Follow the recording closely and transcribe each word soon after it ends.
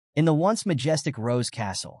In the once majestic Rose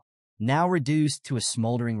Castle, now reduced to a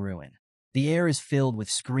smoldering ruin, the air is filled with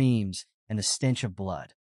screams and the stench of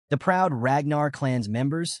blood. The proud Ragnar clan's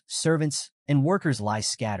members, servants, and workers lie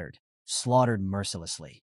scattered, slaughtered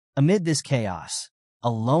mercilessly. Amid this chaos, a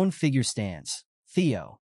lone figure stands,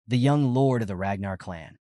 Theo, the young lord of the Ragnar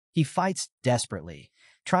clan. He fights desperately,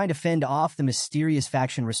 trying to fend off the mysterious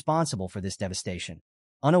faction responsible for this devastation,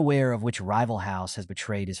 unaware of which rival house has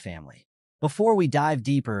betrayed his family. Before we dive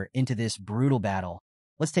deeper into this brutal battle,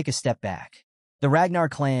 let's take a step back. The Ragnar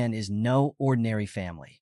clan is no ordinary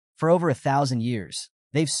family. For over 1,000 years,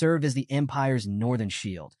 they've served as the Empire's northern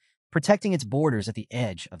shield, protecting its borders at the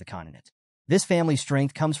edge of the continent. This family's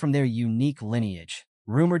strength comes from their unique lineage,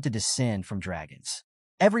 rumored to descend from dragons.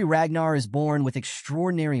 Every Ragnar is born with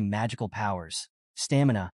extraordinary magical powers,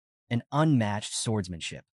 stamina, and unmatched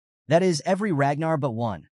swordsmanship. That is, every Ragnar but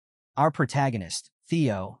one. Our protagonist,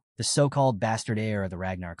 Theo, the so-called bastard heir of the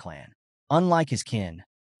Ragnar clan. Unlike his kin,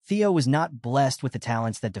 Theo was not blessed with the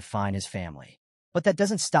talents that define his family. But that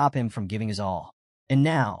doesn't stop him from giving his all. And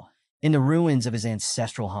now, in the ruins of his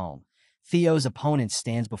ancestral home, Theo's opponent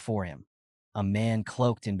stands before him, a man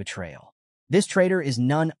cloaked in betrayal. This traitor is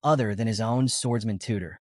none other than his own swordsman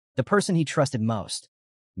tutor, the person he trusted most,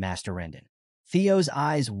 Master Rendon. Theo's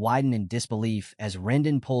eyes widen in disbelief as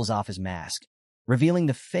Rendon pulls off his mask, revealing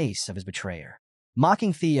the face of his betrayer.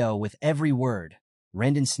 Mocking Theo with every word,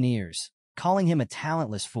 Rendon sneers, calling him a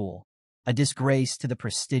talentless fool, a disgrace to the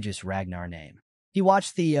prestigious Ragnar name. He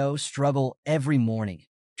watched Theo struggle every morning,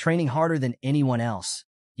 training harder than anyone else,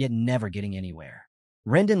 yet never getting anywhere.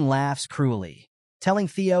 Rendon laughs cruelly, telling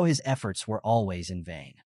Theo his efforts were always in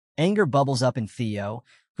vain. Anger bubbles up in Theo,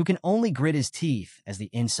 who can only grit his teeth as the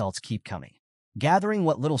insults keep coming. Gathering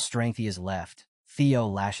what little strength he has left, Theo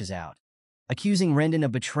lashes out, accusing Rendon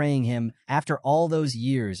of betraying him after all those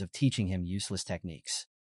years of teaching him useless techniques.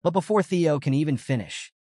 But before Theo can even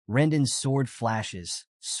finish, Rendon's sword flashes,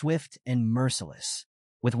 swift and merciless.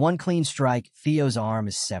 With one clean strike, Theo's arm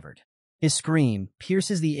is severed. His scream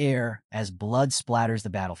pierces the air as blood splatters the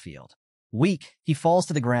battlefield. Weak, he falls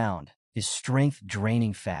to the ground, his strength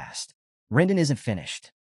draining fast. Rendon isn't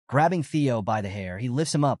finished. Grabbing Theo by the hair, he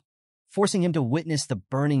lifts him up, forcing him to witness the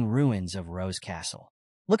burning ruins of Rose Castle.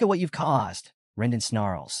 "Look at what you've caused," Rendon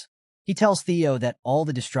snarls. He tells Theo that all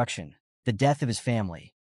the destruction, the death of his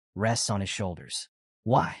family, rests on his shoulders.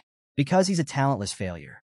 Why? Because he's a talentless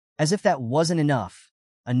failure. As if that wasn't enough,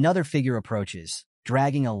 another figure approaches,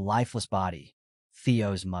 dragging a lifeless body,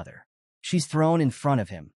 Theo's mother. She's thrown in front of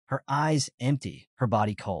him, her eyes empty, her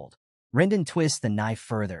body cold. Rendon twists the knife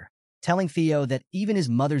further, telling Theo that even his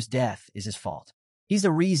mother's death is his fault. He's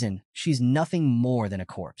the reason she's nothing more than a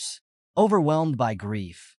corpse. Overwhelmed by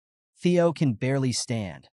grief, Theo can barely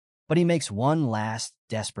stand, but he makes one last,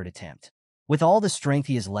 desperate attempt. With all the strength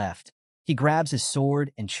he has left, he grabs his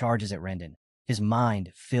sword and charges at Rendon, his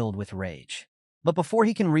mind filled with rage. But before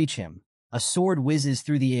he can reach him, a sword whizzes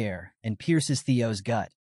through the air and pierces Theo's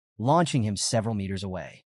gut, launching him several meters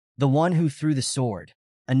away. The one who threw the sword,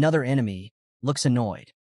 another enemy, looks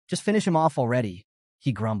annoyed. "Just finish him off already,"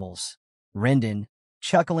 he grumbles. Rendon,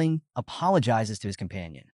 chuckling, apologizes to his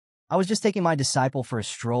companion. "I was just taking my disciple for a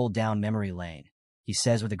stroll down memory lane," he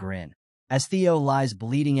says with a grin. As Theo lies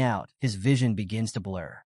bleeding out, his vision begins to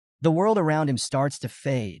blur. The world around him starts to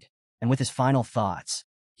fade, and with his final thoughts,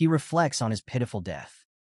 he reflects on his pitiful death.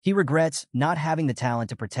 He regrets not having the talent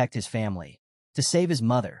to protect his family, to save his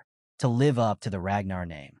mother, to live up to the Ragnar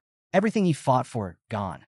name. Everything he fought for,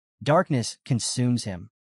 gone. Darkness consumes him.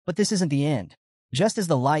 But this isn't the end. Just as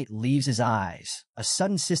the light leaves his eyes, a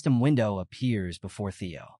sudden system window appears before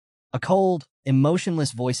Theo. A cold,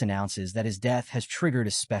 emotionless voice announces that his death has triggered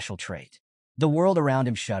a special trait. The world around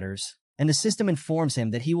him shudders, and the system informs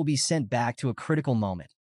him that he will be sent back to a critical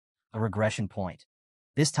moment, a regression point,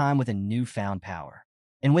 this time with a newfound power.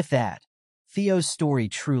 And with that, Theo's story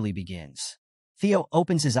truly begins. Theo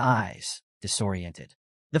opens his eyes, disoriented.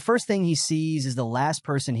 The first thing he sees is the last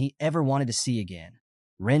person he ever wanted to see again,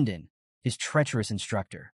 Rendon, his treacherous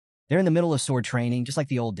instructor. They're in the middle of sword training, just like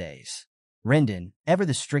the old days. Rendon, ever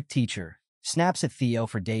the strict teacher, snaps at Theo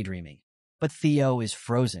for daydreaming. But Theo is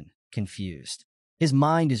frozen, confused. His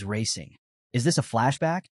mind is racing. Is this a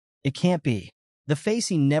flashback? It can't be. The face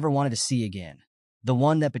he never wanted to see again, the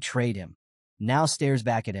one that betrayed him, now stares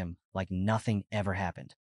back at him like nothing ever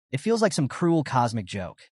happened. It feels like some cruel cosmic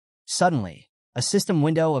joke. Suddenly, a system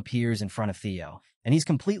window appears in front of Theo, and he's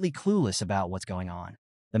completely clueless about what's going on.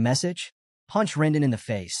 The message? Punch Rendon in the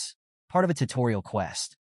face, part of a tutorial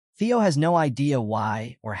quest. Theo has no idea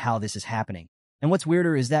why or how this is happening, and what's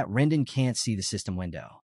weirder is that Rendon can't see the system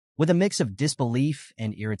window. With a mix of disbelief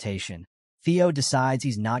and irritation, Theo decides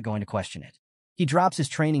he's not going to question it. He drops his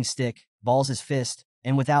training stick, balls his fist,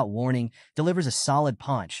 and without warning, delivers a solid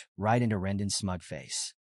punch right into Rendon's smug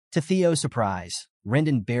face. To Theo's surprise,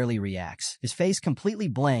 Rendon barely reacts, his face completely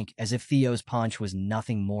blank as if Theo's punch was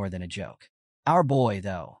nothing more than a joke. Our boy,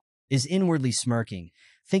 though, is inwardly smirking,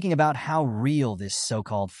 thinking about how real this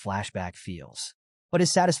so-called flashback feels. But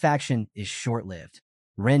his satisfaction is short-lived.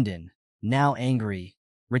 Rendon, now angry,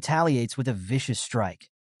 retaliates with a vicious strike,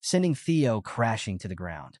 sending Theo crashing to the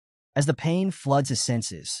ground. As the pain floods his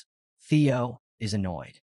senses, Theo is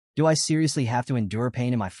annoyed. Do I seriously have to endure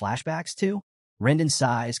pain in my flashbacks too? Rendon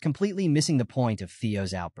sighs, completely missing the point of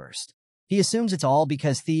Theo's outburst. He assumes it's all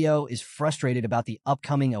because Theo is frustrated about the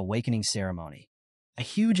upcoming awakening ceremony, a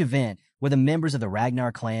huge event where the members of the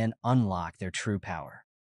Ragnar clan unlock their true power.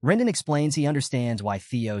 Rendon explains he understands why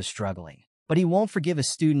Theo's struggling, but he won't forgive a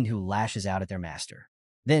student who lashes out at their master.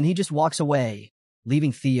 Then he just walks away,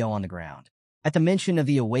 leaving Theo on the ground. At the mention of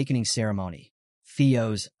the awakening ceremony,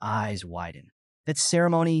 Theo's eyes widen. That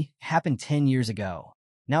ceremony happened 10 years ago.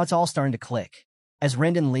 Now it's all starting to click. As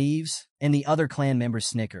Rendon leaves, and the other clan members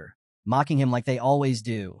snicker, mocking him like they always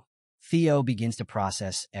do, Theo begins to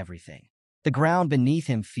process everything. The ground beneath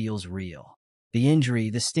him feels real. The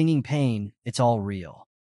injury, the stinging pain, it's all real.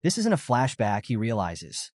 This isn't a flashback, he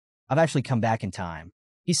realizes. I've actually come back in time.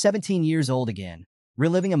 He's 17 years old again,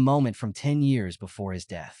 reliving a moment from 10 years before his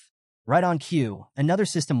death. Right on cue, another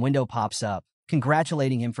system window pops up,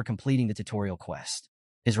 congratulating him for completing the tutorial quest.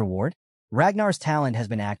 His reward? Ragnar's talent has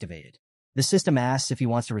been activated. The system asks if he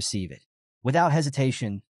wants to receive it. Without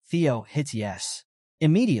hesitation, Theo hits yes.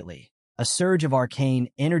 Immediately, a surge of arcane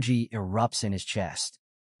energy erupts in his chest,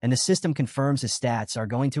 and the system confirms his stats are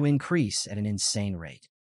going to increase at an insane rate.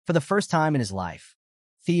 For the first time in his life,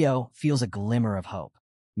 Theo feels a glimmer of hope.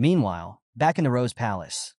 Meanwhile, back in the Rose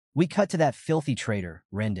Palace, we cut to that filthy traitor,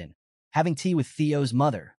 Rendon, having tea with Theo's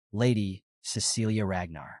mother, Lady Cecilia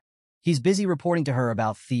Ragnar. He's busy reporting to her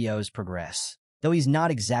about Theo's progress, though he's not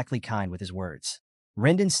exactly kind with his words.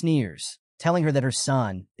 Rendon sneers, telling her that her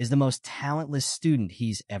son is the most talentless student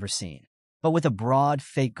he's ever seen. But with a broad,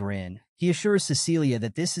 fake grin, he assures Cecilia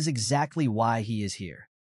that this is exactly why he is here,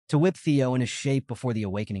 to whip Theo into shape before the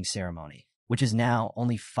awakening ceremony, which is now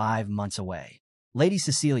only 5 months away. Lady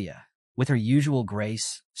Cecilia, with her usual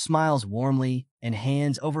grace, smiles warmly and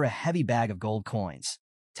hands over a heavy bag of gold coins,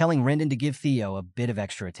 telling Rendon to give Theo a bit of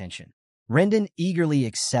extra attention. Rendon eagerly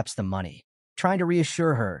accepts the money, trying to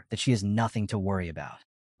reassure her that she has nothing to worry about.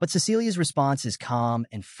 But Cecilia's response is calm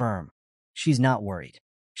and firm. She's not worried.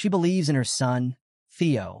 She believes in her son,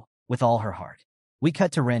 Theo, with all her heart. We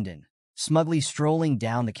cut to Rendon, smugly strolling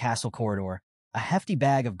down the castle corridor, a hefty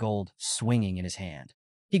bag of gold swinging in his hand.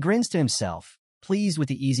 He grins to himself, pleased with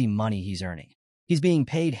the easy money he's earning. He's being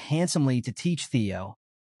paid handsomely to teach Theo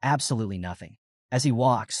absolutely nothing. As he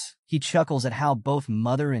walks, he chuckles at how both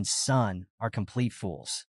mother and son are complete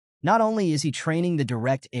fools. Not only is he training the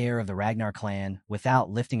direct heir of the Ragnar clan without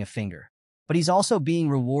lifting a finger, but he's also being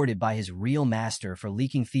rewarded by his real master for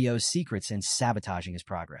leaking Theo's secrets and sabotaging his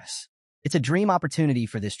progress. It's a dream opportunity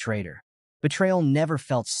for this traitor. Betrayal never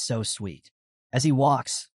felt so sweet. As he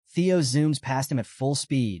walks, Theo zooms past him at full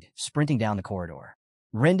speed, sprinting down the corridor.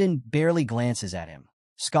 Rendon barely glances at him,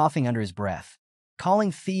 scoffing under his breath,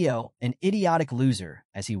 calling Theo an idiotic loser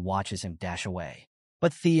as he watches him dash away.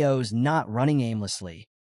 But Theo's not running aimlessly.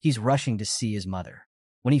 He's rushing to see his mother.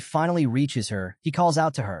 When he finally reaches her, he calls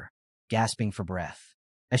out to her, gasping for breath.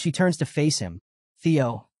 As she turns to face him,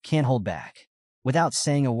 Theo can't hold back. Without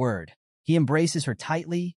saying a word, he embraces her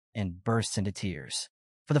tightly and bursts into tears.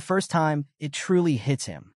 For the first time, it truly hits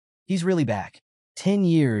him. He's really back, 10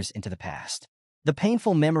 years into the past. The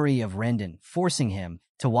painful memory of Rendon forcing him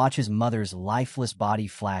to watch his mother's lifeless body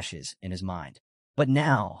flashes in his mind. But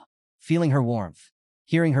now, feeling her warmth,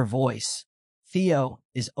 hearing her voice, Theo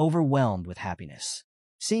is overwhelmed with happiness.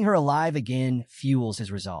 Seeing her alive again fuels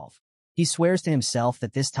his resolve. He swears to himself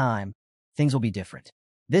that this time, things will be different.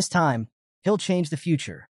 This time, he'll change the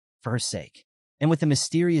future for her sake. And with the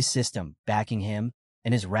mysterious system backing him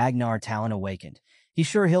and his Ragnar talent awakened, he's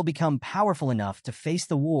sure he'll become powerful enough to face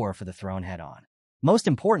the war for the throne head-on. Most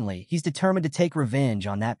importantly, he's determined to take revenge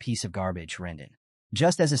on that piece of garbage, Rendon.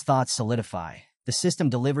 Just as his thoughts solidify, the system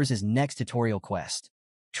delivers his next tutorial quest.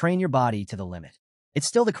 Train your body to the limit. It's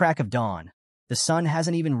still the crack of dawn. The sun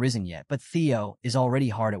hasn't even risen yet, but Theo is already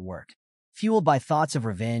hard at work. Fueled by thoughts of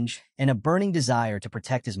revenge and a burning desire to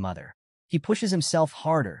protect his mother, he pushes himself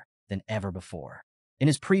harder than ever before. In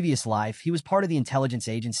his previous life, he was part of the intelligence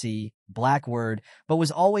agency, Blackword, but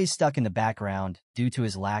was always stuck in the background due to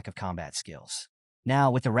his lack of combat skills. Now,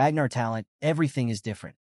 with the Ragnar talent, everything is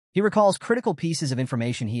different. He recalls critical pieces of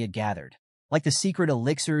information he had gathered, like the secret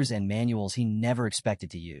elixirs and manuals he never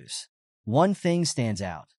expected to use. One thing stands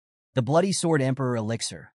out: the Bloody Sword Emperor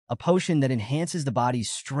Elixir, a potion that enhances the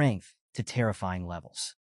body's strength to terrifying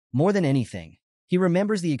levels. More than anything, he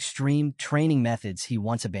remembers the extreme training methods he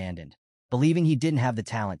once abandoned, believing he didn't have the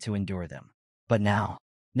talent to endure them. But now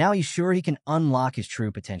he's sure he can unlock his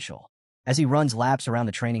true potential. As he runs laps around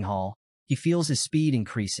the training hall, he feels his speed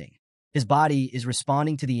increasing. His body is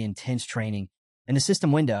responding to the intense training, and the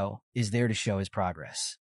system window is there to show his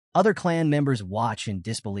progress. Other clan members watch in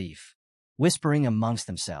disbelief, whispering amongst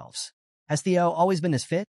themselves. Has Theo always been this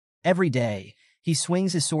fit? Every day, he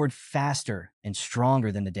swings his sword faster and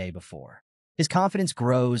stronger than the day before. His confidence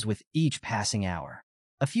grows with each passing hour.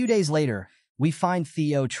 A few days later, we find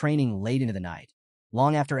Theo training late into the night,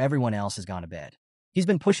 long after everyone else has gone to bed. He's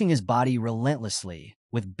been pushing his body relentlessly,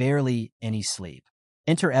 with barely any sleep.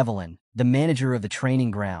 Enter Evelyn, the manager of the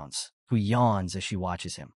training grounds, who yawns as she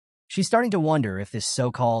watches him. She's starting to wonder if this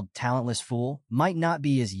so-called talentless fool might not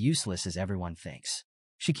be as useless as everyone thinks.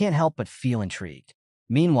 She can't help but feel intrigued.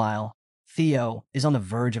 Meanwhile, Theo is on the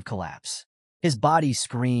verge of collapse. His body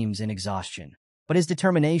screams in exhaustion, but his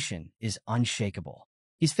determination is unshakable.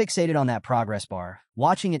 He's fixated on that progress bar,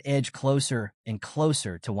 watching it edge closer and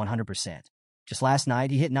closer to 100%. Just last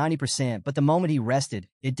night, he hit 90%, but the moment he rested,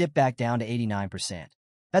 it dipped back down to 89%.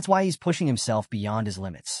 That's why he's pushing himself beyond his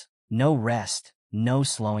limits. No rest, no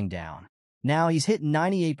slowing down. Now he's hit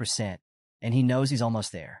 98%, and he knows he's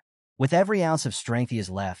almost there. With every ounce of strength he has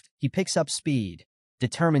left, he picks up speed,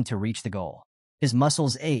 determined to reach the goal. His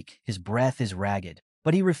muscles ache, his breath is ragged,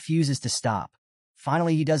 but he refuses to stop.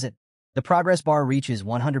 Finally, he does it. The progress bar reaches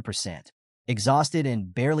 100%. Exhausted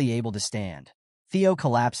and barely able to stand, Theo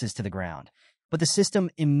collapses to the ground, but the system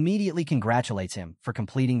immediately congratulates him for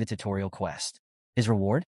completing the tutorial quest. His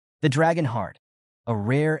reward? The Dragon Heart, a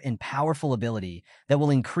rare and powerful ability that will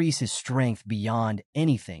increase his strength beyond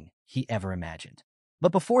anything he ever imagined.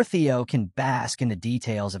 But before Theo can bask in the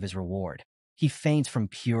details of his reward, he faints from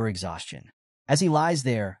pure exhaustion. As he lies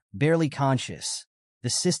there, barely conscious, the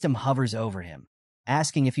system hovers over him,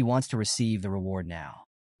 asking if he wants to receive the reward now.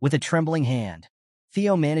 With a trembling hand,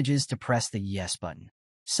 Theo manages to press the yes button.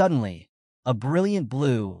 Suddenly, a brilliant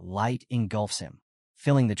blue light engulfs him,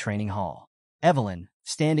 filling the training hall. Evelyn,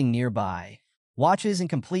 standing nearby, watches in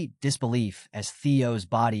complete disbelief as Theo's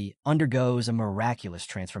body undergoes a miraculous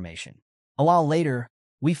transformation. A while later,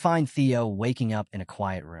 we find Theo waking up in a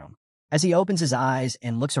quiet room. As he opens his eyes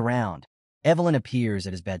and looks around, Evelyn appears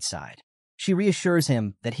at his bedside. She reassures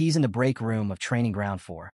him that he's in the break room of Training Ground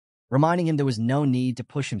 4, reminding him there was no need to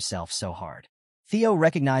push himself so hard. Theo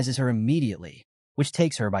recognizes her immediately, which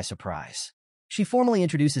takes her by surprise. She formally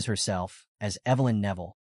introduces herself as Evelyn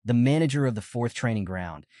Neville, the manager of the 4th Training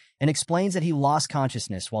Ground, and explains that he lost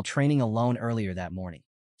consciousness while training alone earlier that morning,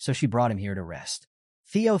 so she brought him here to rest.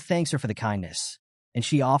 Theo thanks her for the kindness, and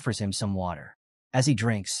she offers him some water. As he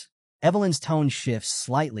drinks, Evelyn's tone shifts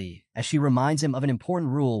slightly as she reminds him of an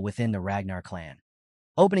important rule within the Ragnar clan.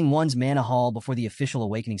 Opening one's mana hall before the official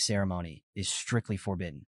awakening ceremony is strictly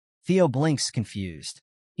forbidden. Theo blinks, confused.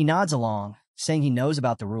 He nods along, saying he knows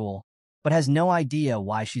about the rule, but has no idea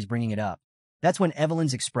why she's bringing it up. That's when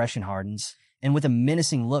Evelyn's expression hardens, and with a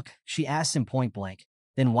menacing look, she asks him point blank,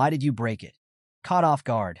 "Then why did you break it?" Caught off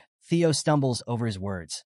guard, Theo stumbles over his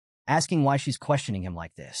words, asking why she's questioning him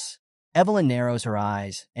like this. Evelyn narrows her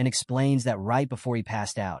eyes and explains that right before he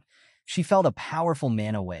passed out, she felt a powerful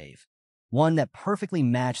mana wave, one that perfectly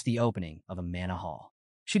matched the opening of a mana hall.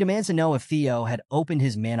 She demands to know if Theo had opened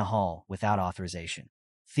his mana hall without authorization.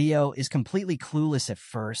 Theo is completely clueless at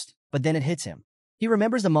first, but then it hits him. He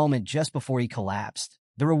remembers the moment just before he collapsed,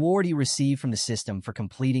 the reward he received from the system for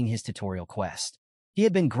completing his tutorial quest. He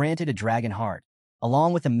had been granted a Dragon Heart,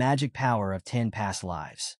 along with the magic power of 10 past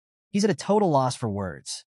lives. He's at a total loss for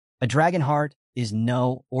words. A Dragon Heart is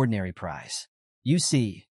no ordinary prize. You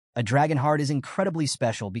see, a Dragon Heart is incredibly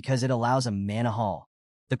special because it allows a mana hall,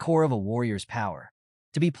 the core of a warrior's power,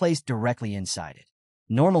 to be placed directly inside it.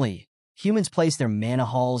 Normally, humans place their mana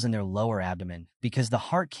halls in their lower abdomen because the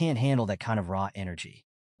heart can't handle that kind of raw energy.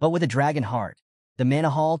 But with a Dragon Heart, the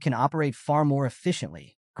mana hall can operate far more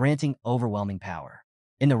efficiently, granting overwhelming power.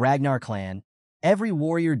 In the Ragnar clan, every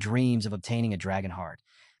warrior dreams of obtaining a Dragon Heart,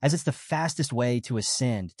 as it's the fastest way to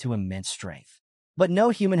ascend to immense strength. But no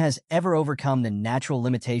human has ever overcome the natural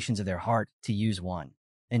limitations of their heart to use one.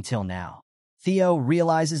 Until now. Theo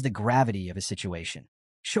realizes the gravity of his situation.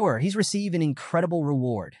 Sure, he's received an incredible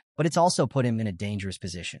reward, but it's also put him in a dangerous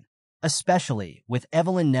position. Especially with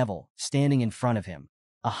Evelyn Neville standing in front of him,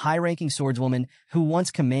 a high-ranking swordswoman who once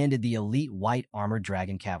commanded the elite white armored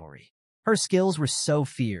dragon cavalry. Her skills were so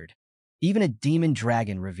feared. Even a demon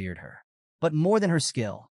dragon revered her. But more than her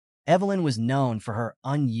skill, Evelyn was known for her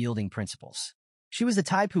unyielding principles. She was the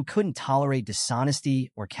type who couldn't tolerate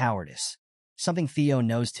dishonesty or cowardice, something Theo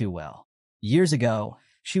knows too well. Years ago,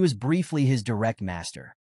 she was briefly his direct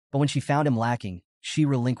master, but when she found him lacking, she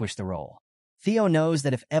relinquished the role. Theo knows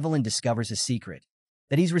that if Evelyn discovers his secret,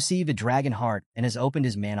 that he's received a dragon heart and has opened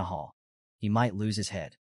his mana hall, he might lose his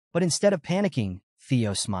head. But instead of panicking,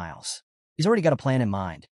 Theo smiles. He's already got a plan in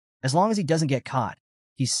mind. As long as he doesn't get caught,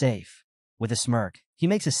 he's safe. With a smirk, he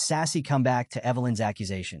makes a sassy comeback to Evelyn's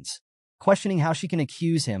accusations, questioning how she can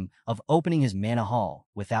accuse him of opening his mana hall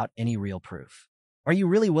without any real proof. Are you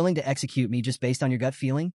really willing to execute me just based on your gut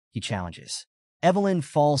feeling? He challenges. Evelyn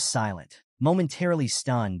falls silent, momentarily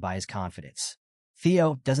stunned by his confidence.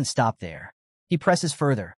 Theo doesn't stop there. He presses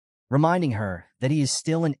further, reminding her that he is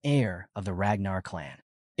still an heir of the Ragnar clan.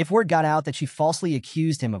 If word got out that she falsely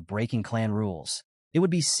accused him of breaking clan rules, it would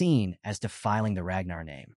be seen as defiling the Ragnar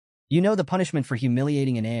name. You know the punishment for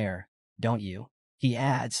humiliating an heir, don't you? He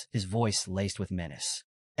adds, his voice laced with menace.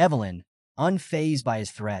 Evelyn, unfazed by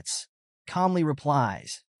his threats, calmly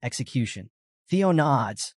replies, execution. Theo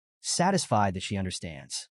nods, satisfied that she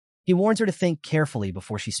understands. He warns her to think carefully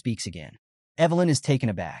before she speaks again. Evelyn is taken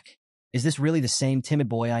aback. Is this really the same timid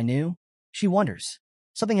boy I knew? She wonders.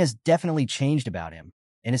 Something has definitely changed about him,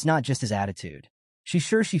 and it's not just his attitude. She's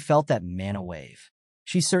sure she felt that mana wave.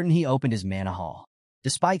 She's certain he opened his mana hall.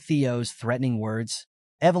 Despite Theo's threatening words,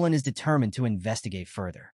 Evelyn is determined to investigate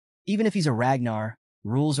further. Even if he's a Ragnar,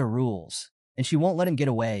 rules are rules, and she won't let him get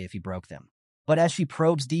away if he broke them. But as she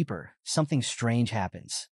probes deeper, something strange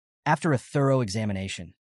happens. After a thorough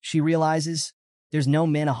examination, she realizes there's no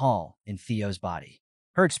mana hall in Theo's body.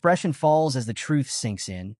 Her expression falls as the truth sinks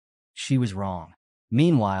in. She was wrong.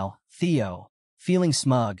 Meanwhile, Theo, feeling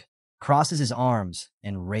smug, crosses his arms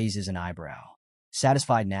and raises an eyebrow.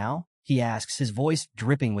 Satisfied now? He asks, his voice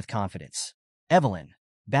dripping with confidence. Evelyn,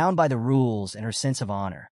 bound by the rules and her sense of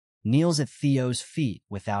honor, kneels at Theo's feet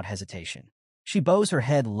without hesitation. She bows her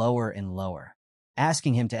head lower and lower,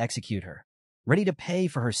 asking him to execute her, ready to pay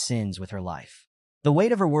for her sins with her life. The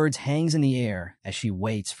weight of her words hangs in the air as she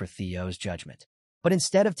waits for Theo's judgment. But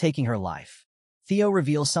instead of taking her life, Theo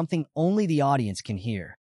reveals something only the audience can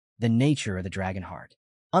hear, the nature of the dragon heart.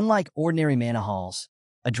 Unlike ordinary mana halls,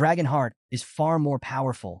 a dragon heart is far more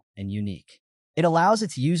powerful and unique. It allows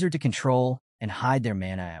its user to control and hide their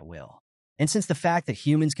mana at will. And since the fact that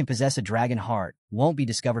humans can possess a dragon heart won't be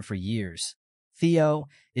discovered for years, Theo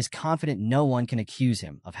is confident no one can accuse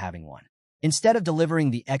him of having one. Instead of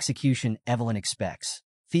delivering the execution Evelyn expects,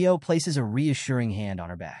 Theo places a reassuring hand on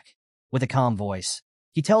her back. With a calm voice,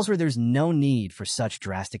 he tells her there's no need for such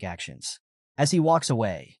drastic actions. As he walks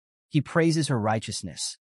away, he praises her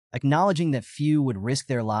righteousness, acknowledging that few would risk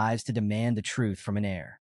their lives to demand the truth from an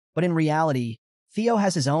heir. But in reality, Theo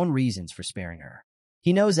has his own reasons for sparing her.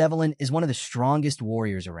 He knows Evelyn is one of the strongest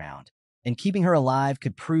warriors around, and keeping her alive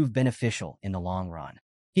could prove beneficial in the long run.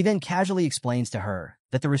 He then casually explains to her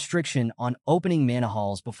that the restriction on opening mana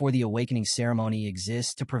halls before the awakening ceremony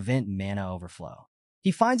exists to prevent mana overflow.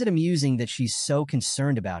 He finds it amusing that she's so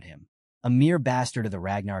concerned about him, a mere bastard of the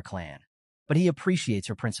Ragnar clan, but he appreciates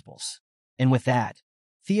her principles. And with that,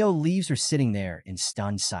 Theo leaves her sitting there in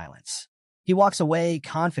stunned silence. He walks away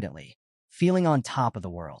confidently, feeling on top of the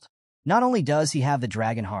world. Not only does he have the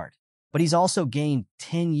dragon heart, but he's also gained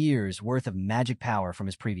 10 years worth of magic power from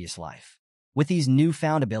his previous life. With these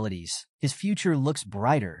newfound abilities, his future looks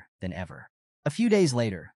brighter than ever. A few days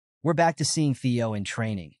later, we're back to seeing Theo in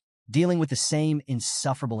training, dealing with the same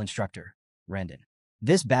insufferable instructor, Rendon.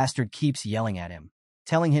 This bastard keeps yelling at him,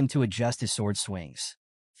 telling him to adjust his sword swings.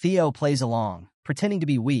 Theo plays along, pretending to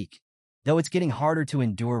be weak, though it's getting harder to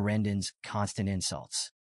endure Rendon's constant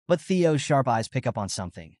insults. But Theo's sharp eyes pick up on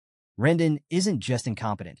something. Rendon isn't just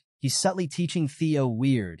incompetent, he's subtly teaching Theo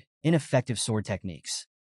weird, ineffective sword techniques.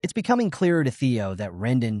 It's becoming clearer to Theo that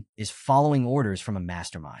Rendon is following orders from a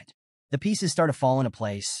mastermind. The pieces start to fall into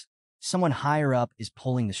place. Someone higher up is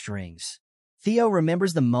pulling the strings. Theo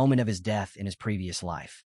remembers the moment of his death in his previous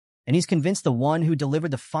life, and he's convinced the one who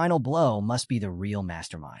delivered the final blow must be the real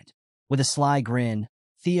mastermind. With a sly grin,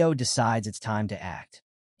 Theo decides it's time to act.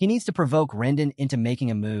 He needs to provoke Rendon into making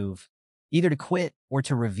a move, either to quit or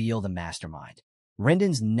to reveal the mastermind.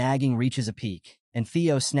 Rendon's nagging reaches a peak, and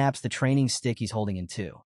Theo snaps the training stick he's holding in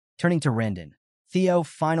two. Turning to Rendon, Theo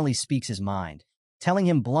finally speaks his mind, telling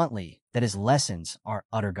him bluntly that his lessons are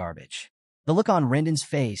utter garbage. The look on Rendon's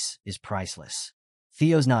face is priceless.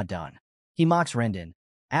 Theo's not done. He mocks Rendon,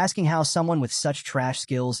 asking how someone with such trash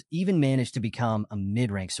skills even managed to become a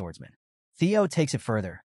mid-rank swordsman. Theo takes it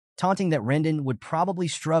further, taunting that Rendon would probably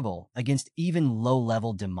struggle against even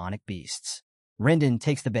low-level demonic beasts. Rendon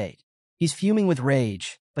takes the bait. He's fuming with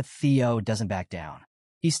rage, but Theo doesn't back down.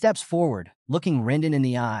 He steps forward, looking Rendon in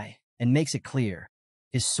the eye, and makes it clear.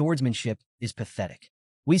 His swordsmanship is pathetic.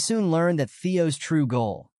 We soon learn that Theo's true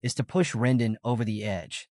goal is to push Rendon over the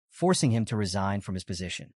edge, forcing him to resign from his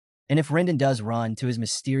position. And if Rendon does run to his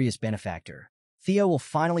mysterious benefactor, Theo will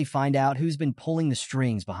finally find out who's been pulling the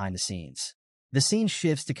strings behind the scenes. The scene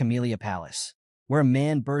shifts to Camellia Palace, where a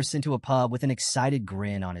man bursts into a pub with an excited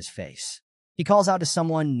grin on his face. He calls out to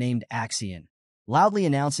someone named Axion, loudly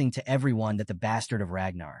announcing to everyone that the bastard of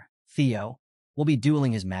Ragnar, Theo, will be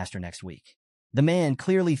dueling his master next week. The man,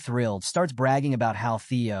 clearly thrilled, starts bragging about how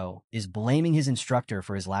Theo is blaming his instructor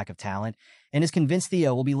for his lack of talent and is convinced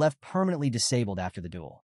Theo will be left permanently disabled after the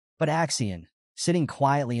duel. But Axion, sitting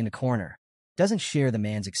quietly in the corner, doesn't share the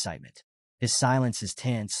man's excitement. His silence is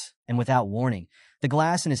tense, and without warning, the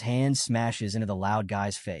glass in his hand smashes into the loud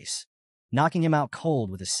guy's face, knocking him out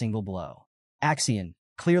cold with a single blow. Axion,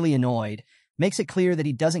 clearly annoyed, makes it clear that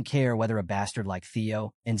he doesn't care whether a bastard like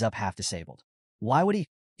Theo ends up half-disabled. Why would he?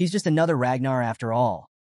 He's just another Ragnar after all.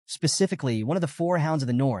 Specifically, one of the four hounds of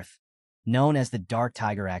the north, known as the Dark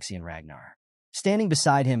Tiger Axion Ragnar. Standing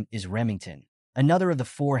beside him is Remington, another of the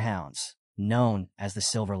four hounds, known as the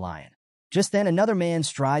Silver Lion. Just then, another man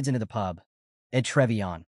strides into the pub, Ed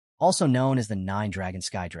Trevion, also known as the Nine-Dragon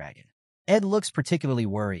Sky Dragon. Ed looks particularly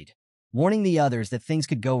worried, warning the others that things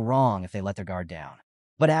could go wrong if they let their guard down.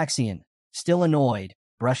 But Axion, still annoyed,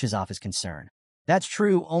 brushes off his concern. That's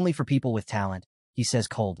true only for people with talent, he says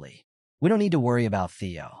coldly. We don't need to worry about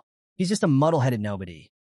Theo. He's just a muddle-headed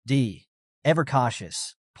nobody. D, ever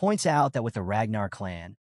cautious, points out that with the Ragnar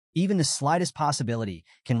clan, even the slightest possibility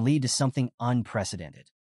can lead to something unprecedented.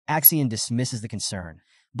 Axion dismisses the concern,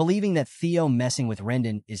 believing that Theo messing with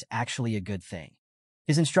Rendon is actually a good thing.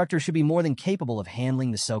 His instructor should be more than capable of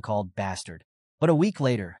handling the so-called bastard. But a week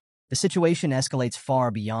later, the situation escalates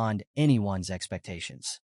far beyond anyone's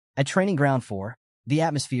expectations. At Training Ground 4, the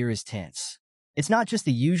atmosphere is tense. It's not just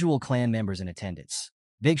the usual clan members in attendance.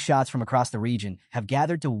 Big shots from across the region have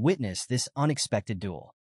gathered to witness this unexpected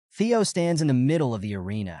duel. Theo stands in the middle of the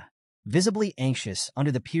arena, visibly anxious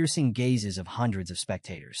under the piercing gazes of hundreds of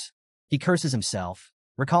spectators. He curses himself,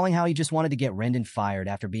 recalling how he just wanted to get Rendon fired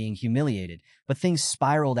after being humiliated, but things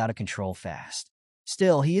spiraled out of control fast.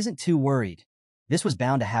 Still, he isn't too worried. This was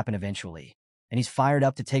bound to happen eventually, and he's fired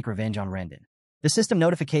up to take revenge on Rendon. The system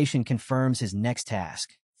notification confirms his next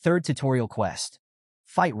task, third tutorial quest: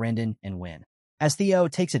 fight Rendon and win. As Theo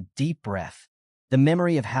takes a deep breath, the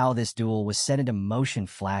memory of how this duel was set into motion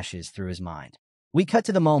flashes through his mind. We cut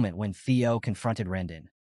to the moment when Theo confronted Rendon,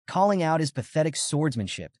 calling out his pathetic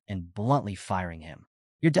swordsmanship and bluntly firing him.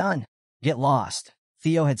 "You're done. Get lost,"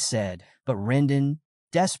 Theo had said, but Rendon,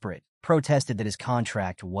 desperate, protested that his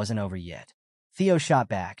contract wasn't over yet. Theo shot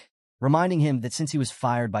back, reminding him that since he was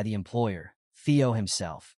fired by the employer, Theo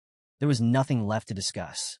himself, there was nothing left to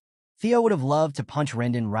discuss. Theo would have loved to punch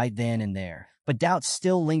Rendon right then and there, but doubts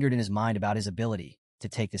still lingered in his mind about his ability to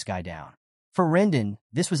take this guy down. For Rendon,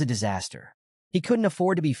 this was a disaster. He couldn't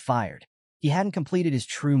afford to be fired. He hadn't completed his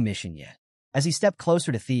true mission yet. As he stepped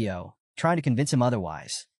closer to Theo, trying to convince him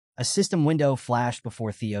otherwise, a system window flashed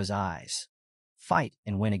before Theo's eyes. Fight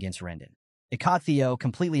and win against Rendon. It caught Theo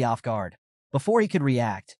completely off guard. Before he could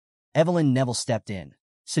react, Evelyn Neville stepped in,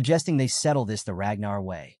 suggesting they settle this the Ragnar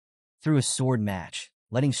way, through a sword match,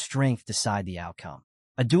 letting strength decide the outcome.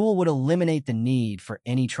 A duel would eliminate the need for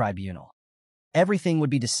any tribunal. Everything would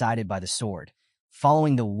be decided by the sword,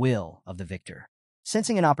 following the will of the victor.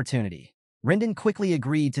 Sensing an opportunity, Rendon quickly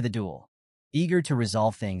agreed to the duel, eager to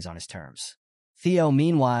resolve things on his terms. Theo,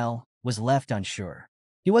 meanwhile, was left unsure.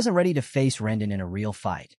 He wasn't ready to face Rendon in a real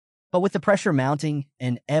fight. But with the pressure mounting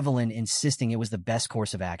and Evelyn insisting it was the best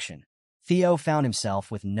course of action, Theo found himself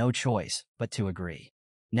with no choice but to agree.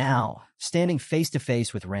 Now, standing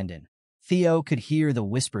face-to-face with Rendon, Theo could hear the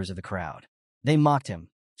whispers of the crowd. They mocked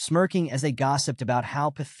him, smirking as they gossiped about how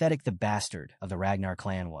pathetic the bastard of the Ragnar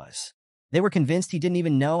clan was. They were convinced he didn't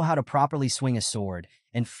even know how to properly swing a sword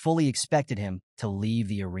and fully expected him to leave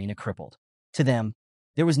the arena crippled. To them,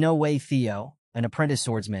 there was no way Theo, an apprentice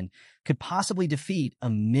swordsman, could possibly defeat a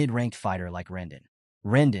mid-ranked fighter like Rendon.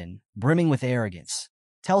 Rendon, brimming with arrogance,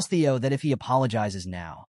 tells Theo that if he apologizes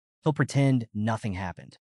now, he'll pretend nothing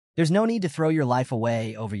happened. "There's no need to throw your life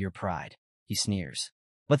away over your pride," he sneers.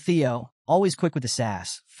 But Theo, always quick with the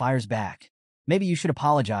sass, fires back. "Maybe you should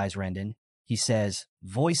apologize, Rendon," he says,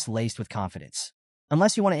 voice laced with confidence.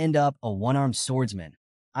 "Unless you want to end up a one-armed swordsman,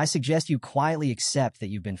 I suggest you quietly accept that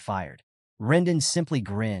you've been fired." Rendon simply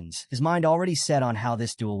grins, his mind already set on how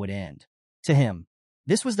this duel would end. To him,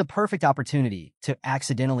 this was the perfect opportunity to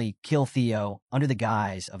accidentally kill Theo under the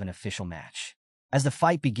guise of an official match. As the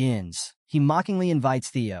fight begins, he mockingly invites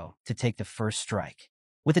Theo to take the first strike.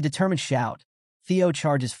 With a determined shout, Theo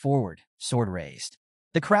charges forward, sword raised.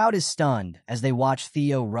 The crowd is stunned as they watch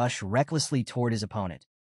Theo rush recklessly toward his opponent,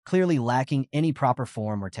 clearly lacking any proper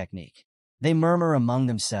form or technique. They murmur among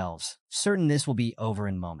themselves, certain this will be over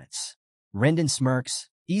in moments. Rendon smirks,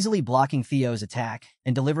 easily blocking Theo's attack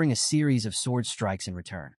and delivering a series of sword strikes in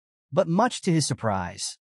return. But much to his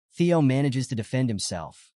surprise, Theo manages to defend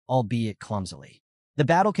himself, albeit clumsily. The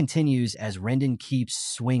battle continues as Rendon keeps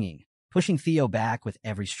swinging, pushing Theo back with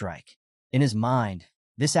every strike. In his mind,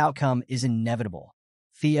 this outcome is inevitable.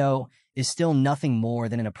 Theo is still nothing more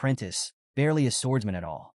than an apprentice, barely a swordsman at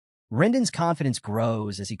all. Rendon's confidence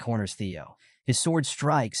grows as he corners Theo, his sword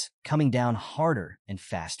strikes coming down harder and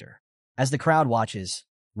faster. As the crowd watches,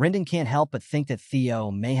 Rendon can't help but think that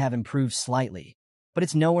Theo may have improved slightly, but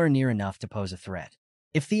it's nowhere near enough to pose a threat.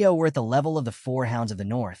 If Theo were at the level of the Four Hounds of the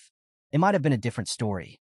North, it might have been a different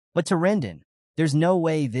story. But to Rendon, there's no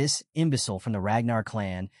way this imbecile from the Ragnar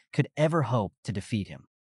clan could ever hope to defeat him.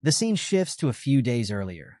 The scene shifts to a few days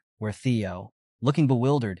earlier, where Theo, looking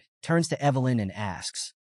bewildered, turns to Evelyn and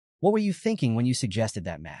asks, "What were you thinking when you suggested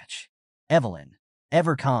that match?" Evelyn,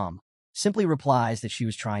 ever calm, simply replies that she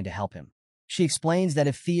was trying to help him. She explains that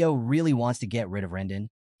if Theo really wants to get rid of Rendon,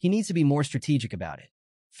 he needs to be more strategic about it.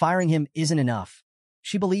 Firing him isn't enough.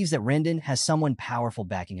 She believes that Rendon has someone powerful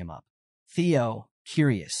backing him up. Theo,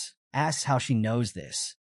 curious, asks how she knows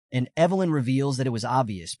this, and Evelyn reveals that it was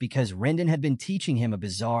obvious because Rendon had been teaching him a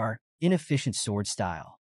bizarre, inefficient sword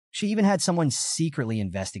style. She even had someone secretly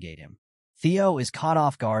investigate him. Theo is caught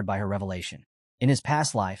off guard by her revelation. In his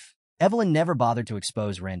past life, Evelyn never bothered to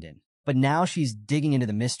expose Rendon, but now she's digging into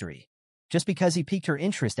the mystery, just because he piqued her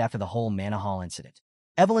interest after the whole Manhua incident.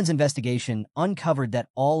 Evelyn's investigation uncovered that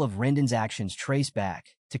all of Rendon's actions trace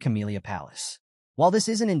back to Camellia Palace. While this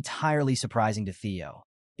isn't entirely surprising to Theo,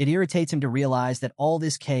 it irritates him to realize that all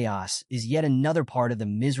this chaos is yet another part of the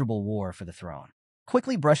miserable war for the throne.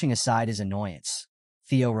 Quickly brushing aside his annoyance,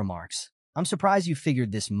 Theo remarks, "I'm surprised you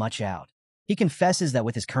figured this much out." He confesses that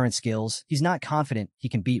with his current skills, he's not confident he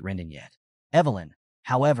can beat Rendon yet. Evelyn,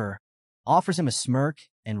 however, offers him a smirk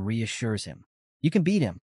and reassures him. "You can beat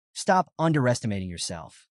him. Stop underestimating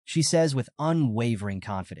yourself," she says with unwavering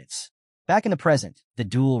confidence. Back in the present, the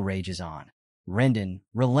duel rages on. Rendon,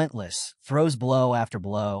 relentless, throws blow after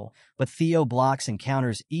blow, but Theo blocks and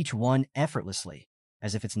counters each one effortlessly,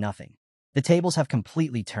 as if it's nothing. The tables have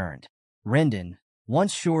completely turned. Rendon,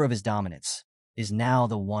 once sure of his dominance, is now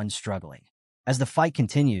the one struggling. As the fight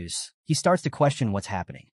continues, he starts to question what's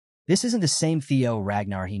happening. This isn't the same Theo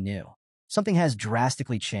Ragnar he knew. Something has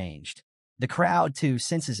drastically changed. The crowd, too,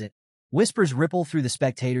 senses it. Whispers ripple through the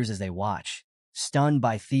spectators as they watch, stunned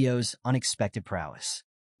by Theo's unexpected prowess.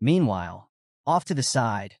 Meanwhile, off to the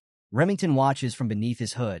side, Remington watches from beneath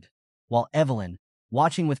his hood, while Evelyn,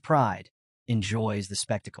 watching with pride, enjoys the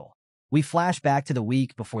spectacle. We flash back to the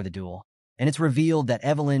week before the duel, and it's revealed that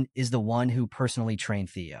Evelyn is the one who personally trained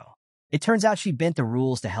Theo. It turns out she bent the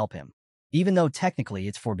rules to help him, even though technically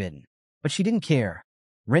it's forbidden. But she didn't care.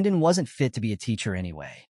 Rendon wasn't fit to be a teacher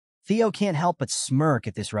anyway. Theo can't help but smirk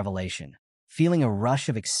at this revelation, feeling a rush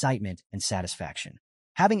of excitement and satisfaction.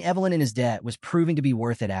 Having Evelyn in his debt was proving to be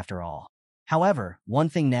worth it after all. However, one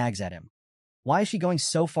thing nags at him. Why is she going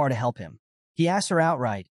so far to help him? He asks her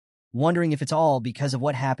outright, wondering if it's all because of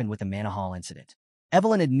what happened with the Manhua incident.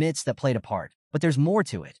 Evelyn admits that played a part, but there's more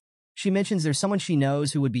to it. She mentions there's someone she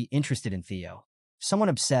knows who would be interested in Theo, someone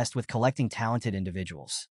obsessed with collecting talented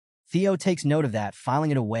individuals. Theo takes note of that,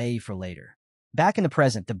 filing it away for later. Back in the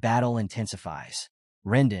present, the battle intensifies.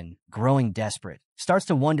 Rendon, growing desperate, starts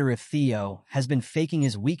to wonder if Theo has been faking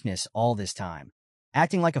his weakness all this time,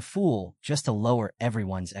 acting like a fool just to lower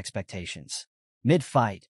everyone's expectations.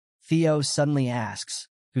 Mid-fight, Theo suddenly asks,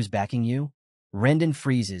 "Who's backing you?" Rendon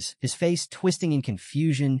freezes, his face twisting in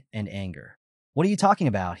confusion and anger. "What are you talking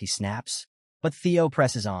about?" he snaps. But Theo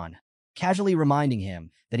presses on, casually reminding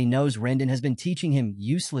him that he knows Rendon has been teaching him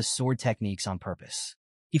useless sword techniques on purpose.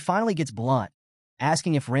 He finally gets blunt,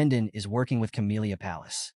 asking if Rendon is working with Camellia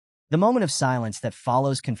Palace. The moment of silence that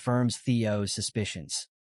follows confirms Theo's suspicions.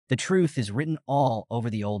 The truth is written all over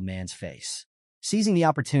the old man's face. Seizing the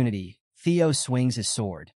opportunity, Theo swings his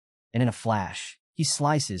sword, and in a flash, he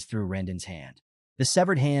slices through Rendon's hand. The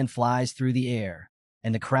severed hand flies through the air,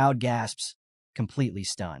 and the crowd gasps, completely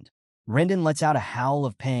stunned. Rendon lets out a howl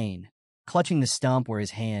of pain, clutching the stump where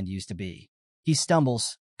his hand used to be. He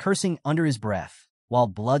stumbles, cursing under his breath, while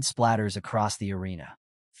blood splatters across the arena.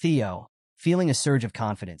 Theo, feeling a surge of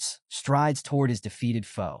confidence, strides toward his defeated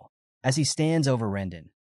foe. As he stands over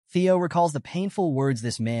Rendon, Theo recalls the painful words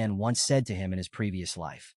this man once said to him in his previous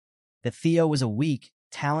life. that Theo was a weak,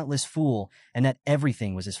 talentless fool and that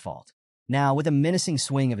everything was his fault. Now, with a menacing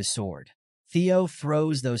swing of his sword, Theo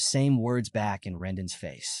throws those same words back in Rendon's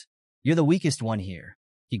face. "You're the weakest one here,"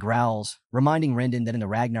 he growls, reminding Rendon that in the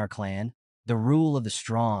Ragnar clan, the rule of the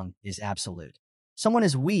strong is absolute. Someone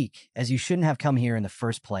as weak as you shouldn't have come here in the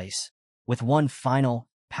first place. With one final,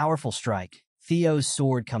 powerful strike, Theo's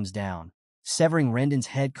sword comes down, severing Rendon's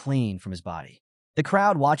head clean from his body. The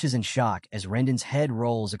crowd watches in shock as Rendon's head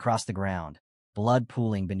rolls across the ground, blood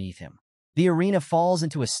pooling beneath him. The arena falls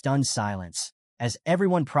into a stunned silence as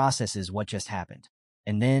everyone processes what just happened.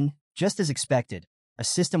 And then, just as expected, a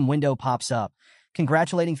system window pops up,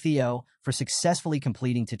 congratulating Theo for successfully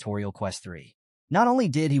completing Tutorial Quest 3. Not only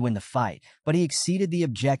did he win the fight, but he exceeded the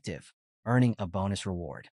objective, earning a bonus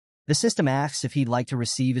reward. The system asks if he'd like to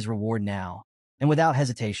receive his reward now, and without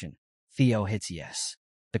hesitation, Theo hits yes.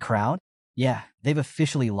 The crowd? Yeah, they've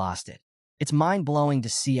officially lost it. It's mind-blowing to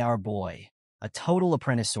see our boy, a total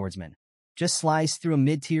apprentice swordsman, just slice through a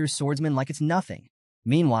mid-tier swordsman like it's nothing.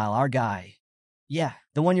 Meanwhile, our guy, yeah,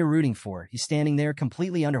 the one you're rooting for, he's standing there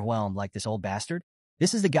completely underwhelmed like this old bastard.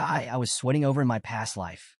 This is the guy I was sweating over in my past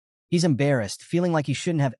life. He's embarrassed, feeling like he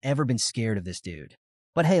shouldn't have ever been scared of this dude.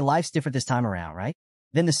 But hey, life's different this time around, right?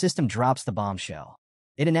 Then the system drops the bombshell.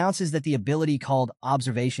 It announces that the ability called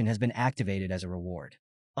Observation has been activated as a reward.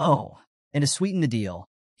 Oh, and to sweeten the deal,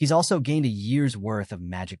 he's also gained a year's worth of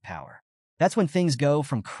magic power. That's when things go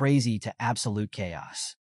from crazy to absolute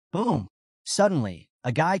chaos. Boom! Suddenly,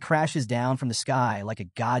 a guy crashes down from the sky like a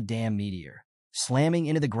goddamn meteor, slamming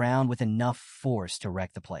into the ground with enough force to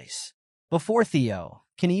wreck the place. Before Theo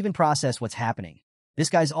can even process what's happening, this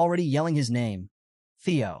guy's already yelling his name,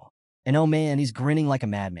 Theo. And oh man, he's grinning like a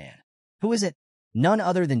madman. Who is it? None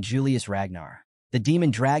other than Julius Ragnar, the demon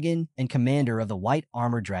dragon and commander of the White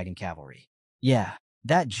Armored Dragon Cavalry. Yeah,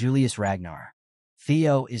 that Julius Ragnar.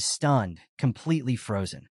 Theo is stunned, completely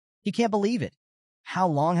frozen. He can't believe it. How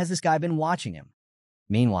long has this guy been watching him?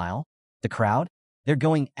 Meanwhile, the crowd? They're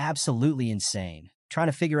going absolutely insane, trying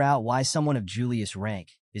to figure out why someone of Julius'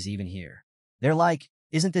 rank is even here. They're like,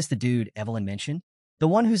 isn't this the dude Evelyn mentioned? The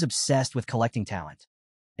one who's obsessed with collecting talent.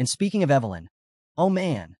 And speaking of Evelyn, oh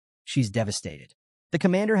man, she's devastated. The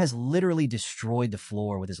commander has literally destroyed the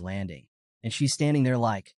floor with his landing, and she's standing there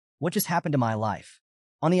like, what just happened to my life?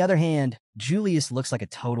 On the other hand, Julius looks like a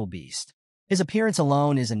total beast. His appearance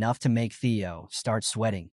alone is enough to make Theo start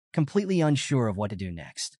sweating, completely unsure of what to do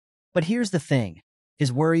next. But here's the thing,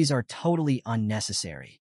 his worries are totally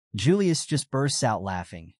unnecessary. Julius just bursts out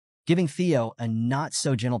laughing, giving Theo a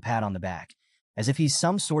not-so-gentle pat on the back, as if he's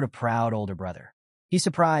some sort of proud older brother. He's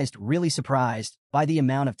surprised, really surprised, by the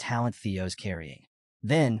amount of talent Theo's carrying.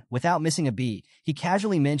 Then, without missing a beat, he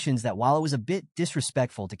casually mentions that while it was a bit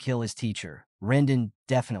disrespectful to kill his teacher, Rendon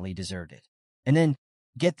definitely deserved it. And then,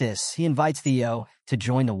 get this, he invites Theo to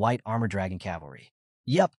join the White Armored Dragon Cavalry.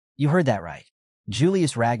 Yup, you heard that right.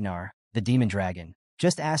 Julius Ragnar, the demon dragon,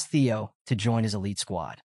 just asked Theo to join his elite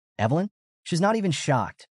squad. Evelyn? She's not even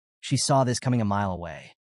shocked. She saw this coming a mile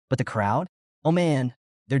away. But the crowd? Oh man,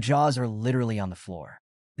 their jaws are literally on the floor.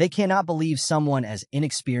 They cannot believe someone as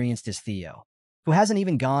inexperienced as Theo, who hasn't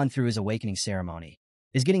even gone through his awakening ceremony,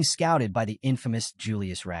 is getting scouted by the infamous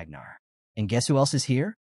Julius Ragnar. And guess who else is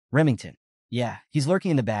here? Remington. Yeah, he's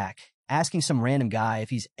lurking in the back, asking some random guy if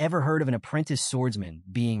he's ever heard of an apprentice swordsman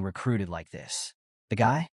being recruited like this. The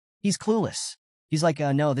guy? He's clueless. He's like,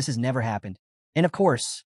 no, this has never happened. And of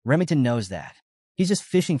course, Remington knows that. He's just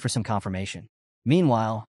fishing for some confirmation.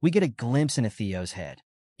 Meanwhile, we get a glimpse into Theo's head.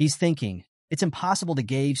 He's thinking, it's impossible to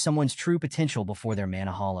gauge someone's true potential before their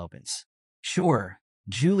mana hall opens. Sure,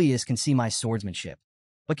 Julius can see my swordsmanship,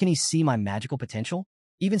 but can he see my magical potential?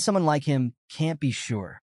 Even someone like him can't be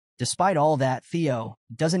sure. Despite all that, Theo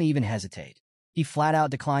doesn't even hesitate. He flat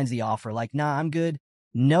out declines the offer like, nah, I'm good.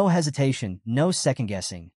 No hesitation, no second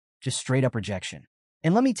guessing, just straight up rejection.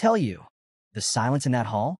 And let me tell you, the silence in that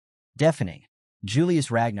hall? Deafening. Julius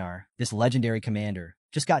Ragnar, this legendary commander,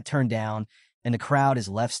 just got turned down, and the crowd is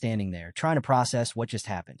left standing there, trying to process what just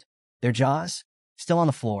happened. Their jaws? Still on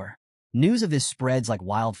the floor. News of this spreads like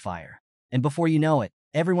wildfire, and before you know it,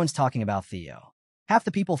 everyone's talking about Theo. Half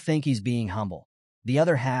the people think he's being humble. The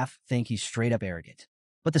other half think he's straight up arrogant.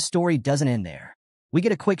 But the story doesn't end there. We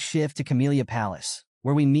get a quick shift to Camellia Palace,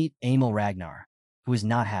 where we meet Emil Ragnar, who is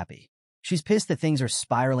not happy. She's pissed that things are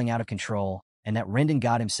spiraling out of control and that Rendon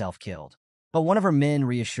got himself killed. But one of her men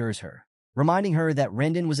reassures her, reminding her that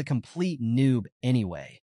Rendon was a complete noob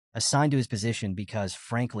anyway, assigned to his position because,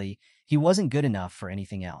 frankly, he wasn't good enough for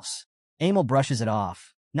anything else. Emil brushes it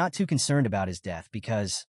off, not too concerned about his death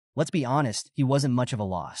because, let's be honest, he wasn't much of a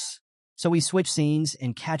loss. So we switch scenes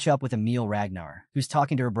and catch up with Emil Ragnar, who's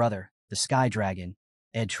talking to her brother, the Sky Dragon,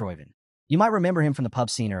 Ed Troyven. You might remember him from the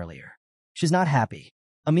pub scene earlier. She's not happy.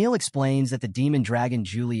 Emil explains that the demon dragon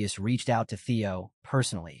Julius reached out to Theo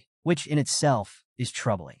personally, which in itself is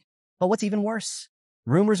troubling. But what's even worse?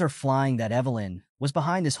 Rumors are flying that Evelyn was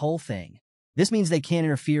behind this whole thing. This means they can't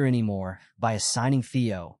interfere anymore by assigning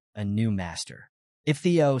Theo a new master. If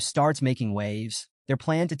Theo starts making waves, their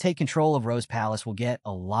plan to take control of Rose Palace will get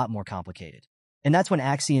a lot more complicated. And that's when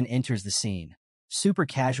Axion enters the scene, super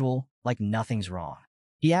casual, like nothing's wrong.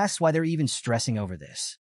 He asks why they're even stressing over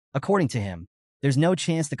this. According to him, there's no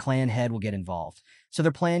chance the clan head will get involved, so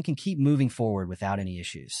their plan can keep moving forward without any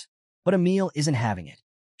issues. But Emil isn't having it.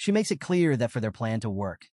 She makes it clear that for their plan to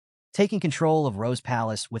work, taking control of Rose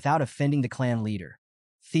Palace without offending the clan leader,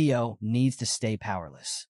 Theo needs to stay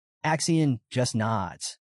powerless. Axion just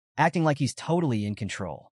nods, acting like he's totally in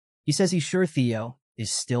control. He says he's sure Theo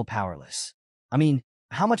is still powerless. I mean,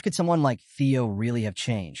 how much could someone like Theo really have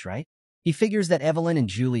changed, right? He figures that Evelyn and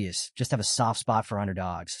Julius just have a soft spot for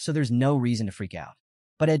underdogs, so there's no reason to freak out.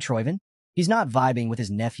 But Ed Troyven? He's not vibing with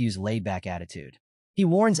his nephew's laid-back attitude. He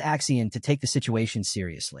warns Axion to take the situation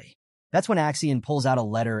seriously. That's when Axion pulls out a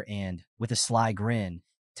letter and, with a sly grin,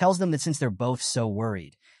 tells them that since they're both so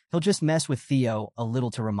worried, he'll just mess with Theo a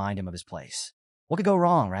little to remind him of his place. What could go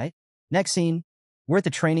wrong, right? Next scene, we're at the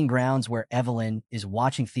training grounds where Evelyn is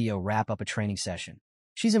watching Theo wrap up a training session.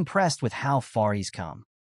 She's impressed with how far he's come.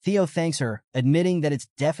 Theo thanks her, admitting that it's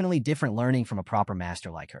definitely different learning from a proper master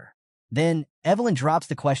like her. Then, Evelyn drops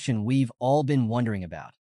the question we've all been wondering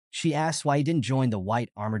about. She asks why he didn't join the White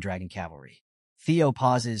Armor Dragon Cavalry. Theo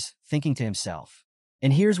pauses, thinking to himself.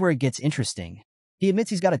 And here's where it gets interesting. He admits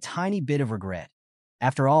he's got a tiny bit of regret.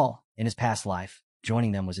 After all, in his past life,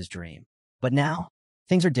 joining them was his dream. But now,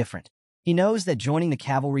 things are different. He knows that joining the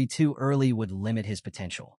cavalry too early would limit his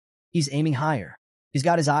potential. He's aiming higher. He's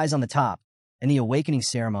got his eyes on the top, and the awakening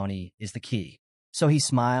ceremony is the key. So he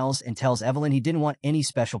smiles and tells Evelyn he didn't want any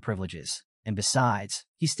special privileges. And besides,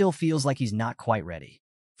 he still feels like he's not quite ready.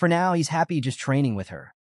 For now, he's happy just training with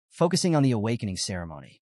her, focusing on the awakening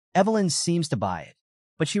ceremony. Evelyn seems to buy it,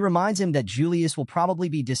 but she reminds him that Julius will probably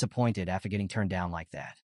be disappointed after getting turned down like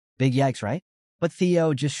that. Big yikes, right? But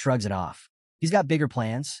Theo just shrugs it off. He's got bigger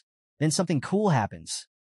plans. Then something cool happens.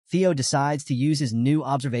 Theo decides to use his new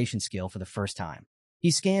observation skill for the first time. He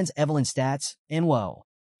scans Evelyn's stats, and whoa,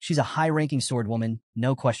 she's a high-ranking swordwoman,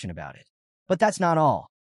 no question about it. But that's not all.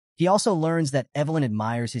 He also learns that Evelyn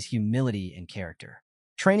admires his humility and character.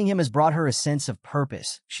 Training him has brought her a sense of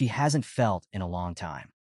purpose she hasn't felt in a long time.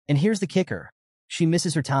 And here's the kicker. She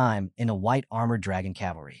misses her time in a White Armored Dragon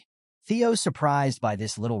Cavalry. Theo's surprised by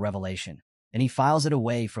this little revelation, and he files it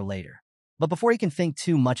away for later. But before he can think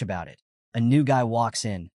too much about it, a new guy walks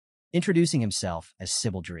in, introducing himself as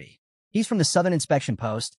Sybil Dree. He's from the Southern Inspection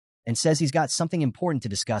Post and says he's got something important to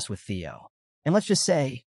discuss with Theo. And let's just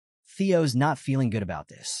say, Theo's not feeling good about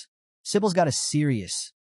this. Sybil's got a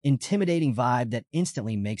serious, intimidating vibe that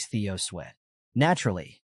instantly makes Theo sweat.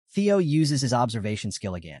 Naturally, Theo uses his observation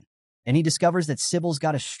skill again, and he discovers that Sybil's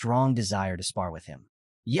got a strong desire to spar with him.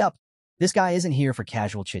 Yup, this guy isn't here for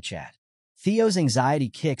casual chit-chat. Theo's anxiety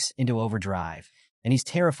kicks into overdrive, and he's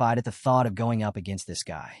terrified at the thought of going up against this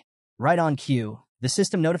guy. Right on cue, the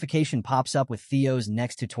system notification pops up with Theo's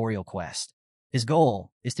next tutorial quest. His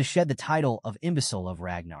goal is to shed the title of Imbecile of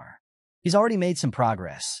Ragnar. He's already made some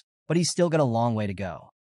progress, but he's still got a long way to go.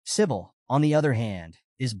 Sybil, on the other hand,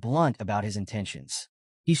 is blunt about his intentions.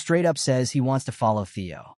 He straight up says he wants to follow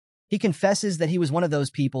Theo. He confesses that he was one of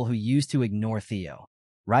those people who used to ignore Theo,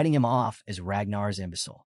 writing him off as Ragnar's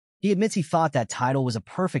imbecile. He admits he thought that title was a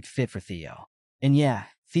perfect fit for Theo. And yeah,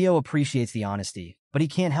 Theo appreciates the honesty, but he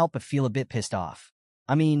can't help but feel a bit pissed off.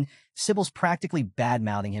 I mean, Sybil's practically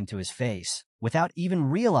bad-mouthing him to his face, without even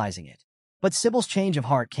realizing it. But Sybil's change of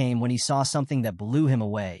heart came when he saw something that blew him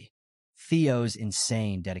away. Theo's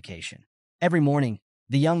insane dedication. Every morning,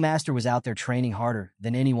 the young master was out there training harder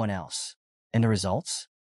than anyone else. And the results?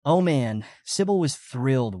 Oh man, Sybil was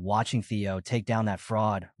thrilled watching Theo take down that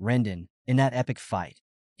fraud, Rendon, in that epic fight.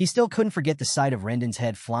 He still couldn't forget the sight of Rendon's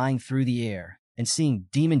head flying through the air and seeing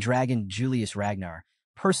Demon Dragon Julius Ragnar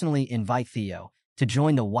personally invite Theo to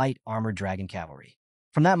join the White Armored Dragon Cavalry.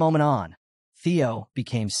 From that moment on, Theo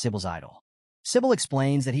became Sybil's idol. Sybil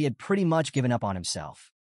explains that he had pretty much given up on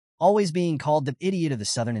himself, always being called the idiot of the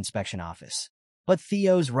Southern Inspection Office. But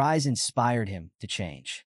Theo's rise inspired him to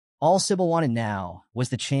change. All Sybil wanted now was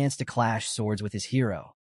the chance to clash swords with his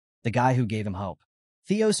hero, the guy who gave him hope.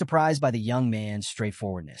 Theo's surprised by the young man's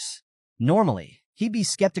straightforwardness. Normally, he'd be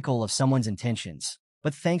skeptical of someone's intentions,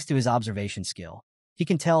 but thanks to his observation skill, he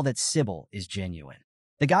can tell that Sybil is genuine.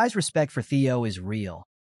 The guy's respect for Theo is real,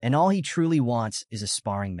 and all he truly wants is a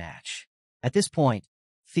sparring match. At this point,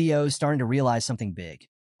 Theo's starting to realize something big.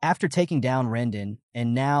 After taking down Rendon,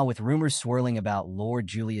 and now with rumors swirling about Lord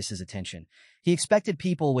Julius's attention, he expected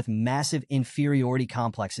people with massive inferiority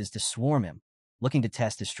complexes to swarm him, looking to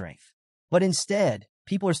test his strength. But instead,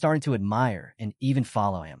 people are starting to admire and even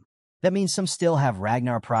follow him. That means some still have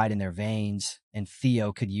Ragnar pride in their veins, and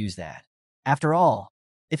Theo could use that. After all,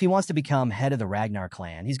 if he wants to become head of the Ragnar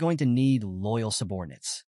clan, he's going to need loyal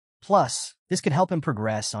subordinates. Plus, this could help him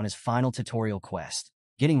progress on his final tutorial quest,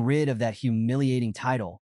 getting rid of that humiliating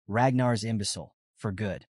title, Ragnar's Imbecile, for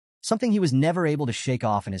good. Something he was never able to shake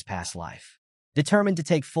off in his past life. Determined to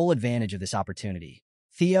take full advantage of this opportunity,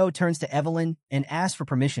 Theo turns to Evelyn and asks for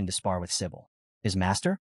permission to spar with Sybil. His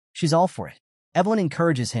master? She's all for it. Evelyn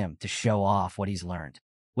encourages him to show off what he's learned.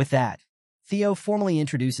 With that, Theo formally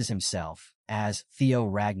introduces himself as Theo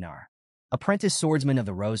Ragnar, apprentice swordsman of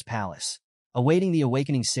the Rose Palace, awaiting the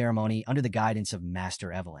awakening ceremony under the guidance of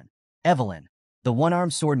Master Evelyn. Evelyn, the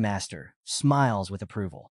one-armed sword master, smiles with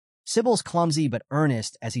approval. Sybil's clumsy but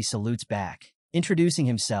earnest as he salutes back, introducing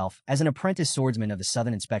himself as an apprentice swordsman of the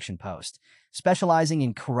Southern Inspection Post, specializing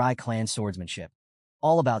in Kurai clan swordsmanship,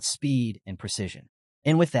 all about speed and precision.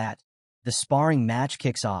 And with that, the sparring match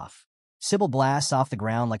kicks off. Sybil blasts off the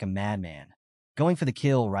ground like a madman, going for the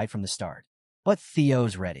kill right from the start. But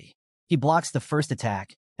Theo's ready. He blocks the first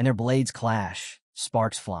attack, and their blades clash,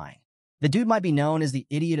 sparks flying. The dude might be known as the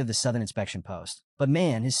idiot of the Southern Inspection Post, but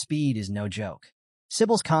man, his speed is no joke.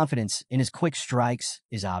 Sybil's confidence in his quick strikes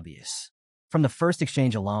is obvious. From the first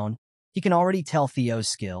exchange alone, he can already tell Theo's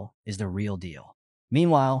skill is the real deal.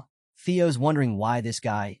 Meanwhile, Theo's wondering why this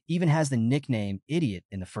guy even has the nickname Idiot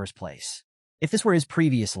in the first place. If this were his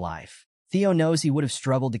previous life, Theo knows he would have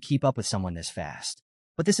struggled to keep up with someone this fast.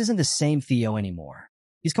 But this isn't the same Theo anymore.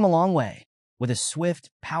 He's come a long way. With a swift,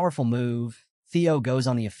 powerful move, Theo goes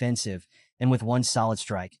on the offensive, and with one solid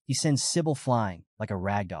strike, he sends Sybil flying like a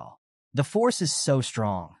ragdoll. The force is so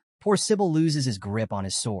strong, poor Sybil loses his grip on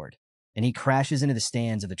his sword, and he crashes into the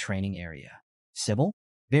stands of the training area. Sybil?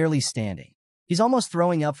 Barely standing. He's almost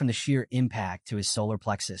throwing up from the sheer impact to his solar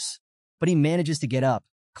plexus, but he manages to get up,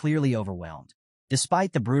 clearly overwhelmed.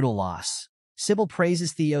 Despite the brutal loss, Sybil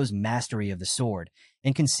praises Theo's mastery of the sword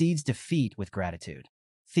and concedes defeat with gratitude.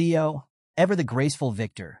 Theo, ever the graceful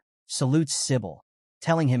victor, salutes Sybil,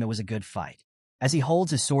 telling him it was a good fight. As he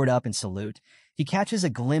holds his sword up in salute, he catches a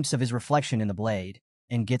glimpse of his reflection in the blade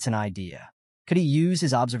and gets an idea. Could he use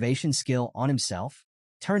his observation skill on himself?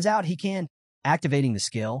 Turns out he can. Activating the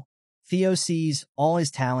skill, Theo sees all his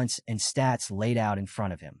talents and stats laid out in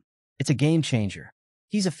front of him. It's a game changer.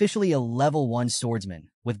 He's officially a level 1 swordsman,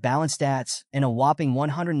 with balanced stats and a whopping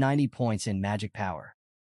 190 points in magic power,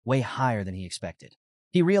 way higher than he expected.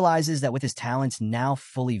 He realizes that with his talents now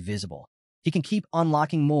fully visible, he can keep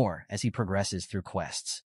unlocking more as he progresses through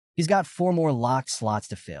quests. He's got 4 more locked slots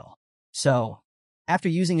to fill. So, after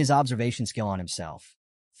using his observation skill on himself,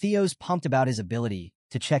 Theo's pumped about his ability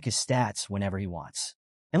to check his stats whenever he wants.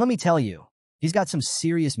 And let me tell you, he's got some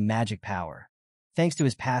serious magic power, thanks to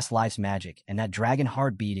his past life's magic and that dragon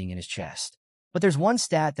heart beating in his chest. But there's one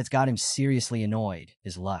stat that's got him seriously annoyed,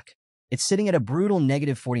 his luck. It's sitting at a brutal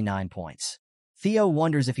negative 49 points. Theo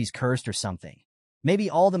wonders if he's cursed or something. Maybe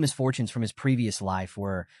all the misfortunes from his previous life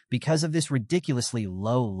were because of this ridiculously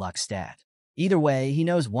low luck stat. Either way, he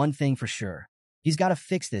knows one thing for sure. He's got to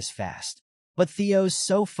fix this fast. But Theo's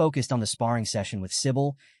so focused on the sparring session with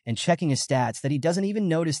Sybil and checking his stats that he doesn't even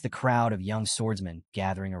notice the crowd of young swordsmen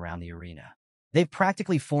gathering around the arena. They've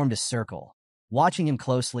practically formed a circle, watching him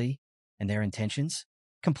closely, and their intentions?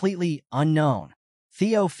 Completely unknown.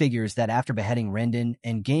 Theo figures that after beheading Rendon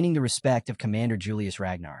and gaining the respect of Commander Julius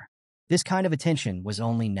Ragnar, this kind of attention was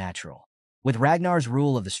only natural. With Ragnar's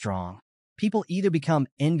rule of the strong, people either become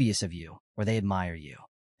envious of you or they admire you.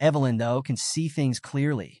 Evelyn, though, can see things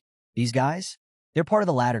clearly. These guys? They're part of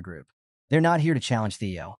the latter group. They're not here to challenge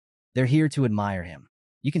Theo. They're here to admire him.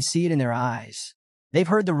 You can see it in their eyes. They've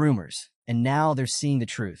heard the rumors, and now they're seeing the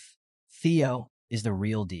truth. Theo is the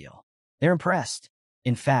real deal. They're impressed.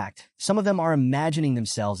 In fact, some of them are imagining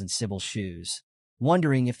themselves in Sybil's shoes,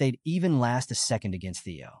 wondering if they'd even last a second against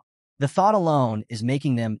Theo. The thought alone is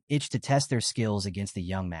making them itch to test their skills against the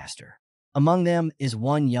young master. Among them is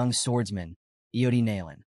one young swordsman, Iodi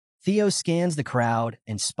Nalen. Theo scans the crowd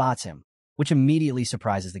and spots him, which immediately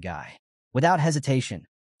surprises the guy. Without hesitation,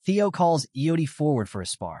 Theo calls Iodi forward for a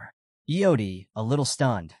spar. Iodi, a little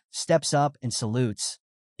stunned, steps up and salutes,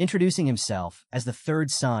 introducing himself as the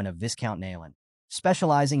third son of Viscount Nalen,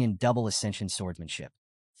 specializing in double ascension swordsmanship.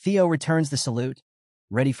 Theo returns the salute,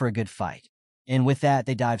 ready for a good fight. And with that,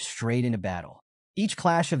 they dive straight into battle. Each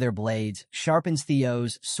clash of their blades sharpens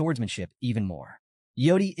Theo's swordsmanship even more.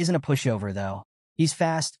 Yodi isn't a pushover, though. He's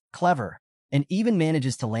fast, clever, and even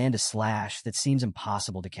manages to land a slash that seems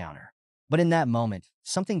impossible to counter. But in that moment,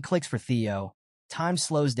 something clicks for Theo. Time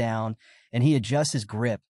slows down, and he adjusts his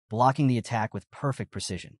grip, blocking the attack with perfect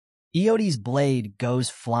precision. Iodi's blade goes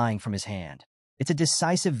flying from his hand. It's a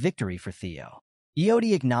decisive victory for Theo.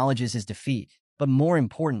 Iodi acknowledges his defeat, but more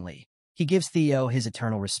importantly, he gives Theo his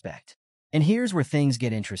eternal respect. And here's where things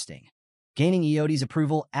get interesting. Gaining Iodi's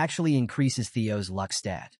approval actually increases Theo's luck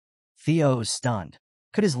stat. Theo is stunned.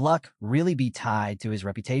 Could his luck really be tied to his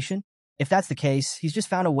reputation? If that's the case, he's just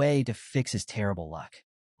found a way to fix his terrible luck.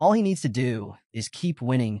 All he needs to do is keep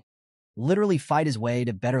winning, literally fight his way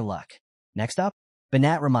to better luck. Next up,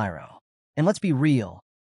 Benat Ramiro. And let's be real,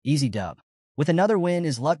 easy dub. With another win,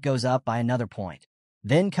 his luck goes up by another point.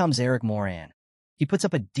 Then comes Eric Moran. He puts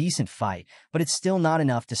up a decent fight, but it's still not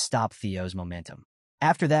enough to stop Theo's momentum.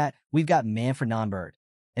 After that, we've got Manfred Nonbird,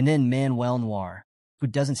 and then Manuel Noir, who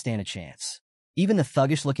doesn't stand a chance. Even the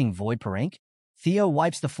thuggish-looking Void Parank? Theo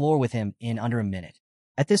wipes the floor with him in under a minute.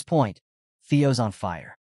 At this point, Theo's on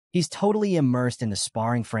fire. He's totally immersed in the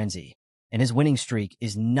sparring frenzy, and his winning streak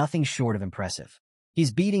is nothing short of impressive.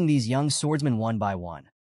 He's beating these young swordsmen one by one.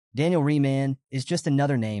 Daniel Riemann is just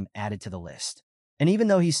another name added to the list. And even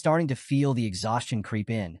though he's starting to feel the exhaustion creep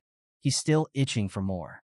in, he's still itching for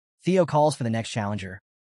more. Theo calls for the next challenger,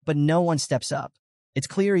 but no one steps up. It's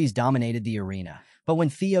clear he's dominated the arena, but when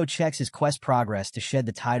Theo checks his quest progress to shed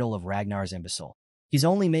the title of Ragnar's Imbecile, he's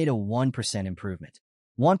only made a 1% improvement.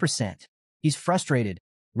 1%. He's frustrated,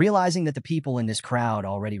 realizing that the people in this crowd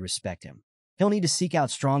already respect him. He'll need to seek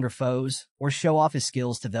out stronger foes or show off his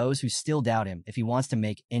skills to those who still doubt him if he wants to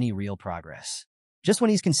make any real progress. Just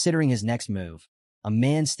when he's considering his next move, a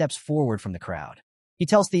man steps forward from the crowd. He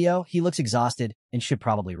tells Theo he looks exhausted and should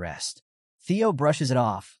probably rest. Theo brushes it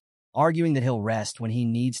off, arguing that he'll rest when he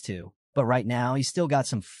needs to, but right now he's still got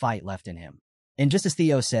some fight left in him. And just as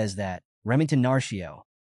Theo says that, Remington Narcio,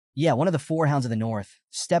 one of the four Hounds of the North,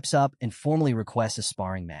 steps up and formally requests a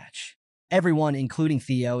sparring match. Everyone, including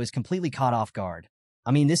Theo, is completely caught off guard.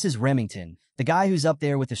 I mean, this is Remington, the guy who's up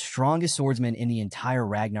there with the strongest swordsman in the entire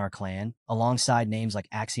Ragnar clan, alongside names like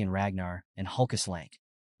Axion Ragnar and Hulkus Lank.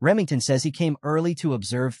 Remington says he came early to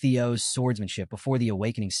observe Theo's swordsmanship before the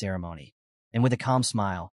awakening ceremony, and with a calm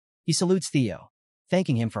smile, he salutes Theo,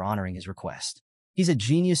 thanking him for honoring his request. He's a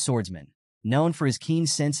genius swordsman, known for his keen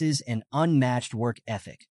senses and unmatched work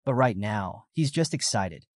ethic, but right now, he's just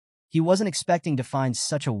excited. He wasn't expecting to find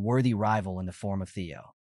such a worthy rival in the form of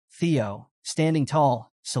Theo. Theo, standing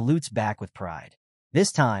tall, salutes back with pride.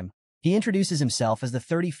 This time, he introduces himself as the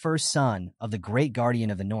 31st son of the great guardian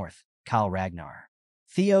of the North, Kyle Ragnar.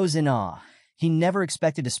 Theo's in awe. He never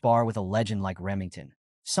expected to spar with a legend like Remington,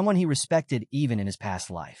 someone he respected even in his past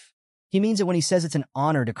life. He means it when he says it's an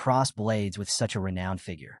honor to cross blades with such a renowned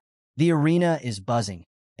figure. The arena is buzzing,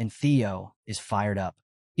 and Theo is fired up.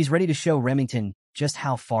 He's ready to show Remington just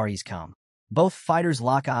how far he's come. Both fighters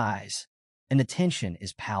lock eyes, and the tension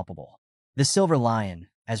is palpable. The Silver Lion,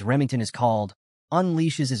 as Remington is called,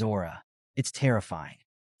 unleashes his aura. It's terrifying.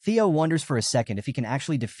 Theo wonders for a second if he can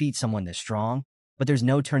actually defeat someone this strong, but there's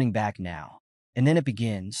no turning back now. And then it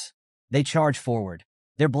begins. They charge forward,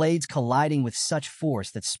 their blades colliding with such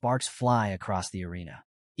force that sparks fly across the arena.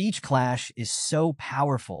 Each clash is so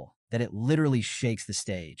powerful that it literally shakes the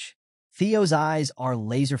stage. Theo's eyes are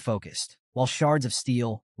laser-focused, while shards of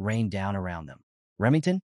steel rain down around them.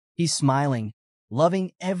 Remington? He's smiling,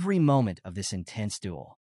 loving every moment of this intense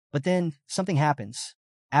duel. But then, something happens.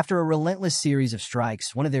 After a relentless series of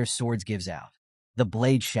strikes, one of their swords gives out. The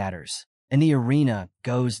blade shatters, and the arena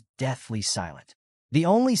goes deathly silent. The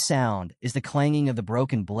only sound is the clanging of the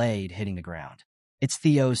broken blade hitting the ground. It's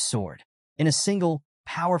Theo's sword. In a single,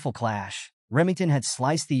 powerful clash, Remington had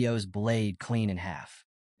sliced Theo's blade clean in half.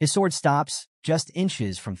 His sword stops just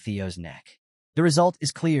inches from Theo's neck. The result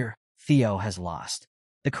is clear. Theo has lost.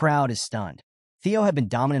 The crowd is stunned. Theo had been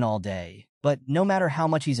dominant all day, but no matter how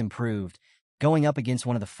much he's improved, going up against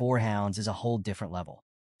one of the four hounds is a whole different level.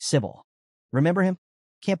 Sybil. Remember him?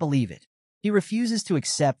 Can't believe it. He refuses to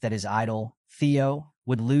accept that his idol, Theo,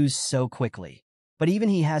 would lose so quickly. But even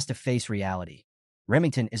he has to face reality.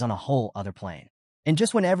 Remington is on a whole other plane. And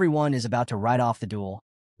just when everyone is about to write off the duel,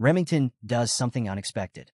 Remington does something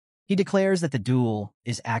unexpected. He declares that the duel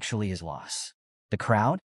is actually his loss. The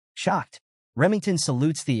crowd? Shocked. Remington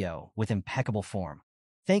salutes Theo with impeccable form,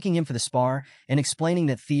 thanking him for the spar and explaining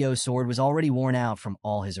that Theo's sword was already worn out from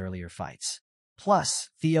all his earlier fights. Plus,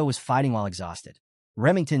 Theo was fighting while exhausted.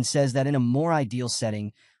 Remington says that in a more ideal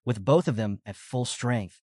setting, with both of them at full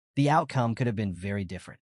strength, the outcome could have been very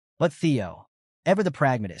different. But Theo, ever the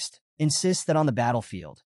pragmatist, insists that on the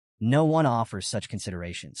battlefield, no one offers such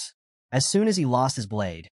considerations. As soon as he lost his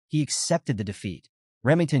blade, he accepted the defeat.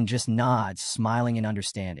 Remington just nods, smiling in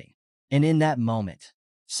understanding. And in that moment,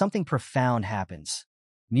 something profound happens.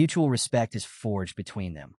 Mutual respect is forged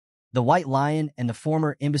between them. The White Lion and the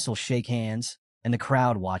former imbecile shake hands, and the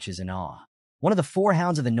crowd watches in awe. One of the four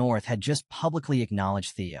hounds of the North had just publicly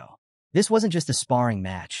acknowledged Theo. This wasn't just a sparring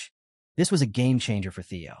match. This was a game changer for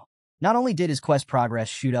Theo. Not only did his quest progress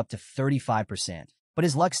shoot up to 35%, but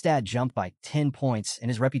his luck stat jumped by 10 points and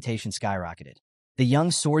his reputation skyrocketed. The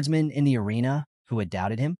young swordsmen in the arena, who had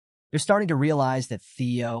doubted him, they're starting to realize that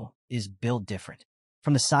Theo is built different.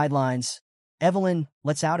 From the sidelines, Evelyn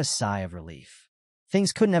lets out a sigh of relief.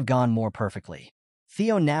 Things couldn't have gone more perfectly.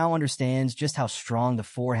 Theo now understands just how strong the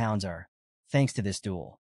four hounds are, thanks to this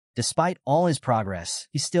duel. Despite all his progress,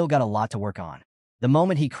 he's still got a lot to work on. The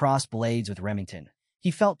moment he crossed blades with Remington,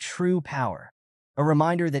 he felt true power. A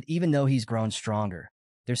reminder that even though he's grown stronger,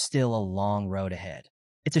 there's still a long road ahead.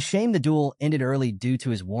 It's a shame the duel ended early due to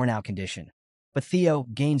his worn-out condition, but Theo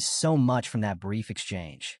gained so much from that brief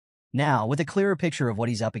exchange. Now, with a clearer picture of what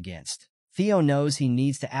he's up against, Theo knows he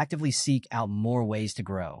needs to actively seek out more ways to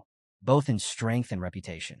grow, both in strength and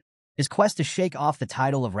reputation. His quest to shake off the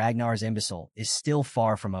title of Ragnar's imbecile is still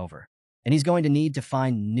far from over, and he's going to need to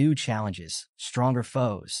find new challenges, stronger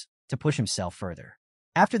foes, to push himself further.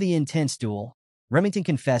 After the intense duel, Remington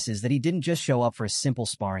confesses that he didn't just show up for a simple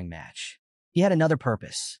sparring match. He had another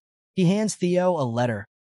purpose. He hands Theo a letter,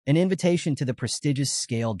 an invitation to the prestigious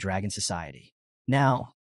Scaled Dragon Society.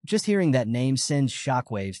 Now, just hearing that name sends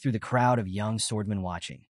shockwaves through the crowd of young swordmen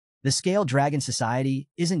watching. The Scaled Dragon Society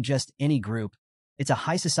isn't just any group, it's a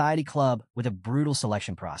high society club with a brutal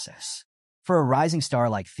selection process. For a rising star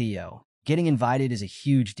like Theo, getting invited is a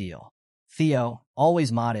huge deal. Theo,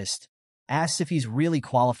 always modest, asks if he's really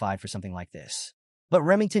qualified for something like this. But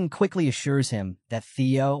Remington quickly assures him that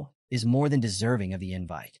Theo is more than deserving of the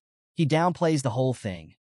invite. He downplays the whole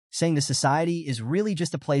thing, saying the society is really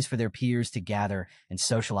just a place for their peers to gather and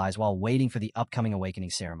socialize while waiting for the upcoming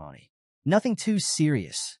awakening ceremony. Nothing too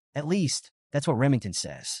serious, at least that's what Remington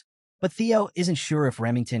says. But Theo isn't sure if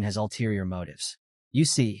Remington has ulterior motives. You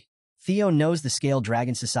see, Theo knows the Scaled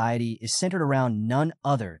Dragon Society is centered around none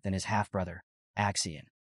other than his half-brother, Axion.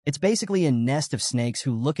 It's basically a nest of snakes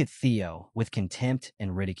who look at Theo with contempt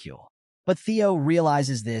and ridicule. But Theo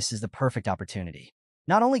realizes this is the perfect opportunity.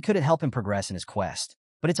 Not only could it help him progress in his quest,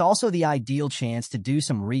 but it's also the ideal chance to do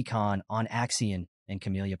some recon on Axion and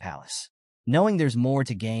Camellia Palace. Knowing there's more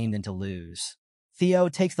to gain than to lose, Theo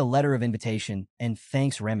takes the letter of invitation and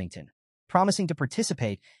thanks Remington, promising to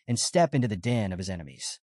participate and step into the den of his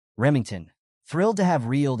enemies. Remington, thrilled to have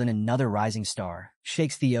reeled in another rising star,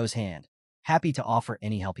 shakes Theo's hand, happy to offer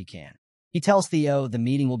any help he can. He tells Theo the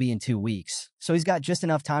meeting will be in 2 weeks, so he's got just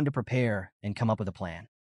enough time to prepare and come up with a plan.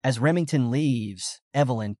 As Remington leaves,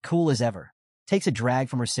 Evelyn, cool as ever, takes a drag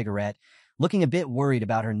from her cigarette, looking a bit worried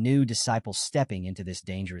about her new disciple stepping into this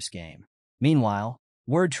dangerous game. Meanwhile,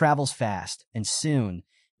 word travels fast, and soon,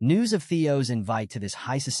 news of Theo's invite to this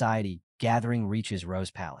high society gathering reaches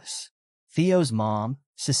Rose Palace. Theo's mom,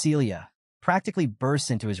 Cecilia, practically bursts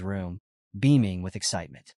into his room, beaming with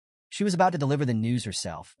excitement. She was about to deliver the news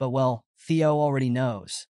herself, but well, Theo already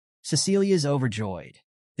knows. Cecilia's overjoyed.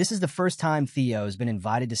 This is the first time Theo's been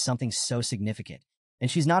invited to something so significant, and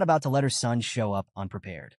she's not about to let her son show up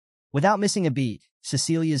unprepared. Without missing a beat,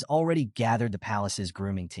 Cecilia's already gathered the palace's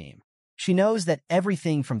grooming team. She knows that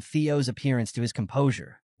everything from Theo's appearance to his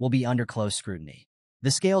composure will be under close scrutiny.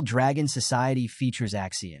 The Scaled Dragon Society features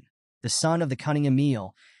Axion, the son of the cunning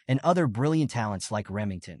Emil, and other brilliant talents like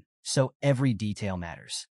Remington, so every detail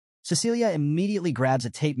matters. Cecilia immediately grabs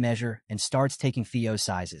a tape measure and starts taking Theo's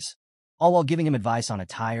sizes, all while giving him advice on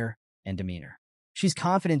attire and demeanor. She's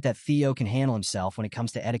confident that Theo can handle himself when it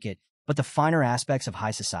comes to etiquette, but the finer aspects of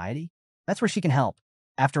high society? That's where she can help.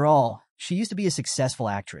 After all, she used to be a successful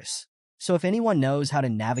actress, so if anyone knows how to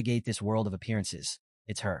navigate this world of appearances,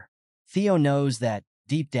 it's her. Theo knows that,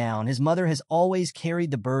 deep down, his mother has always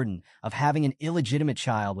carried the burden of having an illegitimate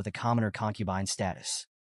child with a commoner concubine status.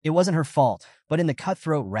 It wasn't her fault, but in the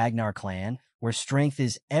cutthroat Ragnar clan, where strength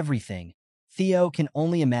is everything, Theo can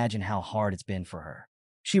only imagine how hard it's been for her.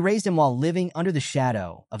 She raised him while living under the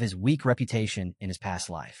shadow of his weak reputation in his past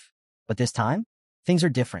life. But this time, things are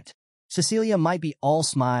different. Cecilia might be all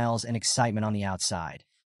smiles and excitement on the outside,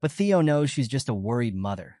 but Theo knows she's just a worried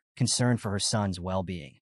mother, concerned for her son's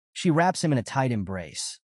well-being. She wraps him in a tight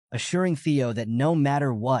embrace, assuring Theo that no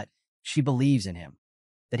matter what, she believes in him,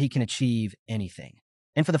 that he can achieve anything.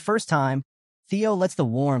 And for the first time, Theo lets the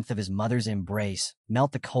warmth of his mother's embrace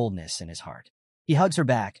melt the coldness in his heart. He hugs her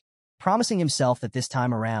back, promising himself that this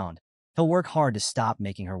time around, he'll work hard to stop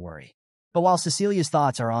making her worry. But while Cecilia's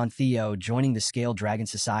thoughts are on Theo joining the Scaled Dragon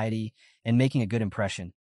Society and making a good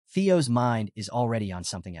impression, Theo's mind is already on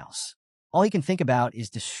something else. All he can think about is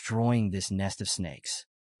destroying this nest of snakes.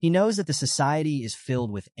 He knows that the society is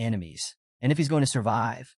filled with enemies, and if he's going to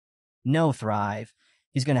survive, thrive,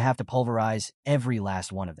 he's going to have to pulverize every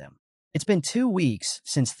last one of them. It's been 2 weeks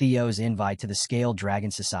since Theo's invite to the Scaled Dragon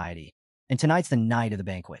Society, and tonight's the night of the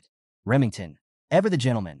banquet. Remington, ever the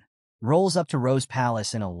gentleman, rolls up to Rose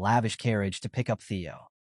Palace in a lavish carriage to pick up Theo.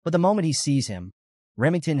 But the moment he sees him,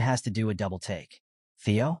 Remington has to do a double take.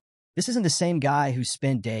 Theo? This isn't the same guy who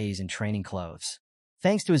spent days in training clothes.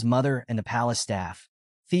 Thanks to his mother and the palace staff,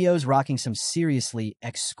 Theo's rocking some seriously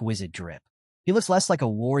exquisite drip. He looks less like a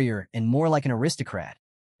warrior and more like an aristocrat,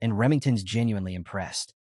 and Remington's genuinely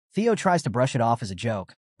impressed. Theo tries to brush it off as a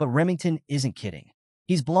joke, but Remington isn't kidding.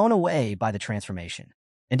 He's blown away by the transformation.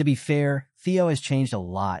 And to be fair, Theo has changed a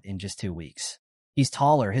lot in just 2 weeks. He's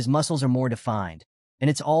taller, his muscles are more defined, and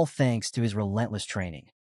it's all thanks to his relentless training.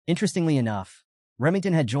 Interestingly enough,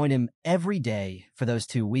 Remington had joined him every day for those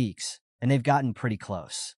 2 weeks, and they've gotten pretty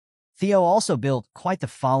close. Theo also built quite the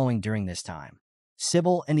following during this time.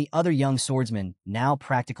 Sybil and the other young swordsmen now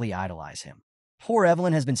practically idolize him. Poor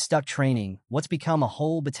Evelyn has been stuck training what's become a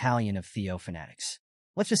whole battalion of Theo fanatics.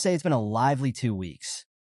 Let's just say it's been a lively 2 weeks.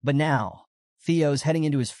 But now, Theo's heading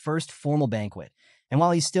into his first formal banquet, and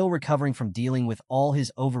while he's still recovering from dealing with all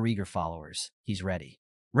his overeager followers, he's ready.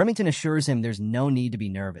 Remington assures him there's no need to be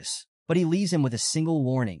nervous, but he leaves him with a single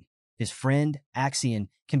warning. His friend, Axion,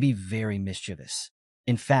 can be very mischievous.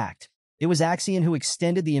 In fact, it was Axion who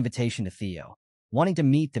extended the invitation to Theo, wanting to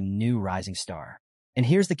meet the new rising star. And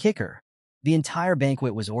here's the kicker. The entire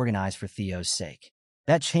banquet was organized for Theo's sake.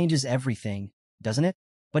 That changes everything, doesn't it?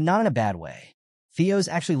 But not in a bad way. Theo's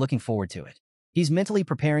actually looking forward to it. He's mentally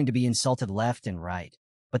preparing to be insulted left and right,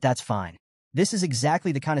 but that's fine. This is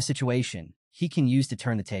exactly the kind of situation he can use to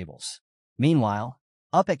turn the tables. Meanwhile,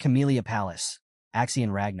 up at Camellia Palace,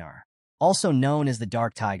 Axion Ragnar, also known as the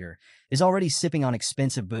Dark Tiger, is already sipping on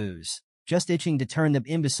expensive booze, just itching to turn the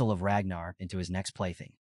imbecile of Ragnar into his next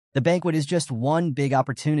plaything. The banquet is just one big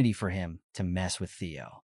opportunity for him to mess with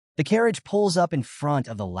Theo. The carriage pulls up in front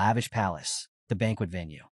of the lavish palace, the banquet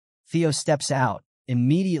venue. Theo steps out,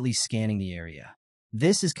 immediately scanning the area.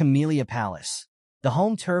 This is Camellia Palace, the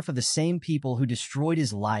home turf of the same people who destroyed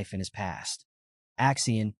his life in his past.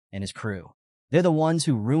 Axion and his crew. They're the ones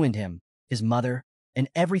who ruined him, his mother, and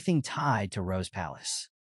everything tied to Rose Palace.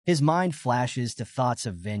 His mind flashes to thoughts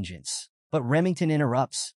of vengeance, but Remington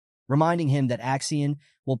interrupts, reminding him that Axion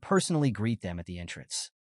will personally greet them at the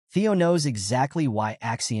entrance. Theo knows exactly why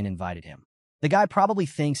Axion invited him. The guy probably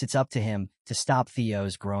thinks it's up to him to stop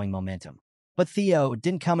Theo's growing momentum. But Theo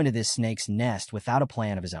didn't come into this snake's nest without a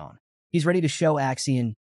plan of his own. He's ready to show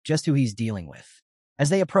Axion just who he's dealing with. As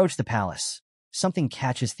they approach the palace, something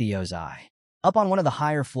catches Theo's eye. Up on one of the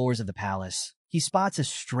higher floors of the palace, he spots a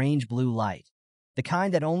strange blue light, the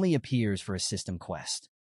kind that only appears for a system quest.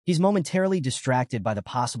 He's momentarily distracted by the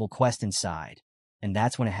possible quest inside, and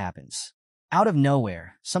that's when it happens. Out of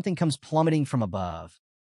nowhere, something comes plummeting from above,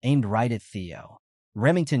 aimed right at Theo.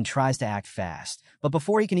 Remington tries to act fast, but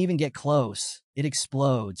before he can even get close, it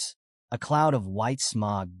explodes, a cloud of white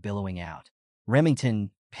smog billowing out.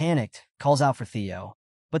 Remington, panicked, calls out for Theo,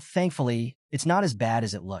 but thankfully, it's not as bad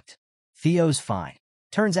as it looked. Theo's fine.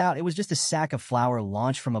 Turns out it was just a sack of flour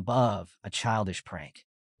launched from above, a childish prank.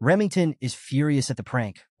 Remington is furious at the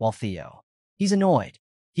prank, while Theo, he's annoyed.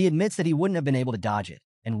 He admits that he wouldn't have been able to dodge it,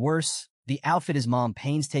 and worse, the outfit his mom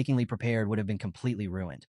painstakingly prepared would have been completely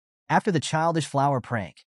ruined. After the childish flower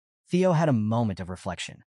prank, Theo had a moment of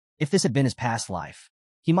reflection. If this had been his past life,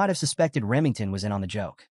 he might have suspected Remington was in on the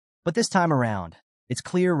joke. But this time around, it's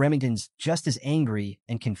clear Remington's just as angry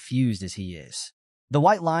and confused as he is. The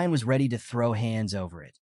White Lion was ready to throw hands over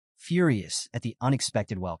it, furious at the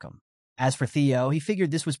unexpected welcome. As for Theo, he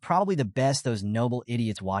figured this was probably the best those noble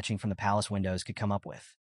idiots watching from the palace windows could come up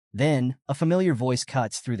with. Then, a familiar voice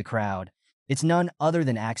cuts through the crowd. It's none other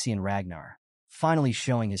than Axion Ragnar, finally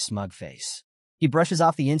showing his smug face. He brushes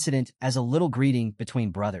off the incident as a little greeting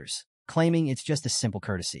between brothers, claiming it's just a simple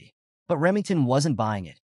courtesy. But Remington wasn't buying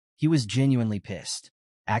it. He was genuinely pissed.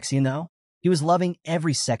 Axion, though? He was loving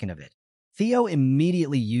every second of it. Theo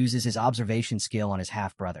immediately uses his observation skill on his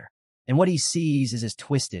half-brother, and what he sees is as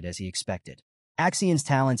twisted as he expected. Axion's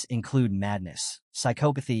talents include madness,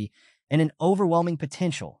 psychopathy, and an overwhelming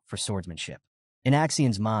potential for swordsmanship. In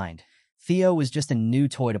Axion's mind, Theo was just a new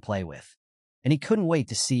toy to play with, and he couldn't wait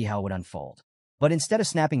to see how it would unfold. But instead of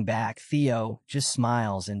snapping back, Theo just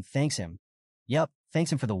smiles and thanks him.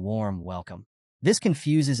 Thanks him for the warm welcome. This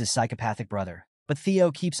confuses his psychopathic brother, but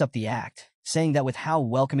Theo keeps up the act, saying that with how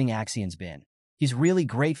welcoming Axion's been, he's really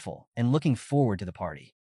grateful and looking forward to the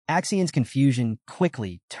party. Axion's confusion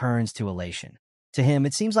quickly turns to elation. To him,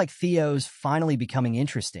 it seems like Theo's finally becoming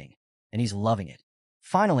interesting, and he's loving it.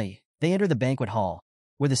 Finally, they enter the banquet hall,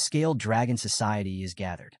 where the Scaled Dragon Society is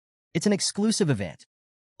gathered. It's an exclusive event.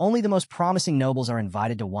 Only the most promising nobles are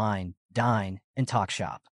invited to wine, dine, and talk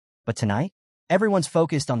shop. But tonight, everyone's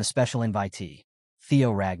focused on the special invitee,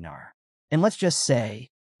 Theo Ragnar. And let's just say,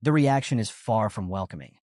 the reaction is far from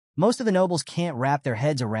welcoming. Most of the nobles can't wrap their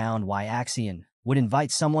heads around why Axion would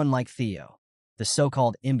invite someone like Theo, the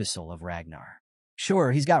so-called imbecile of Ragnar.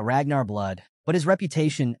 Sure, he's got Ragnar blood, but his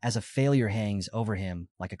reputation as a failure hangs over him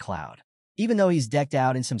like a cloud. Even though he's decked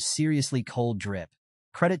out in some seriously cold drip,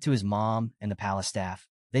 credit to his mom and the palace staff,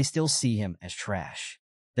 they still see him as trash.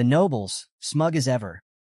 The nobles, smug as ever,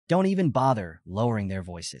 don't even bother lowering their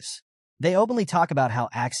voices. They openly talk about how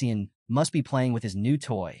Axion must be playing with his new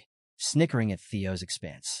toy, snickering at Theo's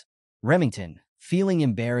expense. Remington, feeling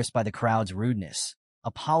embarrassed by the crowd's rudeness,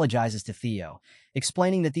 apologizes to Theo,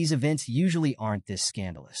 explaining that these events usually aren't this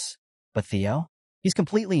scandalous. But Theo? He's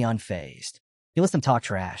completely unfazed. He lets them talk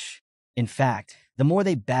trash. In fact, the more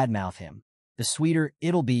they badmouth him, the sweeter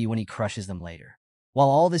it'll be when he crushes them later. While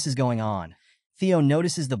all this is going on, Theo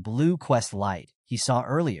notices the blue quest light he saw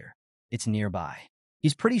earlier. It's nearby.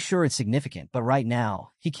 He's pretty sure it's significant, but right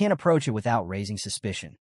now, he can't approach it without raising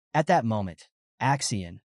suspicion. At that moment,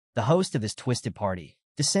 Axion, the host of this twisted party,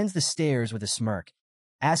 descends the stairs with a smirk,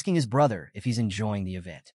 asking his brother if he's enjoying the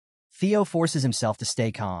event. Theo forces himself to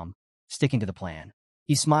stay calm, sticking to the plan.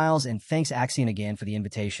 He smiles and thanks Axion again for the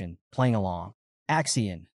invitation, playing along.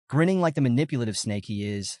 Axion, grinning like the manipulative snake he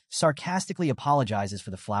is, sarcastically apologizes for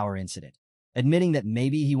the flower incident, admitting that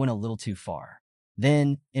maybe he went a little too far.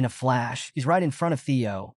 Then, in a flash, he's right in front of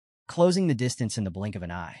Theo, closing the distance in the blink of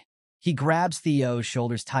an eye. He grabs Theo's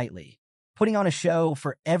shoulders tightly, putting on a show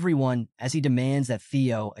for everyone as he demands that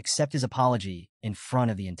Theo accept his apology in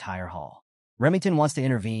front of the entire hall. Remington wants to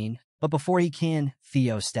intervene, but before he can,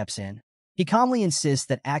 Theo steps in. He calmly insists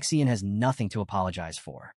that Axion has nothing to apologize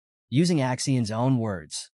for. Using Axion's own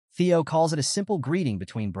words, Theo calls it a simple greeting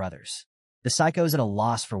between brothers. The psycho's at a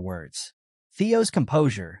loss for words. Theo's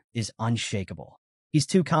composure is unshakable. He's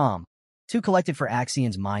too calm, too collected for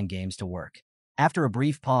Axion's mind games to work. After a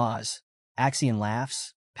brief pause, Axion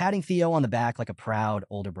laughs, patting Theo on the back like a proud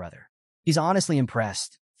older brother. He's honestly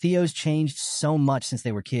impressed. Theo's changed so much since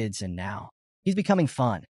they were kids, and now he's becoming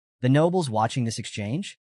fun. The nobles watching this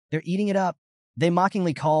exchange, they're eating it up. They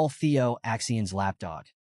mockingly call Theo Axion's lapdog,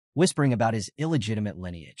 whispering about his illegitimate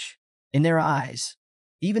lineage. In their eyes,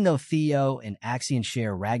 even though Theo and Axion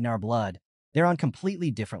share Ragnar blood, they're on completely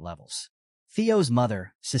different levels. Theo's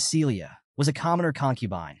mother, Cecilia, was a commoner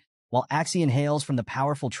concubine, while Axion hails from the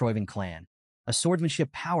powerful Troivan clan, a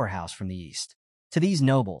swordsmanship powerhouse from the east. To these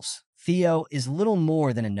nobles, Theo is little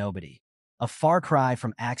more than a nobody, a far cry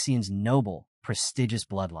from Axion's noble, prestigious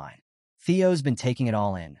bloodline. Theo's been taking it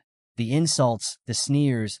all in. The insults, the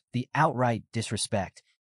sneers, the outright disrespect.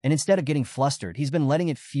 And instead of getting flustered, he's been letting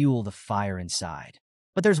it fuel the fire inside.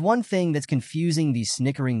 But there's one thing that's confusing these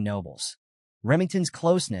snickering nobles. Remington's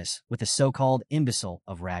closeness with the so-called imbecile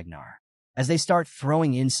of Ragnar. As they start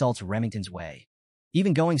throwing insults Remington's way,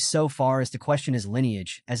 even going so far as to question his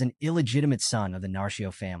lineage as an illegitimate son of the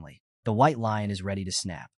Narcio family, the White Lion is ready to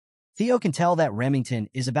snap. Theo can tell that Remington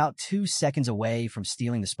is about 2 seconds away from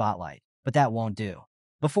stealing the spotlight, but that won't do.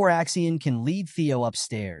 Before Axion can lead Theo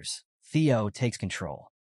upstairs, Theo takes control.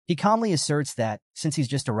 He calmly asserts that, since he's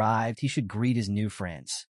just arrived, he should greet his new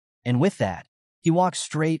friends. And with that, he walks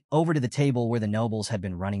straight over to the table where the nobles had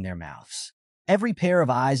been running their mouths. Every pair of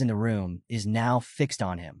eyes in the room is now fixed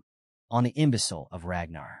on him, on the imbecile of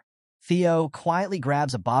Ragnar. Theo quietly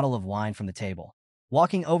grabs a bottle of wine from the table,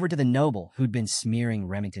 walking over to the noble who'd been smearing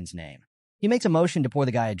Remington's name. He makes a motion to pour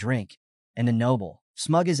the guy a drink, and the noble,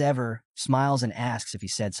 smug as ever, smiles and asks if he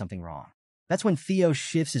said something wrong. That's when Theo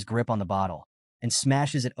shifts his grip on the bottle and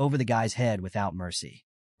smashes it over the guy's head without mercy.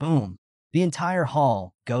 Boom! The entire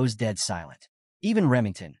hall goes dead silent. Even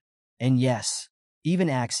Remington, and yes, even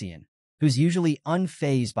Axion, who's usually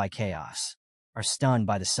unfazed by chaos, are stunned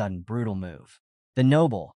by the sudden, brutal move. The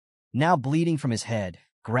noble, now bleeding from his head,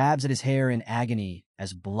 grabs at his hair in agony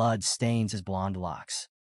as blood stains his blonde locks.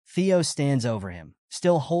 Theo stands over him,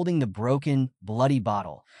 still holding the broken, bloody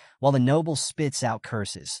bottle, while the noble spits out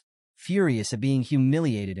curses, furious at being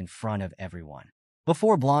humiliated in front of everyone.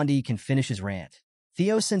 Before Blondie can finish his rant,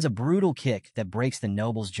 Theo sends a brutal kick that breaks the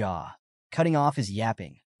noble's jaw, cutting off his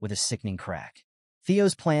yapping with a sickening crack.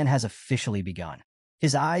 Theo's plan has officially begun.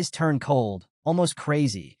 His eyes turn cold, almost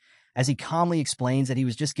crazy, as he calmly explains that he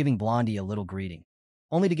was just giving Blondie a little greeting,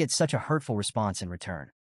 only to get such a hurtful response in return.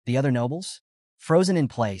 The other nobles? Frozen in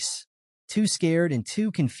place, too scared and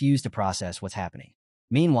too confused to process what's happening.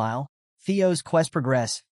 Meanwhile, Theo's quest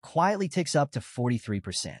progress quietly ticks up to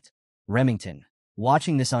 43%. Remington,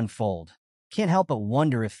 watching this unfold, can't help but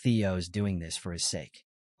wonder if Theo's doing this for his sake.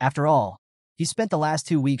 After all, he spent the last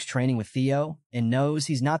 2 weeks training with Theo and knows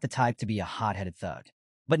he's not the type to be a hot-headed thug.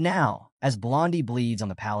 But now, as Blondie bleeds on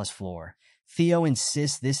the palace floor, Theo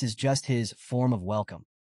insists this is just his form of welcome.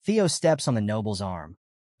 Theo steps on the noble's arm,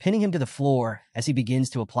 pinning him to the floor as he begins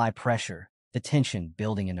to apply pressure, the tension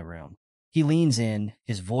building in the room. He leans in,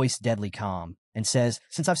 his voice deadly calm, and says,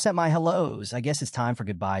 "Since I've sent my hellos, I guess it's time for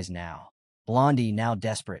goodbyes now." Blondie, now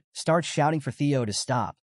desperate, starts shouting for Theo to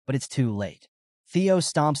stop, but it's too late. Theo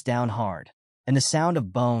stomps down hard, and the sound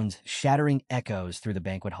of bones shattering echoes through the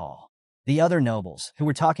banquet hall. The other nobles, who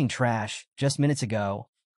were talking trash just minutes ago,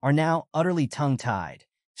 are now utterly tongue-tied,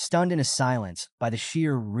 stunned into silence by the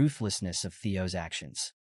sheer ruthlessness of Theo's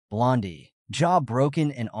actions. Blondie, jaw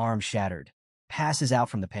broken and arm shattered, passes out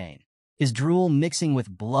from the pain, his drool mixing with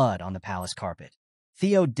blood on the palace carpet.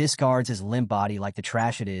 Theo discards his limp body like the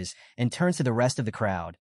trash it is and turns to the rest of the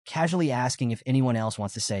crowd, casually asking if anyone else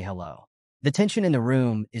wants to say hello. The tension in the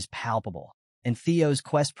room is palpable, and Theo's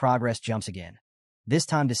quest progress jumps again, this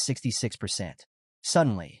time to 66%.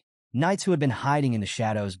 Suddenly, knights who had been hiding in the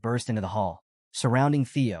shadows burst into the hall, surrounding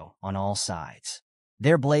Theo on all sides.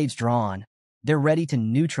 Their blades drawn, they're ready to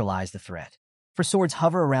neutralize the threat. For swords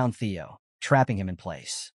hover around Theo, trapping him in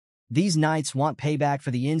place. These knights want payback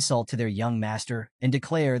for the insult to their young master and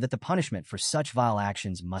declare that the punishment for such vile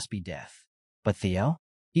actions must be death. But Theo?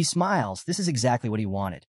 He smiles. This is exactly what he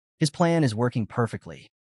wanted. His plan is working perfectly.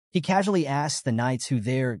 He casually asks the knights who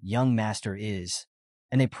their young master is,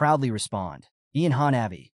 and they proudly respond, Ian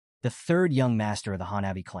Hanabi, the third young master of the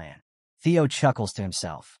Hanabi clan. Theo chuckles to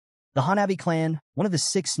himself. The Hanabi clan, one of the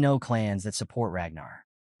 6 snow clans that support Ragnar.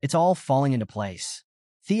 It's all falling into place.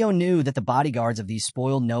 Theo knew that the bodyguards of these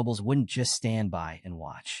spoiled nobles wouldn't just stand by and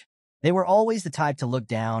watch. They were always the type to look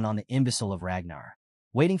down on the imbecile of Ragnar,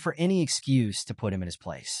 waiting for any excuse to put him in his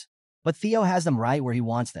place. But Theo has them right where he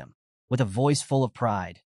wants them. With a voice full of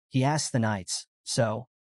pride, he asks the knights, "So,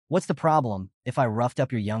 what's the problem if I roughed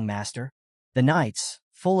up your young master?" The knights,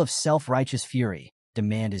 full of self-righteous fury,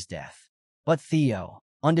 demand his death. But Theo,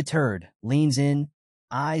 undeterred, leans in,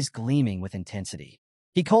 eyes gleaming with intensity.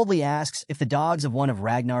 He coldly asks if the dogs of one of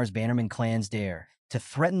Ragnar's bannerman clans dare to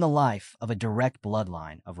threaten the life of a direct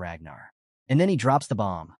bloodline of Ragnar. And then he drops the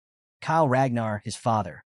bomb. Kyle Ragnar, his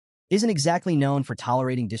father, isn't exactly known for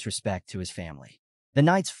tolerating disrespect to his family. The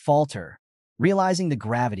knights falter, realizing the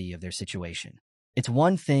gravity of their situation. It's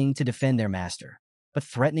one thing to defend their master, but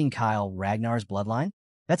threatening Kyle Ragnar's bloodline?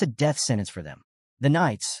 That's a death sentence for them. The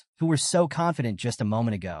knights, who were so confident just a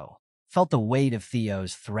moment ago, felt the weight of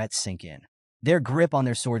Theo's threat sink in. Their grip on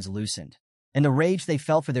their swords loosened, and the rage they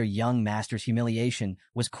felt for their young master's humiliation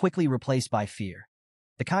was quickly replaced by fear,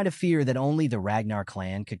 the kind of fear that only the Ragnar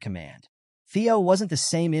clan could command. Theo wasn't the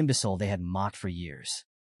same imbecile they had mocked for years.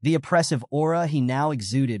 The oppressive aura he now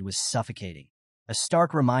exuded was suffocating, a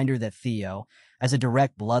stark reminder that Theo, as a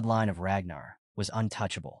direct bloodline of Ragnar, was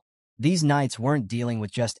untouchable. These knights weren't dealing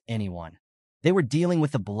with just anyone. They were dealing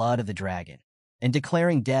with the blood of the dragon, and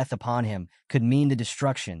declaring death upon him could mean the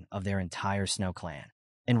destruction of their entire snow clan.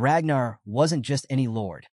 And Ragnar wasn't just any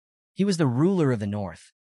lord. He was the ruler of the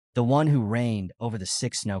north, the one who reigned over the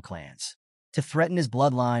 6 snow clans. To threaten his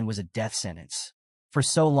bloodline was a death sentence. For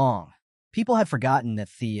so long, people had forgotten that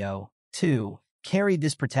Theo, too, carried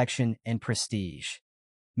this protection and prestige,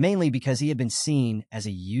 mainly because he had been seen as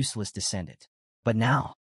a useless descendant. But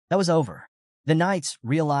now, that was over. The knights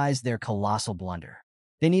realized their colossal blunder.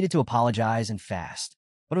 They needed to apologize and fast,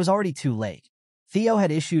 but it was already too late. Theo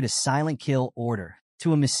had issued a silent kill order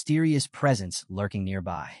to a mysterious presence lurking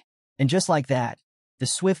nearby. And just like that, the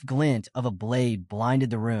swift glint of a blade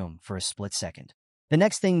blinded the room for a split second. The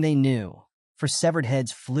next thing they knew, severed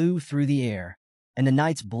heads flew through the air, and the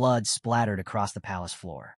knight's blood splattered across the palace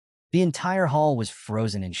floor. The entire hall was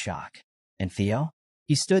frozen in shock. And Theo?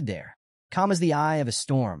 He stood there, calm as the eye of a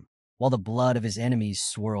storm, while the blood of his enemies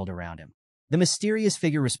swirled around him. The mysterious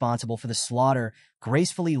figure responsible for the slaughter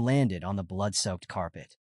gracefully landed on the blood-soaked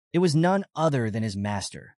carpet. It was none other than his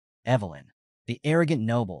master, Evelyn. The arrogant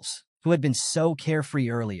nobles, who had been so carefree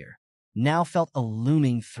earlier, now felt a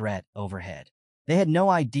looming threat overhead. They had no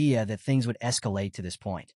idea that things would escalate to this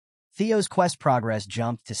point. Theo's quest progress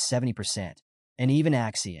jumped to 70%, and even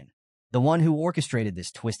Axion, the one who orchestrated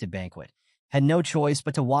this twisted banquet, had no choice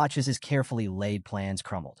but to watch as his carefully laid plans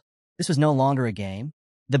crumbled. This was no longer a game.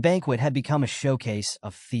 The banquet had become a showcase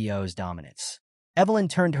of Theo's dominance. Evelyn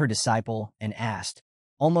turned to her disciple and asked,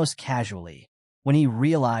 almost casually, when he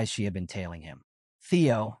realized she had been tailing him.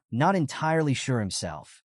 Theo, not entirely sure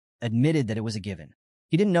himself, admitted that it was a given.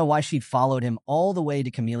 He didn't know why she'd followed him all the way to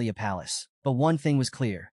Camellia Palace, but one thing was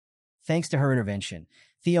clear. Thanks to her intervention,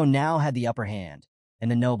 Theo now had the upper hand, and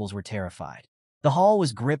the nobles were terrified. The hall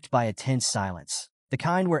was gripped by a tense silence, the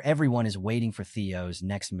kind where everyone is waiting for Theo's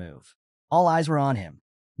next move. All eyes were on him.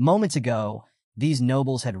 Moments ago, these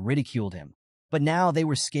nobles had ridiculed him, but now they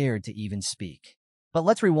were scared to even speak. But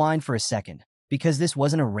let's rewind for a second, because this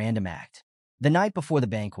wasn't a random act. The night before the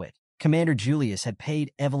banquet, Commander Julius had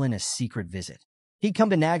paid Evelyn a secret visit. He'd come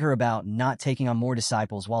to nag her about not taking on more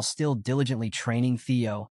disciples while still diligently training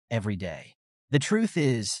Theo every day. The truth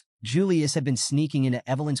is, Julius had been sneaking into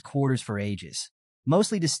Evelyn's quarters for ages,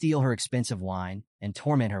 mostly to steal her expensive wine and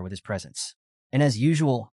torment her with his presence. And as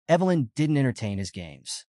usual, Evelyn didn't entertain his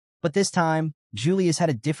games. But this time, Julius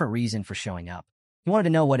had a different reason for showing up. He wanted to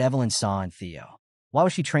know what Evelyn saw in Theo. Why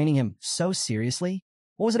was she training him so seriously?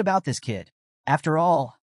 What was it about this kid? After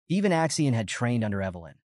all, even Axion had trained under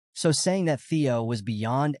Evelyn. So saying that Theo was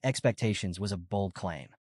beyond expectations was a bold claim.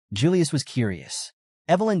 Julius was curious.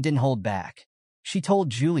 Evelyn didn't hold back. She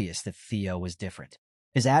told Julius that Theo was different.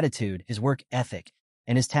 His attitude, his work ethic,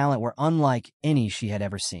 and his talent were unlike any she had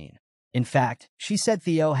ever seen. In fact, she said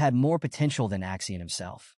Theo had more potential than Axion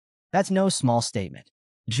himself. That's no small statement.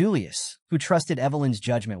 Julius, who trusted Evelyn's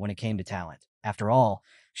judgment when it came to talent, after all,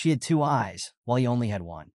 she had two eyes, while he only had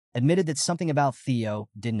one, admitted that something about Theo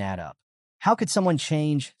didn't add up. How could someone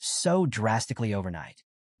change so drastically overnight?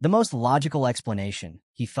 The most logical explanation,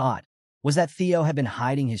 he thought, was that Theo had been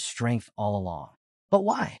hiding his strength all along. But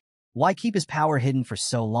why? Why keep his power hidden for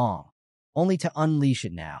so long, only to unleash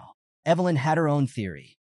it now? Evelyn had her own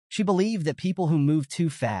theory. She believed that people who move too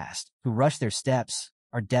fast, who rush their steps,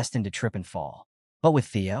 are destined to trip and fall. But with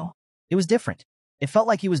Theo, it was different. It felt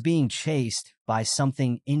like he was being chased by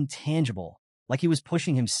something intangible, like he was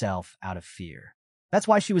pushing himself out of fear. That's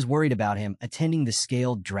why she was worried about him attending the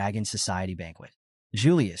Scaled Dragon Society banquet.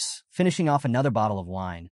 Julius, finishing off another bottle of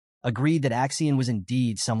wine, agreed that Axion was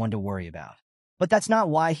indeed someone to worry about. But that's not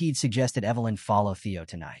why he'd suggested Evelyn follow Theo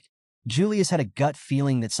tonight. Julius had a gut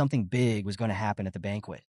feeling that something big was going to happen at the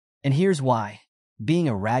banquet. And here's why. Being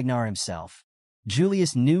a Ragnar himself,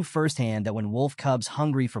 Julius knew firsthand that when wolf cubs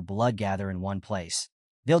hungry for blood gather in one place,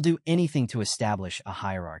 they'll do anything to establish a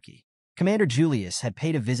hierarchy. Commander Julius had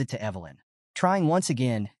paid a visit to Evelyn, trying once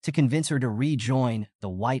again to convince her to rejoin the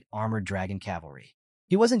white armored dragon cavalry.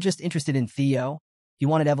 He wasn't just interested in Theo, he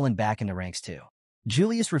wanted Evelyn back in the ranks too.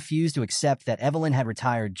 Julius refused to accept that Evelyn had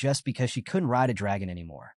retired just because she couldn't ride a dragon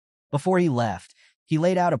anymore. Before he left, he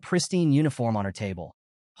laid out a pristine uniform on her table,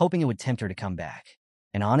 hoping it would tempt her to come back.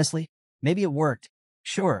 And honestly, maybe it worked.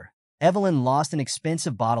 Sure, Evelyn lost an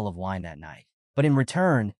expensive bottle of wine that night, but in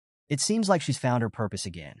return, it seems like she's found her purpose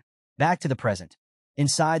again. Back to the present.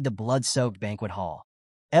 Inside the blood-soaked banquet hall,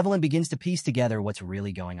 Evelyn begins to piece together what's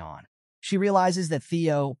really going on. She realizes that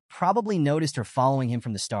Theo probably noticed her following him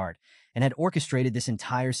from the start and had orchestrated this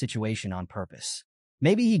entire situation on purpose.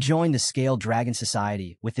 Maybe he joined the Scaled Dragon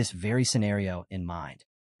Society with this very scenario in mind.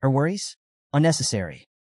 Her worries? Unnecessary.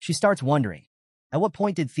 She starts wondering, at what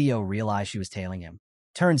point did Theo realize she was tailing him?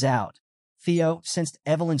 Turns out, Theo sensed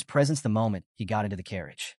Evelyn's presence the moment he got into the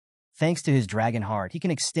carriage. Thanks to his dragon heart, he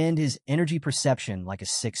can extend his energy perception like a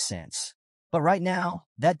sixth sense. But right now,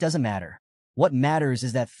 that doesn't matter. What matters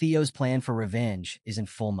is that Theo's plan for revenge is in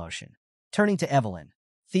full motion. Turning to Evelyn,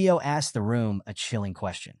 Theo asks the room a chilling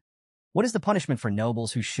question. What is the punishment for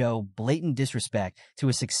nobles who show blatant disrespect to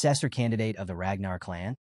a successor candidate of the Ragnar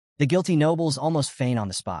clan? The guilty nobles almost faint on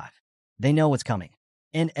the spot. They know what's coming.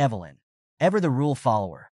 And Evelyn, ever the rule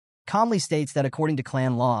follower, calmly states that according to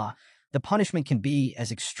clan law, the punishment can be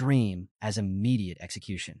as extreme as immediate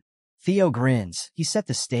execution. Theo grins. He set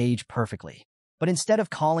the stage perfectly. But instead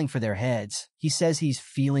of calling for their heads, he says he's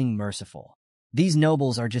feeling merciful. These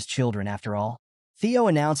nobles are just children after all. Theo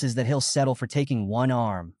announces that he'll settle for taking one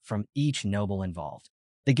arm from each noble involved.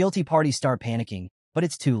 The guilty parties start panicking, but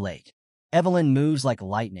it's too late. Evelyn moves like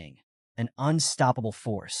lightning, an unstoppable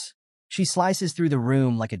force. She slices through the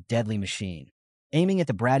room like a deadly machine, aiming at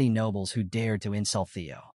the bratty nobles who dared to insult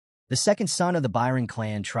Theo. The second son of the Byron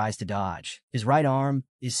clan tries to dodge. His right arm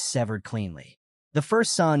is severed cleanly. The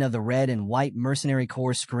first son of the red and white mercenary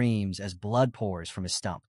corps screams as blood pours from his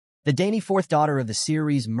stump. The dainty fourth daughter of the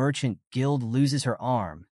Ceres Merchant Guild loses her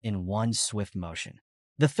arm in one swift motion.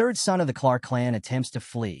 The third son of the Clark clan attempts to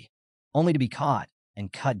flee, only to be caught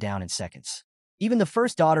and cut down in seconds. Even the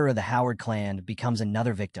first daughter of the Howard clan becomes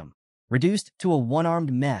another victim, reduced to a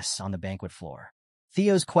one-armed mess on the banquet floor.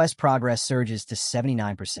 Theo's quest progress surges to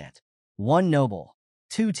 79%. One noble,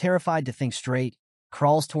 too terrified to think straight,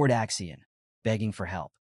 crawls toward Axion, begging for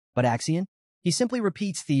help. But Axion? He simply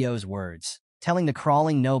repeats Theo's words, telling the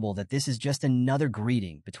crawling noble that this is just another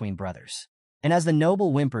greeting between brothers. And as the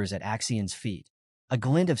noble whimpers at Axion's feet, a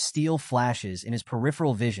glint of steel flashes in his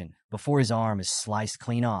peripheral vision before his arm is sliced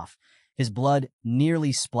clean off, his blood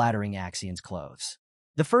nearly splattering Axion's clothes.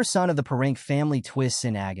 The first son of the Parank family twists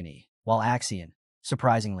in agony, while Axion,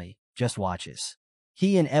 surprisingly, just watches.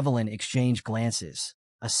 He and Evelyn exchange glances,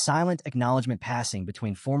 a silent acknowledgement passing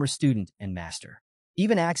between former student and master.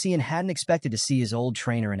 Even Axion hadn't expected to see his old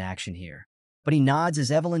trainer in action here, but he nods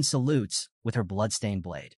as Evelyn salutes with her bloodstained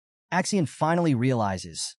blade. Axion finally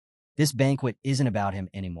realizes this banquet isn't about him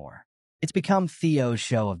anymore. It's become Theo's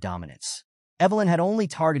show of dominance. Evelyn had only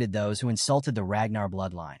targeted those who insulted the Ragnar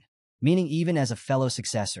bloodline, meaning even as a fellow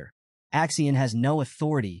successor, Axion has no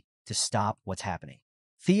authority to stop what's happening.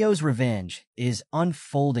 Theo's revenge is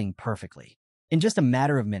unfolding perfectly. In just a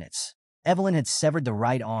matter of minutes, Evelyn had severed the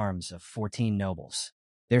right arms of 14 nobles.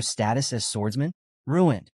 Their status as swordsmen?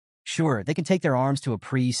 Ruined. Sure, they can take their arms to a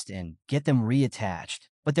priest and get them reattached,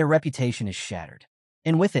 but their reputation is shattered.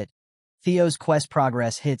 And with it, Theo's quest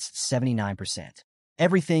progress hits 79%.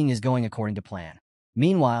 Everything is going according to plan.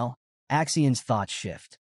 Meanwhile, Axion's thoughts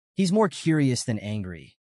shift. He's more curious than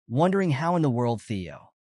angry, wondering how in the world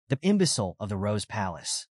Theo, the imbecile of the Rose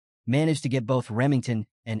Palace, managed to get both Remington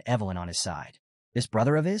and Evelyn on his side. This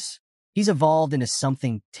brother of his? He's evolved into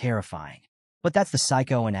something terrifying. But that's the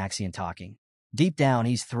psycho in Axion talking. Deep down,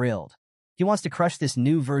 he's thrilled. He wants to crush this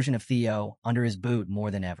new version of Theo under his boot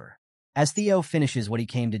more than ever. As Theo finishes what he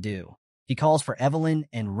came to do, he calls for Evelyn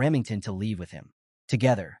and Remington to leave with him.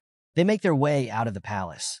 Together, they make their way out of the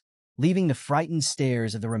palace, leaving the frightened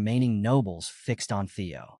stares of the remaining nobles fixed on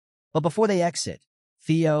Theo. But before they exit,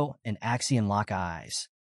 Theo and Axion lock eyes.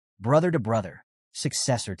 Brother to brother,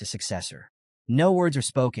 successor to successor. No words are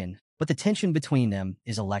spoken, but the tension between them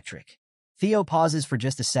is electric. Theo pauses for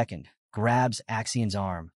just a second, grabs Axion's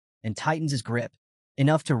arm, and tightens his grip,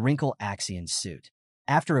 enough to wrinkle Axion's suit.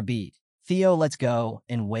 After a beat, Theo lets go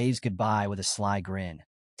and waves goodbye with a sly grin,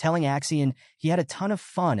 telling Axion he had a ton of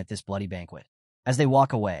fun at this bloody banquet. As they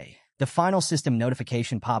walk away, the final system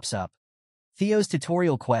notification pops up. Theo's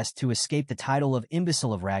tutorial quest to escape the title of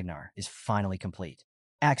Imbecile of Ragnar is finally complete.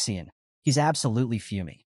 Axion, he's absolutely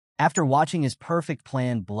fuming. After watching his perfect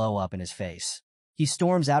plan blow up in his face, he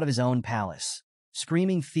storms out of his own palace,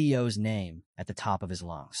 screaming Theo's name at the top of his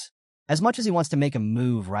lungs. As much as he wants to make a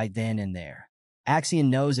move right then and there, Axion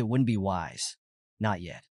knows it wouldn't be wise. Not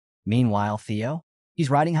yet. Meanwhile, Theo? He's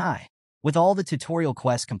riding high. With all the tutorial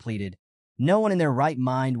quests completed, no one in their right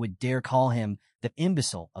mind would dare call him the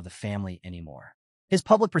imbecile of the family anymore. His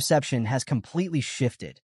public perception has completely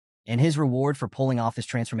shifted, and his reward for pulling off this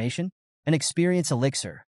transformation? An experience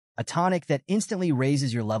elixir, a tonic that instantly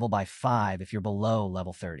raises your level by 5 if you're below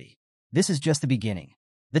level 30. This is just the beginning.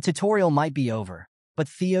 The tutorial might be over, but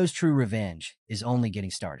Theo's true revenge is only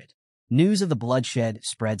getting started. News of the bloodshed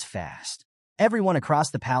spreads fast. Everyone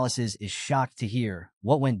across the palaces is shocked to hear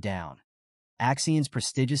what went down. Axion's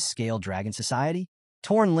prestigious Scale Dragon Society,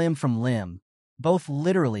 torn limb from limb, both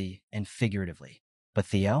literally and figuratively. But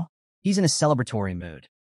Theo? He's in a celebratory mood.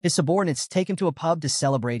 His subordinates take him to a pub to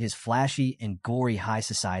celebrate his flashy and gory high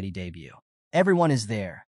society debut. Everyone is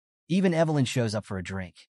there. Even Evelyn shows up for a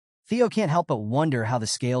drink. Theo can't help but wonder how the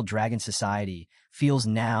Scaled Dragon Society feels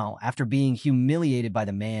now after being humiliated by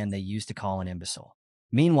the man they used to call an imbecile.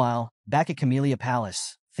 Meanwhile, back at Camellia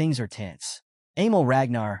Palace, things are tense. Amel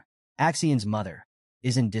Ragnar, Axion's mother,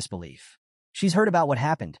 is in disbelief. She's heard about what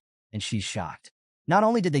happened, and she's shocked. Not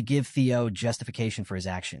only did they give Theo justification for his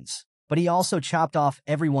actions, but he also chopped off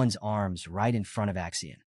everyone's arms right in front of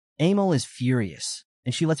Axion. Amel is furious,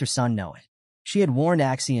 and she lets her son know it. She had warned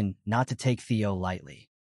Axion not to take Theo lightly,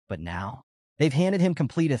 but now they've handed him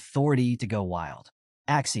complete authority to go wild.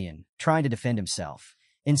 Axion, trying to defend himself,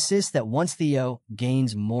 insists that once Theo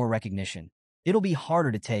gains more recognition, it'll be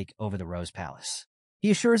harder to take over the Rose Palace.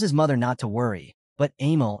 He assures his mother not to worry, but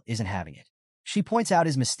Amel isn't having it. She points out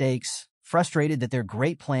his mistakes, frustrated that their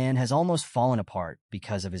great plan has almost fallen apart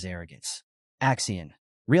because of his arrogance. Axion,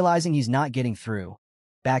 realizing he's not getting through,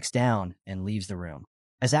 backs down and leaves the room.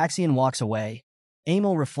 As Axion walks away,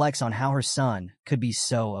 Amel reflects on how her son could be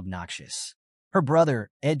so obnoxious. Her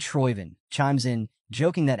brother, Ed Troyven, chimes in,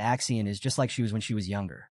 joking that Axion is just like she was when she was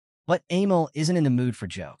younger. But Amel isn't in the mood for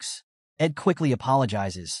jokes. Ed quickly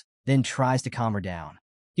apologizes, then tries to calm her down.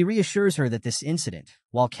 He reassures her that this incident,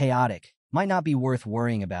 while chaotic, might not be worth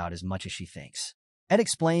worrying about as much as she thinks. Ed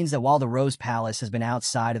explains that while the Rose Palace has been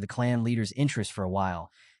outside of the clan leader's interest for a while,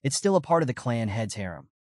 it's still a part of the clan head's harem,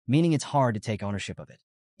 meaning it's hard to take ownership of it.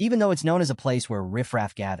 Even though it's known as a place where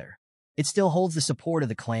riffraff gather, it still holds the support of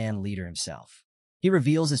the clan leader himself. He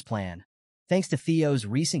reveals his plan. Thanks to Theo's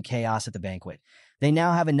recent chaos at the banquet, they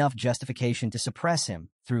now have enough justification to suppress him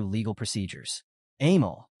through legal procedures.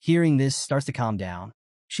 Amel, hearing this, starts to calm down.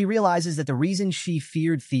 She realizes that the reason she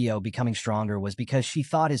feared Theo becoming stronger was because she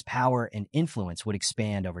thought his power and influence would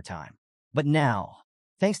expand over time. But now,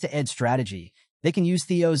 thanks to Ed's strategy, they can use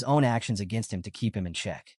Theo's own actions against him to keep him in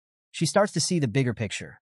check. She starts to see the bigger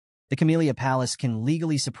picture. The Camellia Palace can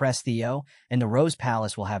legally suppress Theo, and the Rose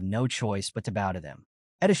Palace will have no choice but to bow to them.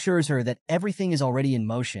 Ed assures her that everything is already in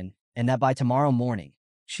motion and that by tomorrow morning,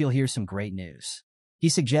 she'll hear some great news. He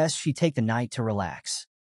suggests she take the night to relax,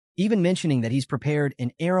 even mentioning that he's prepared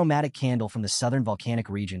an aromatic candle from the southern volcanic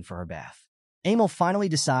region for her bath. Amel finally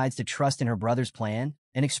decides to trust in her brother's plan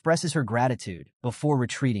and expresses her gratitude before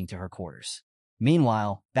retreating to her quarters.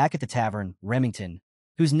 Meanwhile, back at the tavern, Remington,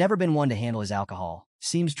 who's never been one to handle his alcohol,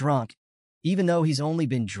 seems drunk, even though he's only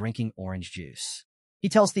been drinking orange juice. He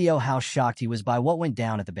tells Theo how shocked he was by what went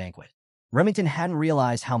down at the banquet. Remington hadn't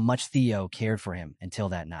realized how much Theo cared for him until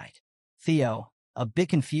that night. Theo, a bit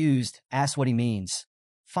confused, asks what he means,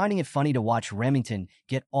 finding it funny to watch Remington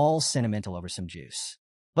get all sentimental over some juice.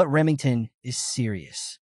 But Remington is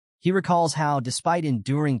serious. He recalls how, despite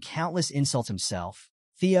enduring countless insults himself,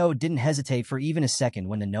 Theo didn't hesitate for even a second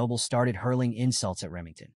when the nobles started hurling insults at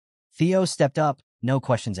Remington. Theo stepped up, no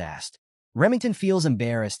questions asked. Remington feels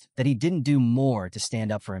embarrassed that he didn't do more to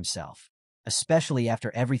stand up for himself, especially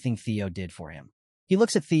after everything Theo did for him. He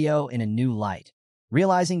looks at Theo in a new light,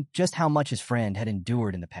 realizing just how much his friend had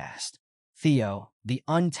endured in the past. Theo, the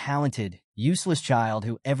untalented, useless child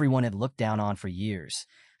who everyone had looked down on for years,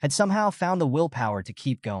 had somehow found the willpower to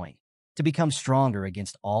keep going, to become stronger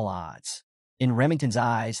against all odds. In Remington's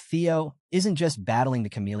eyes, Theo isn't just battling the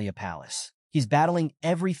Camellia Palace. He's battling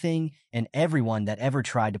everything and everyone that ever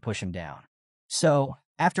tried to push him down. So,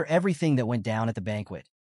 after everything that went down at the banquet,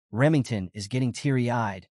 Remington is getting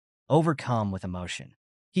teary-eyed, overcome with emotion.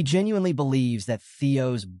 He genuinely believes that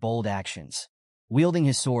Theo's bold actions, wielding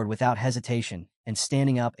his sword without hesitation and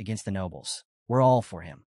standing up against the nobles, were all for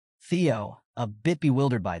him. Theo, a bit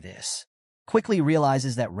bewildered by this, quickly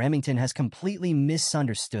realizes that Remington has completely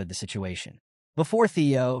misunderstood the situation. Before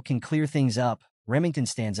Theo can clear things up, Remington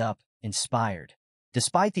stands up, inspired.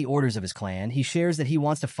 Despite the orders of his clan, he shares that he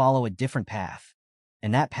wants to follow a different path,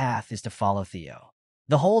 and that path is to follow Theo.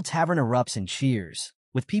 The whole tavern erupts in cheers,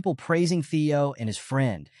 with people praising Theo and his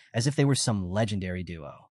friend as if they were some legendary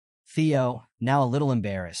duo. Theo, now a little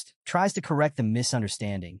embarrassed, tries to correct the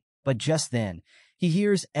misunderstanding, but just then, he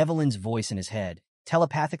hears Evelyn's voice in his head,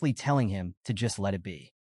 telepathically telling him to just let it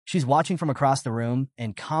be. She's watching from across the room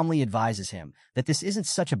and calmly advises him that this isn't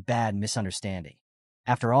such a bad misunderstanding.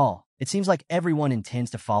 After all, it seems like everyone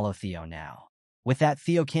intends to follow Theo now. With that,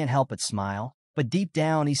 Theo can't help but smile, but deep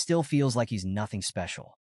down he still feels like he's nothing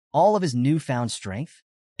special. All of his newfound strength?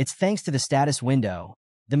 It's thanks to the status window,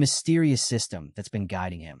 the mysterious system that's been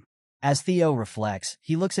guiding him. As Theo reflects,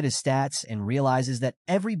 he looks at his stats and realizes that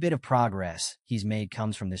every bit of progress he's made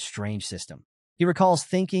comes from this strange system. He recalls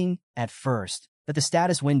thinking, at first, that the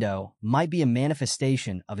status window might be a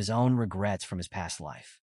manifestation of his own regrets from his past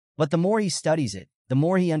life. But the more he studies it, the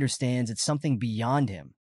more he understands it's something beyond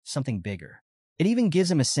him, something bigger. It even gives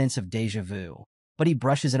him a sense of déjà vu, but he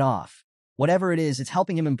brushes it off. Whatever it is, it's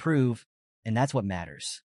helping him improve, and that's what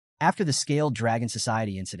matters. After the Scaled Dragon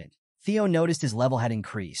Society incident, Theo noticed his level had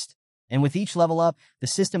increased, and with each level up, the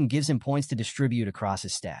system gives him points to distribute across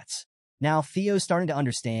his stats. Now, Theo's starting to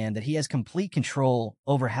understand that he has complete control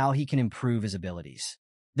over how he can improve his abilities.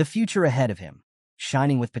 The future ahead of him,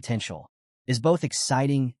 shining with potential, is both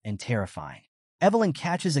exciting and terrifying. Evelyn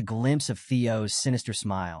catches a glimpse of Theo's sinister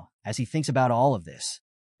smile as he thinks about all of this,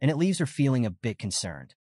 and it leaves her feeling a bit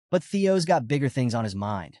concerned. But Theo's got bigger things on his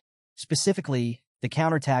mind, specifically the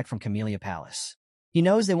counterattack from Camellia Palace. He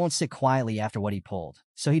knows they won't sit quietly after what he pulled,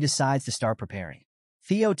 so he decides to start preparing.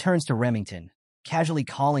 Theo turns to Remington, casually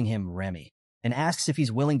calling him Remy, and asks if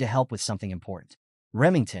he's willing to help with something important.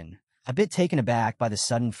 Remington, a bit taken aback by the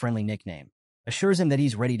sudden friendly nickname, assures him that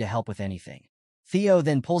he's ready to help with anything. Theo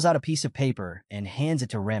then pulls out a piece of paper and hands it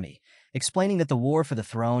to Remy, explaining that the war for the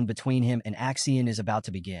throne between him and Axion is about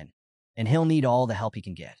to begin, and he'll need all the help he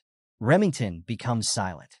can get. Remington becomes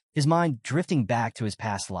silent, his mind drifting back to his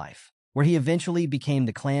past life, where he eventually became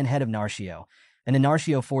the clan head of Narcio, and the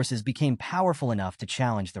Narcio forces became powerful enough to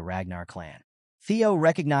challenge the Ragnar clan. Theo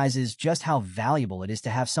recognizes just how valuable it is to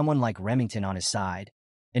have someone like Remington on his side,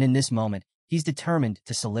 and in this moment, he's determined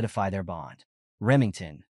to solidify their bond.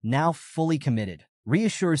 Remington, now fully committed,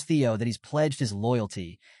 reassures Theo that he's pledged his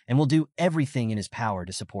loyalty and will do everything in his power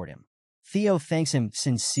to support him. Theo thanks him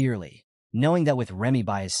sincerely, knowing that with Remy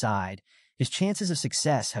by his side, his chances of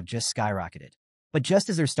success have just skyrocketed. But just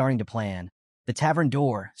as they're starting to plan, the tavern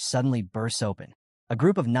door suddenly bursts open. A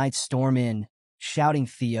group of knights storm in, shouting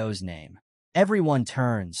Theo's name. Everyone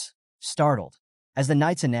turns, startled, as the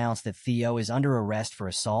knights announce that Theo is under arrest for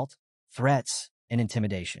assault, threats, and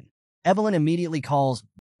intimidation. Evelyn immediately calls,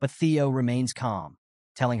 but Theo remains calm,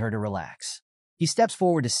 telling her to relax. He steps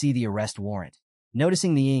forward to see the arrest warrant,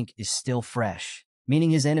 noticing the ink is still fresh, meaning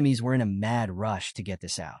his enemies were in a mad rush to get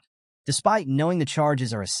this out. Despite knowing the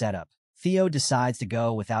charges are a setup, Theo decides to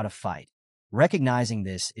go without a fight, recognizing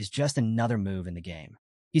this is just another move in the game.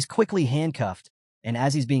 He's quickly handcuffed, and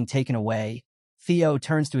as he's being taken away, Theo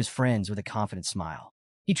turns to his friends with a confident smile.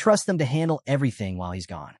 He trusts them to handle everything while he's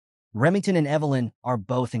gone. Remington and Evelyn are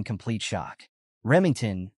both in complete shock.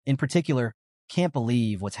 Remington, in particular, can't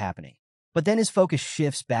believe what's happening. But then his focus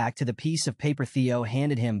shifts back to the piece of paper Theo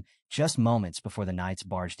handed him just moments before the knights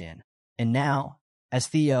barged in. And now, as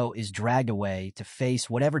Theo is dragged away to face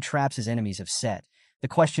whatever traps his enemies have set, the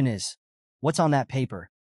question is, what's on that paper,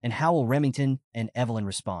 and how will Remington and Evelyn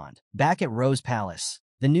respond? Back at Rose Palace,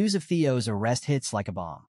 the news of Theo's arrest hits like a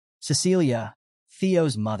bomb. Cecilia,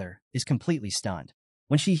 Theo's mother, is completely stunned.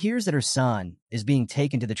 When she hears that her son is being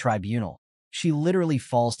taken to the tribunal, she literally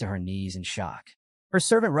falls to her knees in shock. Her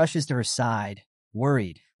servant rushes to her side,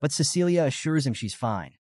 worried, but Cecilia assures him she's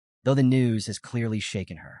fine, though the news has clearly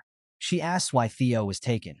shaken her. She asks why Theo was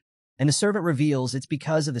taken, and the servant reveals it's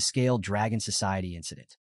because of the Scaled Dragon Society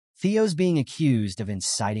incident. Theo's being accused of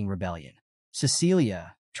inciting rebellion.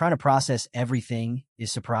 Cecilia, trying to process everything,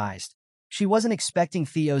 is surprised. She wasn't expecting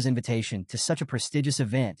Theo's invitation to such a prestigious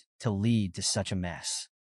event to lead to such a mess.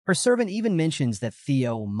 Her servant even mentions that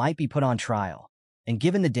Theo might be put on trial, and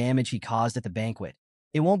given the damage he caused at the banquet,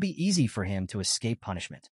 it won't be easy for him to escape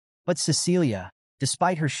punishment. But Cecilia,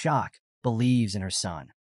 despite her shock, believes in her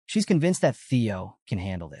son. She's convinced that Theo can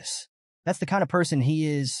handle this. That's the kind of person he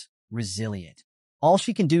is, resilient. All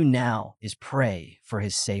she can do now is pray for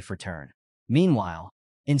his safe return. Meanwhile,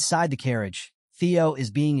 inside the carriage, Theo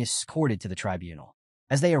is being escorted to the tribunal.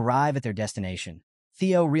 As they arrive at their destination,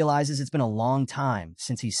 Theo realizes it's been a long time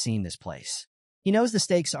since he's seen this place. He knows the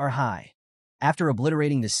stakes are high. After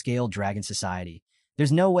obliterating the Scaled Dragon Society,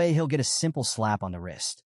 there's no way he'll get a simple slap on the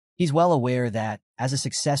wrist. He's well aware that, as a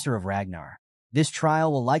successor of Ragnar, this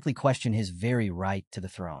trial will likely question his very right to the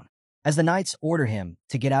throne. As the knights order him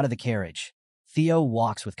to get out of the carriage, Theo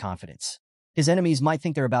walks with confidence. His enemies might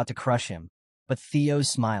think they're about to crush him, but Theo's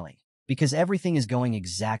smiling, because everything is going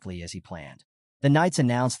exactly as he planned. The knights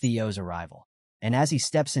announce Theo's arrival, and as he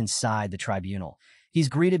steps inside the tribunal, he's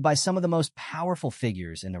greeted by some of the most powerful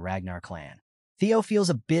figures in the Ragnar clan. Theo feels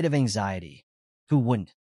a bit of anxiety. Who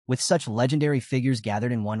wouldn't, with such legendary figures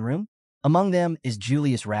gathered in one room? Among them is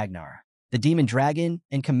Julius Ragnar, the demon dragon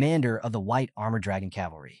and commander of the White Armored Dragon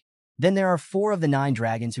Cavalry. Then there are 4 of the 9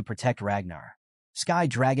 dragons who protect Ragnar: Sky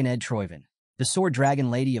Dragon Ed Troyven, the Sword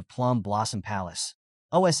Dragon Lady of Plum Blossom Palace,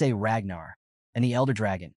 Osa Ragnar, and the Elder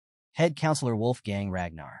Dragon, Head Counselor Wolfgang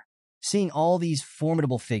Ragnar. Seeing all these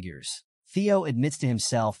formidable figures, Theo admits to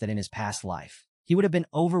himself that in his past life, he would have been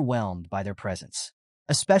overwhelmed by their presence,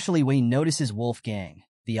 especially when he notices Wolfgang,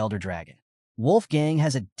 the Elder Dragon. Wolfgang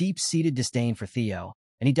has a deep-seated disdain for Theo,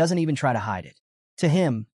 and he doesn't even try to hide it. To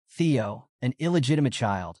him, Theo, an illegitimate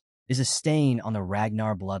child, is a stain on the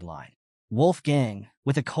Ragnar bloodline. Wolfgang,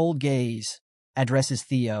 with a cold gaze, addresses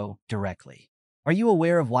Theo directly. "Are you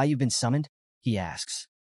aware of why you've been summoned?" he asks.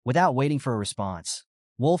 Without waiting for a response,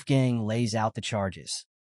 Wolfgang lays out the charges.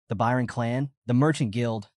 The Byron clan, the Merchant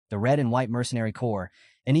Guild, the Red and White Mercenary Corps,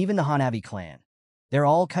 and even the Hanabi clan. They're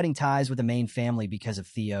all cutting ties with the main family because of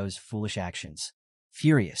Theo's foolish actions.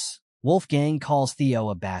 Furious, Wolfgang calls Theo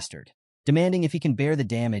a bastard, demanding if he can bear the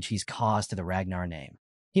damage he's caused to the Ragnar name.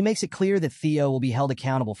 He makes it clear that Theo will be held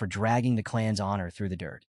accountable for dragging the clan's honor through the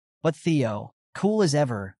dirt. But Theo, cool as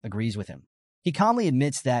ever, agrees with him. He calmly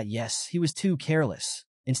admits that, yes, he was too careless.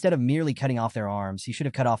 Instead of merely cutting off their arms, he should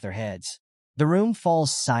have cut off their heads. The room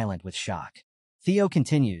falls silent with shock. Theo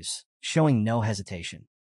continues, showing no hesitation.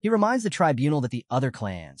 He reminds the tribunal that the other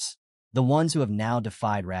clans, the ones who have now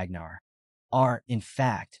defied Ragnar, are, in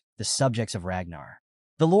fact, the subjects of Ragnar.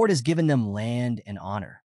 The Lord has given them land and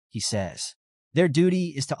honor, he says. Their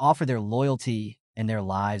duty is to offer their loyalty and their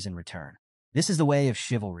lives in return. This is the way of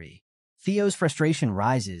chivalry. Theo's frustration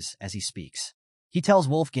rises as he speaks. He tells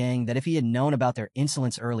Wolfgang that if he had known about their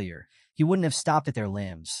insolence earlier, he wouldn't have stopped at their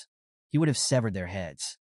limbs. He would have severed their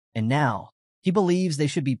heads. And now, he believes they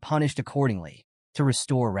should be punished accordingly to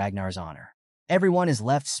restore Ragnar's honor. Everyone is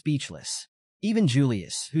left speechless. Even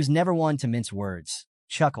Julius, who's never one to mince words,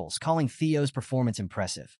 chuckles, calling Theo's performance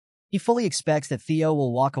impressive. He fully expects that Theo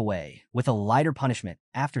will walk away with a lighter punishment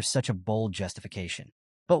after such a bold justification.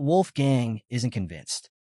 But Wolfgang isn't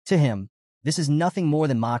convinced. To him, this is nothing more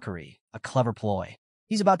than mockery, a clever ploy.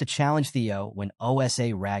 He's about to challenge Theo when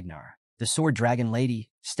Osa Ragnar, the sword dragon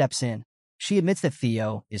lady, steps in. She admits that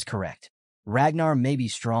Theo is correct. Ragnar may be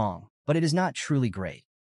strong, but it is not truly great.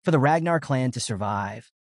 For the Ragnar clan to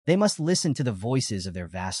survive, they must listen to the voices of their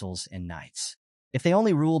vassals and knights. If they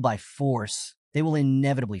only rule by force, they will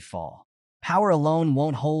inevitably fall. Power alone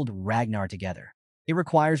won't hold Ragnar together. It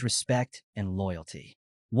requires respect and loyalty.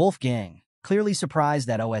 Wolfgang, clearly surprised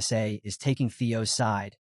that Osa is taking Theo's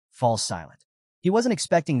side, falls silent. He wasn't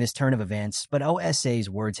expecting this turn of events, but Osa's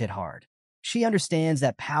words hit hard. She understands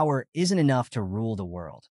that power isn't enough to rule the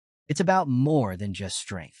world. It's about more than just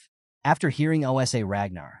strength. After hearing Osa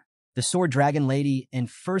Ragnar, the sword dragon lady and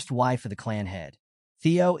first wife of the clan head,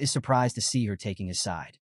 Theo is surprised to see her taking his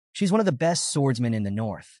side. She's one of the best swordsmen in the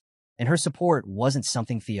north, and her support wasn't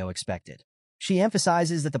something Theo expected. She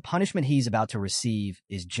emphasizes that the punishment he's about to receive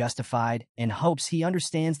is justified and hopes he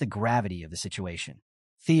understands the gravity of the situation.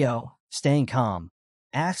 Theo, staying calm,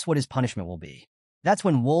 asks what his punishment will be. That's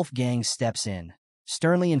when Wolfgang steps in,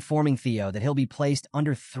 sternly informing Theo that he'll be placed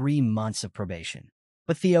under 3 months of probation.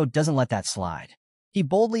 But Theo doesn't let that slide. He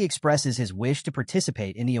boldly expresses his wish to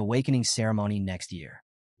participate in the awakening ceremony next year.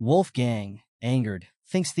 Wolfgang, angered,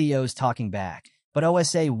 thinks Theo's talking back, but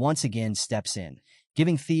Osa once again steps in,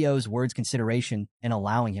 giving Theo's words consideration and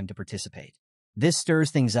allowing him to participate. This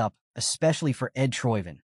stirs things up, especially for Ed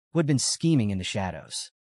Troyven, who had been scheming in the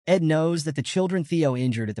shadows. Ed knows that the children Theo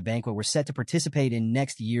injured at the banquet were set to participate in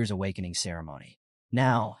next year's awakening ceremony.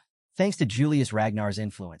 Now, thanks to Julius Ragnar's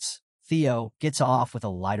influence, Theo gets off with a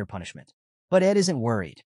lighter punishment. But Ed isn't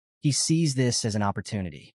worried. He sees this as an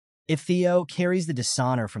opportunity. If Theo carries the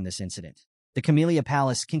dishonor from this incident, the Camellia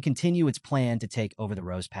Palace can continue its plan to take over the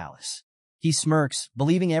Rose Palace. He smirks,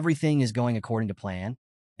 believing everything is going according to plan,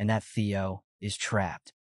 and that Theo is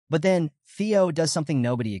trapped. But then, Theo does something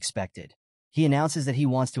nobody expected. He announces that he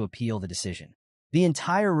wants to appeal the decision. The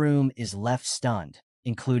entire room is left stunned,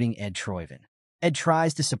 including Ed Troyven. Ed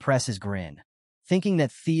tries to suppress his grin, thinking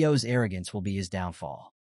that Theo's arrogance will be his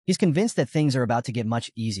downfall. He's convinced that things are about to get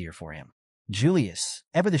much easier for him. Julius,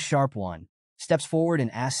 ever the sharp one, steps forward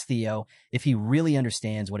and asks Theo if he really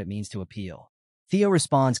understands what it means to appeal. Theo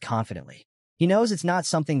responds confidently. He knows it's not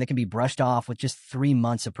something that can be brushed off with just 3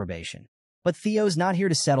 months of probation. But Theo's not here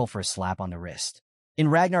to settle for a slap on the wrist. In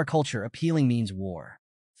Ragnar culture, appealing means war.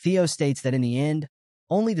 Theo states that in the end,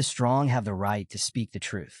 only the strong have the right to speak the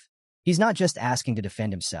truth. He's not just asking to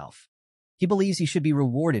defend himself. He believes he should be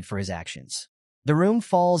rewarded for his actions. The room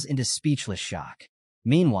falls into speechless shock.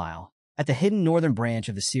 Meanwhile, at the hidden northern branch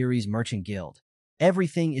of the series Merchant Guild,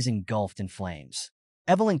 everything is engulfed in flames.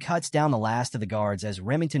 Evelyn cuts down the last of the guards as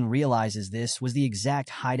Remington realizes this was the exact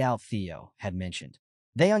hideout Theo had mentioned.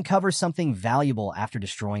 They uncover something valuable after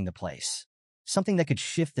destroying the place. Something that could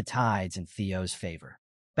shift the tides in Theo's favor.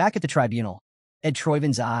 Back at the tribunal, Ed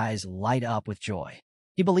Troyven's eyes light up with joy.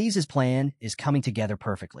 He believes his plan is coming together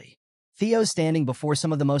perfectly. Theo's standing before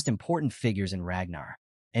some of the most important figures in Ragnar,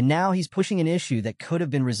 and now he's pushing an issue that could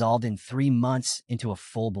have been resolved in 3 months into a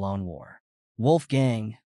full-blown war.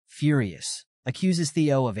 Wolfgang, furious, accuses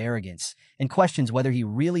Theo of arrogance and questions whether he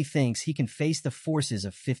really thinks he can face the forces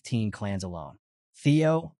of 15 clans alone.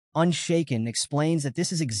 Theo, unshaken, explains that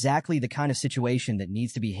this is exactly the kind of situation that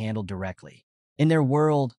needs to be handled directly. In their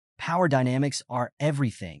world, power dynamics are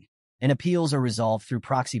everything, and appeals are resolved through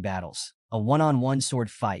proxy battles, a one-on-one sword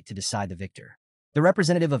fight to decide the victor. The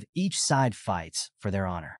representative of each side fights for their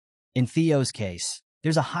honor. In Theo's case,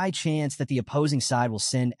 there's a high chance that the opposing side will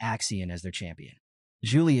send Axion as their champion.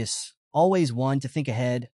 Julius, always one to think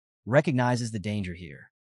ahead, recognizes the danger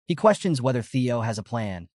here. He questions whether Theo has a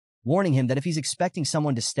plan, warning him that if he's expecting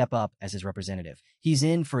someone to step up as his representative, he's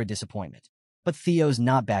in for a disappointment. But Theo's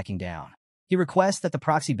not backing down. He requests that the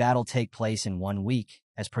proxy battle take place in 1 week,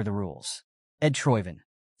 as per the rules. Ed Troyven,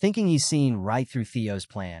 thinking he's seen right through Theo's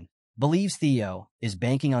plan, believes Theo is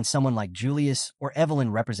banking on someone like Julius or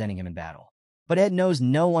Evelyn representing him in battle. But Ed knows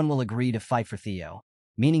no one will agree to fight for Theo,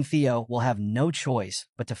 meaning Theo will have no choice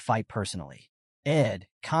but to fight personally. Ed,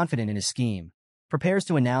 confident in his scheme, prepares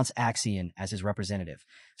to announce Axion as his representative,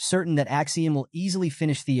 certain that Axion will easily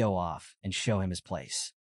finish Theo off and show him his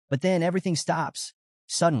place. But then everything stops.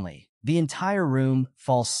 Suddenly, the entire room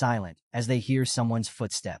falls silent as they hear someone's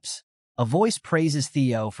footsteps. A voice praises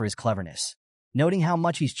Theo for his cleverness, noting how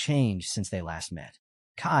much he's changed since they last met.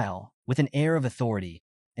 Kyle, with an air of authority,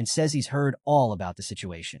 and says he's heard all about the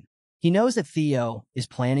situation. He knows that Theo is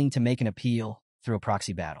planning to make an appeal through a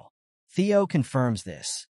proxy battle. Theo confirms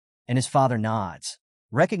this, and his father nods,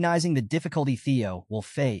 recognizing the difficulty Theo will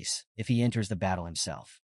face if he enters the battle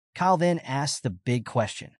himself. Kyle then asks the big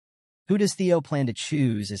question: who does Theo plan to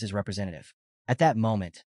choose as his representative? At that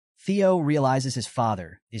moment, Theo realizes his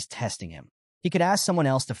father is testing him. He could ask someone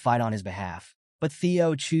else to fight on his behalf, but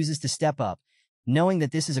Theo chooses to step up, knowing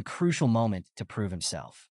that this is a crucial moment to prove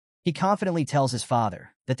himself. He confidently tells his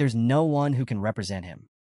father that there's no one who can represent him.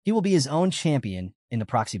 He will be his own champion in the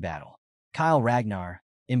proxy battle. Kyle Ragnar,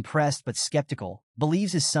 impressed but skeptical,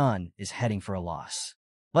 believes his son is heading for a loss.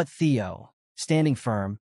 But Theo, standing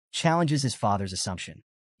firm, challenges his father's assumption.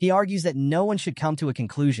 He argues that no one should come to a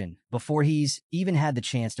conclusion before he's even had the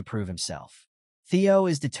chance to prove himself. Theo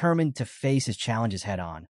is determined to face his challenges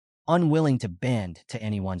head-on, unwilling to bend to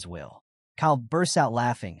anyone's will. Kyle bursts out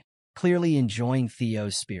laughing, clearly enjoying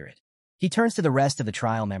Theo's spirit. He turns to the rest of the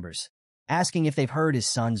trial members, asking if they've heard his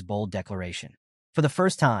son's bold declaration. For the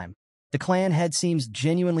first time, the clan head seems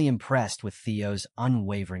genuinely impressed with Theo's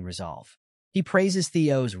unwavering resolve. He praises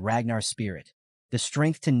Theo's Ragnar spirit, the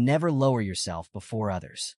strength to never lower yourself before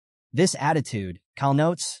others. This attitude, Kyle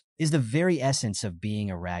notes, is the very essence of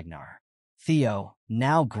being a Ragnar. Theo,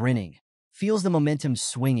 now grinning, feels the momentum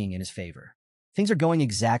swinging in his favor. Things are going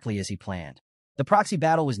exactly as he planned. The proxy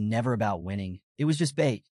battle was never about winning, it was just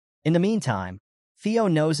bait. In the meantime, Theo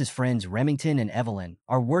knows his friends Remington and Evelyn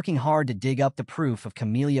are working hard to dig up the proof of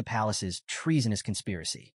Camellia Palace's treasonous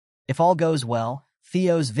conspiracy. If all goes well,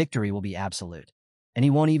 Theo's victory will be absolute, and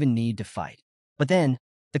he won't even need to fight. But then,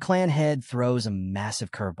 the clan head throws a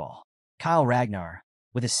massive curveball. Kyle Ragnar,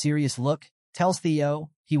 with a serious look, tells Theo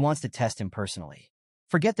he wants to test him personally.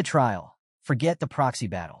 Forget the trial, forget the proxy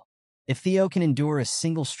battle. If Theo can endure a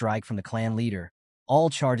single strike from the clan leader, all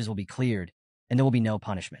charges will be cleared, and there will be no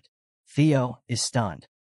punishment. Theo is stunned.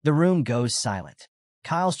 The room goes silent.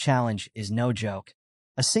 Kyle's challenge is no joke.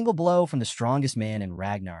 A single blow from the strongest man in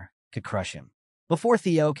Ragnar could crush him. Before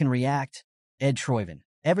Theo can react, Ed Troyven,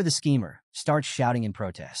 ever the schemer, starts shouting in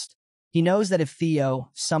protest. He knows that if Theo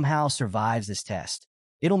somehow survives this test,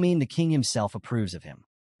 it'll mean the king himself approves of him.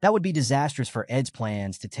 That would be disastrous for Ed's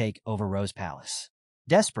plans to take over Rose Palace.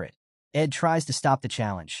 Desperate, Ed tries to stop the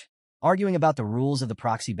challenge, arguing about the rules of the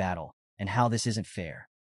proxy battle and how this isn't fair.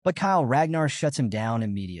 But Kyle Ragnar shuts him down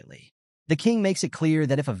immediately. The king makes it clear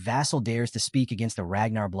that if a vassal dares to speak against the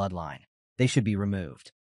Ragnar bloodline, they should be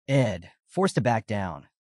removed. Ed, forced to back down,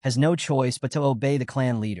 has no choice but to obey the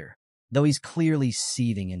clan leader, though he's clearly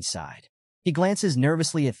seething inside. He glances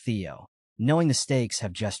nervously at Theo, knowing the stakes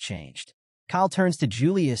have just changed. Kyle turns to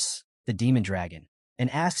Julius, the demon dragon, and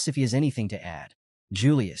asks if he has anything to add.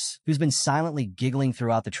 Julius, who's been silently giggling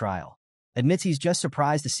throughout the trial, admits he's just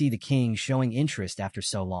surprised to see the king showing interest after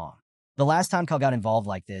so long. The last time Kyle got involved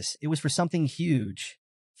like this, it was for something huge.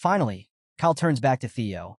 Finally, Kyle turns back to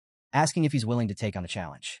Theo, asking if he's willing to take on the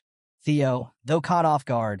challenge. Theo, though caught off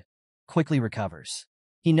guard, quickly recovers.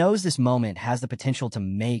 He knows this moment has the potential to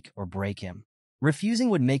make or break him. Refusing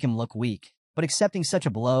would make him look weak, but accepting such a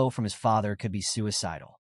blow from his father could be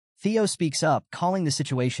suicidal. Theo speaks up, calling the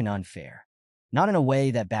situation unfair. Not in a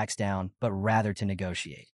way that backs down, but rather to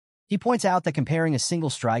negotiate. He points out that comparing a single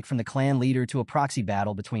strike from the clan leader to a proxy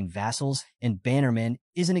battle between vassals and bannermen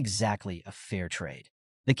isn't exactly a fair trade.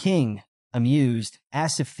 The king, amused,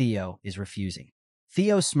 asks if Theo is refusing.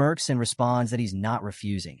 Theo smirks and responds that he's not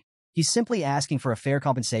refusing. He's simply asking for a fair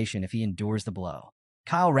compensation if he endures the blow.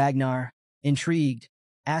 Kyle Ragnar, intrigued,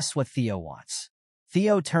 asks what Theo wants.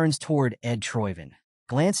 Theo turns toward Ed Troyven,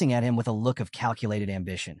 glancing at him with a look of calculated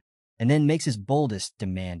ambition, and then makes his boldest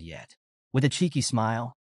demand yet. With a cheeky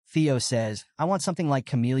smile, Theo says, "I want something like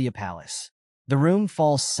Camellia Palace." The room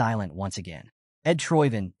falls silent once again. Ed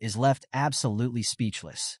Troyven is left absolutely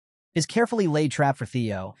speechless. His carefully laid trap for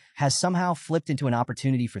Theo has somehow flipped into an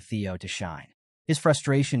opportunity for Theo to shine. His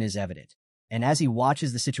frustration is evident, and as he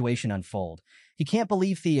watches the situation unfold, he can't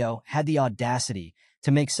believe Theo had the audacity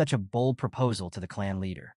to make such a bold proposal to the clan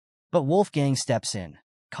leader. But Wolfgang steps in,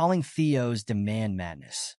 calling Theo's demand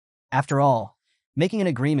madness. After all, making an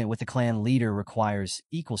agreement with the clan leader requires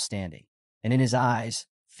equal standing, and in his eyes,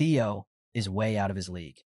 Theo is way out of his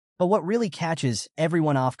league. But what really catches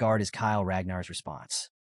everyone off guard is Kyle Ragnar's response.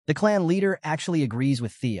 The clan leader actually agrees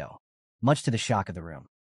with Theo, much to the shock of the room.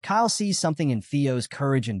 Kyle sees something in Theo's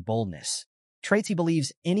courage and boldness, traits he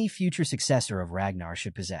believes any future successor of Ragnar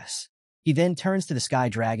should possess. He then turns to the Sky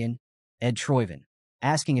Dragon, Ed Troyven,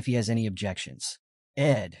 asking if he has any objections.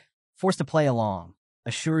 Ed, forced to play along,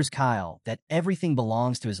 assures Kyle that everything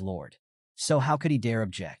belongs to his lord, so how could he dare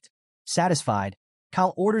object? Satisfied,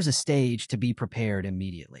 Kyle orders a stage to be prepared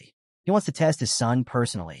immediately. He wants to test his son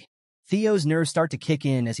personally. Theo's nerves start to kick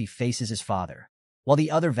in as he faces his father, while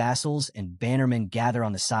the other vassals and bannermen gather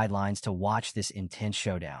on the sidelines to watch this intense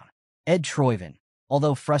showdown. Ed Troyven,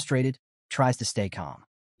 although frustrated, tries to stay calm.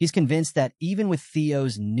 He's convinced that even with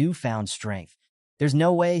Theo's newfound strength, there's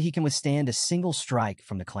no way he can withstand a single strike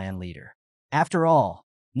from the clan leader. After all,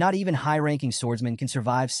 not even high-ranking swordsmen can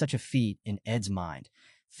survive such a feat in Ed's mind.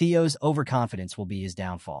 Theo's overconfidence will be his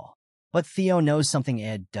downfall. But Theo knows something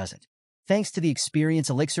Ed doesn't. Thanks to the experience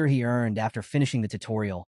elixir he earned after finishing the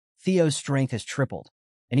tutorial, Theo's strength has tripled,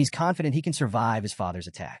 and he's confident he can survive his father's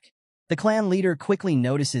attack. The clan leader quickly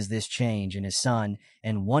notices this change in his son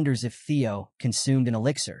and wonders if Theo consumed an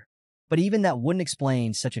elixir, but even that wouldn't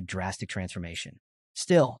explain such a drastic transformation.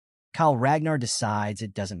 Still, Kyle Ragnar decides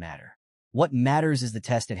it doesn't matter. What matters is the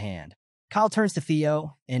test at hand. Kyle turns to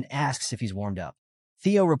Theo and asks if he's warmed up.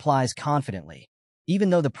 Theo replies confidently,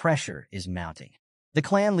 even though the pressure is mounting. The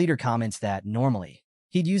clan leader comments that, normally,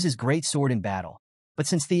 he'd use his great sword in battle, but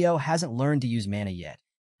since Theo hasn't learned to use mana yet,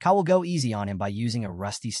 Kyle will go easy on him by using a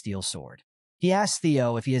rusty steel sword. He asks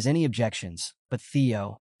Theo if he has any objections, but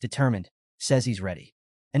Theo, determined, says he's ready.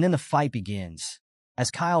 And then the fight begins. As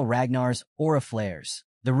Kyle Ragnar's aura flares,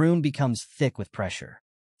 the room becomes thick with pressure.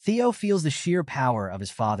 Theo feels the sheer power of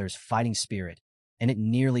his father's fighting spirit, and it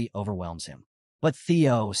nearly overwhelms him. But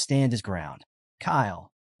Theo stands his ground. Kyle,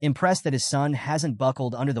 impressed that his son hasn't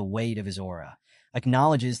buckled under the weight of his aura,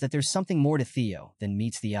 acknowledges that there's something more to Theo than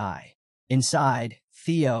meets the eye. Inside,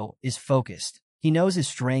 Theo is focused. He knows his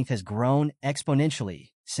strength has grown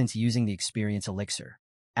exponentially since using the experience elixir.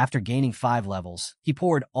 After gaining 5 levels, he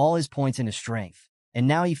poured all his points into strength, and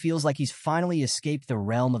now he feels like he's finally escaped the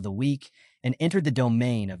realm of the weak and entered the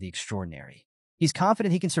domain of the extraordinary. He's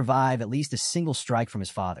confident he can survive at least a single strike from his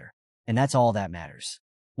father, and that's all that matters.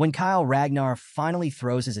 When Kyle Ragnar finally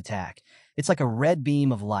throws his attack, it's like a red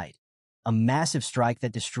beam of light, a massive strike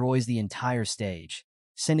that destroys the entire stage,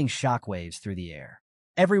 sending shockwaves through the air.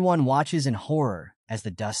 Everyone watches in horror as the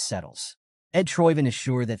dust settles. Ed Troyven is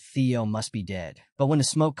sure that Theo must be dead, but when the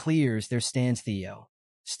smoke clears, there stands Theo,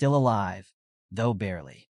 still alive, though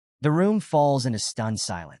barely. The room falls in a stunned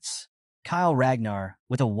silence. Kyle Ragnar,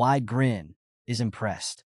 with a wide grin, is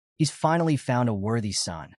impressed. He's finally found a worthy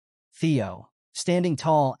son. Theo, standing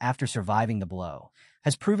tall after surviving the blow,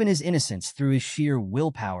 has proven his innocence through his sheer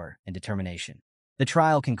willpower and determination. The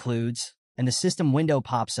trial concludes, and the system window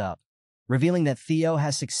pops up, revealing that Theo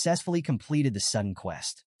has successfully completed the sudden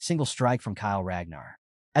quest, single strike from Kyle Ragnar.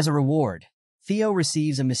 As a reward, Theo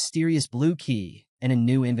receives a mysterious blue key and a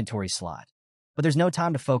new inventory slot. But there's no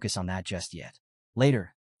time to focus on that just yet.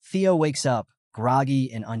 Later, Theo wakes up,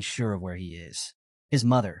 groggy and unsure of where he is. His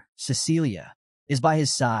mother, Cecilia, is by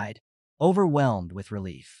his side, overwhelmed with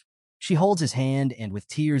relief. She holds his hand and, with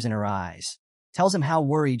tears in her eyes, tells him how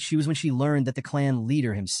worried she was when she learned that the clan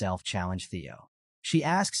leader himself challenged Theo. She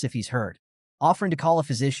asks if he's hurt, offering to call a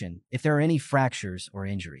physician if there are any fractures or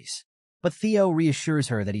injuries. But Theo reassures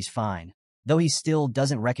her that he's fine, though he still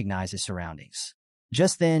doesn't recognize his surroundings.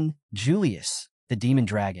 Just then, Julius, the demon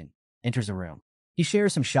dragon, enters the room. He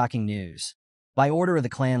shares some shocking news. By order of the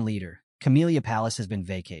clan leader, Camellia Palace has been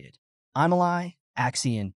vacated. Amelie,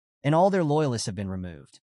 Axion, and all their loyalists have been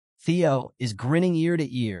removed. Theo is grinning ear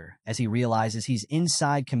to ear as he realizes he's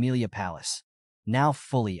inside Camellia Palace, now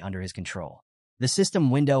fully under his control. The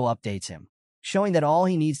system window updates him, showing that all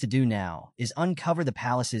he needs to do now is uncover the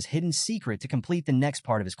palace's hidden secret to complete the next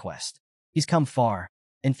part of his quest. He's come far,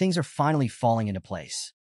 and things are finally falling into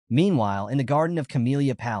place. Meanwhile, in the garden of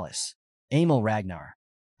Camellia Palace, Amel Ragnar,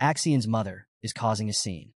 Axion's mother, is causing a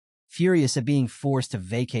scene. Furious at being forced to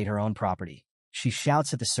vacate her own property, she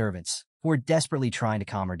shouts at the servants, who are desperately trying to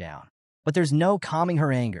calm her down. But there's no calming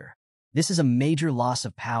her anger. This is a major loss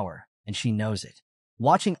of power, and she knows it.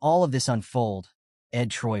 Watching all of this unfold, Ed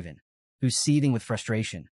Troyven, who's seething with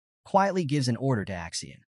frustration, quietly gives an order to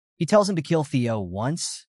Axion. He tells him to kill Theo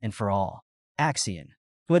once and for all. Axion,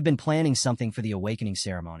 who had been planning something for the awakening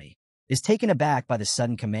ceremony, is taken aback by the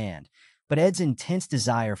sudden command, but Ed's intense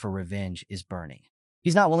desire for revenge is burning.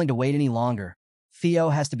 He's not willing to wait any longer. Theo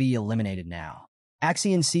has to be eliminated now.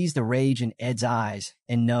 Axion sees the rage in Ed's eyes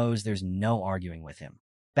and knows there's no arguing with him.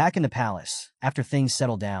 Back in the palace, after things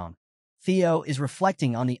settle down, Theo is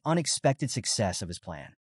reflecting on the unexpected success of his plan.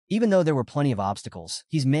 Even though there were plenty of obstacles,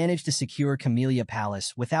 he's managed to secure Camellia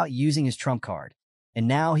Palace without using his trump card, and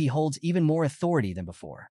now he holds even more authority than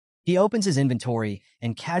before. He opens his inventory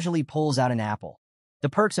and casually pulls out an apple. The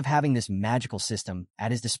perks of having this magical system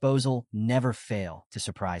at his disposal never fail to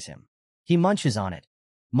surprise him. He munches on it,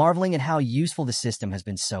 marveling at how useful the system has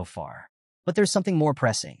been so far. But there's something more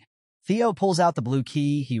pressing. Theo pulls out the blue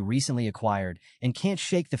key he recently acquired and can't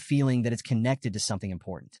shake the feeling that it's connected to something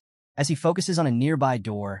important. As he focuses on a nearby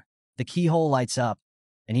door, the keyhole lights up,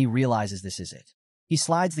 and he realizes this is it. He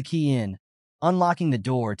slides the key in, unlocking the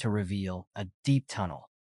door to reveal a deep tunnel.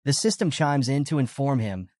 The system chimes in to inform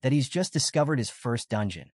him that he's just discovered his first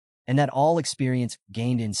dungeon, and that all experience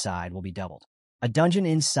gained inside will be doubled. A dungeon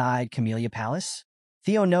inside Camellia Palace?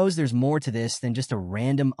 Theo knows there's more to this than just a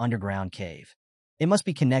random underground cave. It must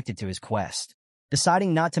be connected to his quest.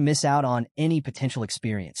 Deciding not to miss out on any potential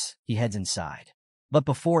experience, he heads inside. But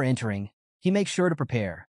before entering, he makes sure to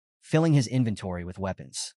prepare, filling his inventory with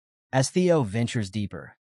weapons. As Theo ventures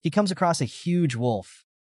deeper, he comes across a huge wolf,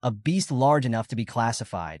 a beast large enough to be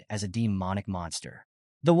classified as a demonic monster.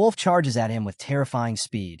 The wolf charges at him with terrifying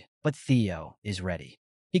speed, but Theo is ready.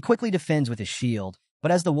 He quickly defends with his shield,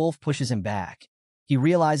 but as the wolf pushes him back, he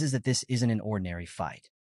realizes that this isn't an ordinary fight.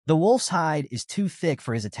 The wolf's hide is too thick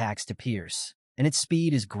for his attacks to pierce, and its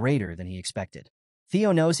speed is greater than he expected.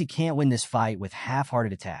 Theo knows he can't win this fight with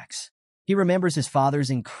half-hearted attacks. He remembers his father's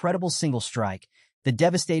incredible single strike, the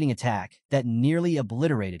devastating attack that nearly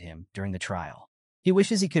obliterated him during the trial. He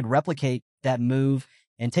wishes he could replicate that move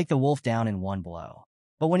and take the wolf down in one blow.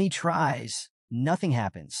 But when he tries, nothing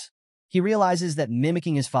happens. He realizes that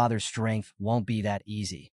mimicking his father's strength won't be that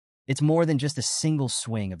easy. It's more than just a single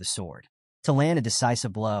swing of the sword. To land a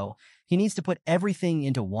decisive blow, he needs to put everything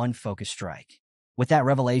into one focused strike. With that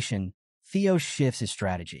revelation, Theo shifts his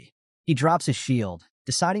strategy. He drops his shield,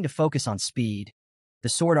 deciding to focus on speed. The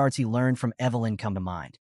sword arts he learned from Evelyn come to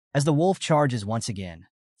mind. As the wolf charges once again,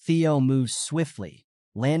 Theo moves swiftly,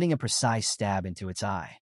 landing a precise stab into its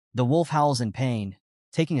eye. The wolf howls in pain,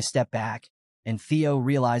 taking a step back, and Theo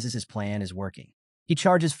realizes his plan is working. He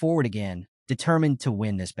charges forward again, determined to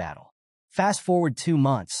win this battle. Fast forward 2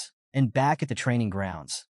 months, and back at the training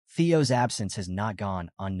grounds, Theo's absence has not gone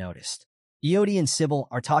unnoticed. Iodi and Sybil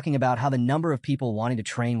are talking about how the number of people wanting to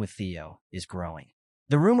train with Theo is growing.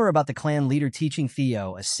 The rumor about the clan leader teaching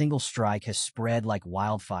Theo a single strike has spread like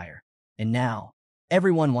wildfire, and now,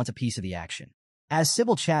 everyone wants a piece of the action. As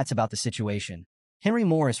Sybil chats about the situation, Henry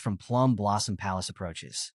Morris from Plum Blossom Palace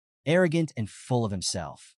approaches. Arrogant and full of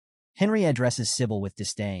himself, Henry addresses Sybil with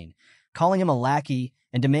disdain, calling him a lackey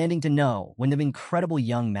and demanding to know when the incredible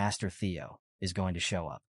young Master Theo is going to show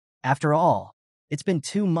up. After all, it's been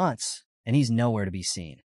 2 months, and he's nowhere to be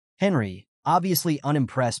seen. Henry, obviously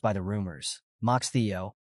unimpressed by the rumors, mocks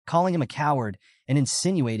Theo, calling him a coward and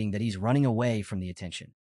insinuating that he's running away from the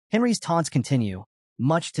attention. Henry's taunts continue,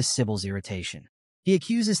 much to Sybil's irritation. He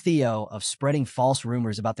accuses Theo of spreading false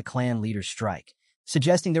rumors about the clan leader's strike,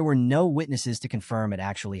 suggesting there were no witnesses to confirm it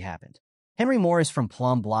actually happened. Henry Morris from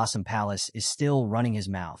Plum Blossom Palace is still running his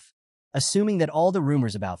mouth, assuming that all the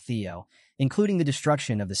rumors about Theo, including the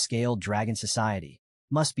destruction of the Scaled Dragon Society,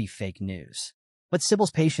 must be fake news. But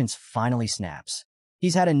Sybil's patience finally snaps.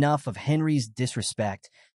 He's had enough of Henry's disrespect,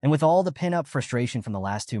 and with all the pent-up frustration from the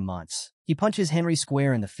last 2 months, he punches Henry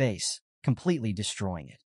square in the face, completely destroying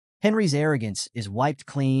it. Henry's arrogance is wiped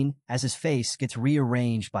clean as his face gets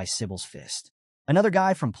rearranged by Sybil's fist. Another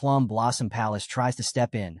guy from Plum Blossom Palace tries to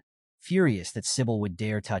step in, furious that Sybil would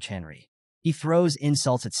dare touch Henry. He throws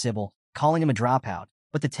insults at Sybil, calling him a dropout,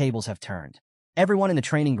 but the tables have turned. Everyone in the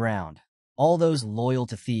training ground, all those loyal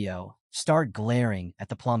to Theo, start glaring at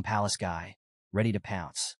the Plum Palace guy, ready to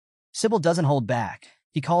pounce. Sybil doesn't hold back.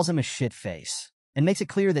 He calls him a shit-face, and makes it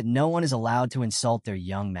clear that no one is allowed to insult their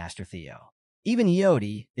young Master Theo. Even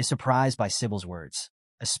Iodi is surprised by Sybil's words,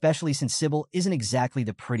 especially since Sybil isn't exactly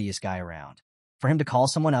the prettiest guy around. For him to call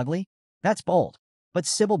someone ugly? That's bold. But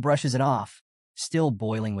Sybil brushes it off, still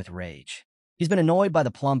boiling with rage. He's been annoyed by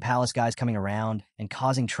the Plum Palace guys coming around and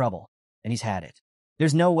causing trouble, and he's had it.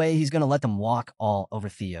 There's no way he's going to let them walk all over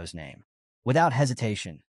Theo's name. Without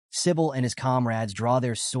hesitation, Sybil and his comrades draw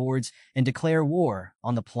their swords and declare war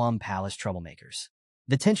on the Plum Palace troublemakers.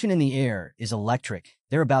 The tension in the air is electric.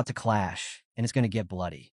 They're about to clash, and it's going to get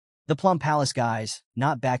bloody. The Plum Palace guys,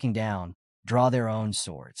 not backing down, draw their own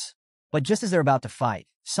swords. But just as they're about to fight,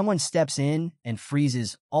 someone steps in and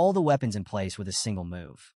freezes all the weapons in place with a single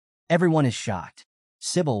move. Everyone is shocked.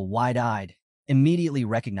 Sybil, wide-eyed, immediately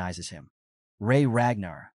recognizes him. Ray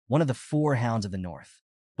Ragnar, one of the 4 Hounds of the North.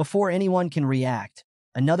 Before anyone can react,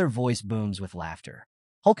 another voice booms with laughter.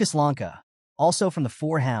 Hulkus Lanka, also from the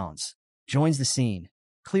 4 Hounds, joins the scene,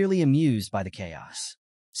 clearly amused by the chaos.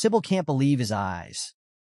 Sybil can't believe his eyes.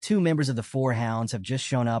 2 members of the 4 Hounds have just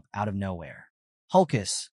shown up out of nowhere.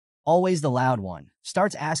 Hulkus, always the loud one,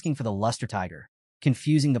 starts asking for the Luster Tiger,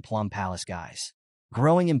 confusing the Plum Palace guys.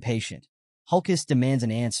 Growing impatient, Hulkus demands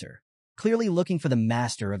an answer, clearly looking for the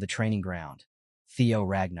master of the training ground, Theo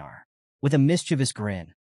Ragnar. With a mischievous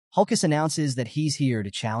grin, Hulkus announces that he's here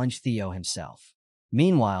to challenge Theo himself.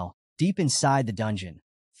 Meanwhile, deep inside the dungeon,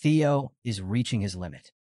 Theo is reaching his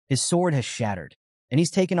limit. His sword has shattered, and he's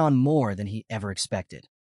taken on more than he ever expected.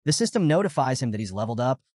 The system notifies him that he's leveled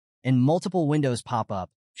up, and multiple windows pop up,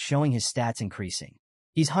 showing his stats increasing.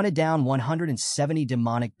 He's hunted down 170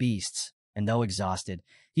 demonic beasts, and though exhausted,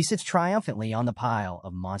 he sits triumphantly on the pile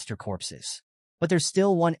of monster corpses. But there's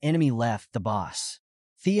still one enemy left, the boss.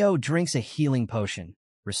 Theo drinks a healing potion,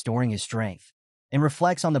 restoring his strength, and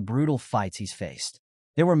reflects on the brutal fights he's faced.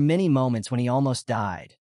 There were many moments when he almost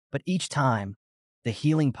died, but each time, the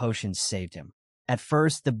healing potions saved him. At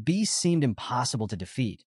first, the beast seemed impossible to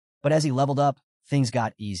defeat, but as he leveled up, things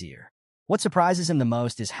got easier. What surprises him the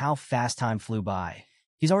most is how fast time flew by.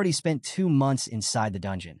 He's already spent 2 months inside the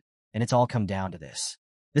dungeon, and it's all come down to this.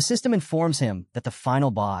 The system informs him that the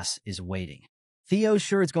final boss is waiting. Theo's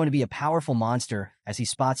sure it's going to be a powerful monster as he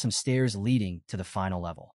spots some stairs leading to the final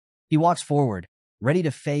level. He walks forward, ready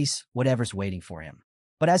to face whatever's waiting for him.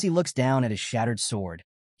 But as he looks down at his shattered sword,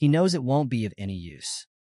 he knows it won't be of any use.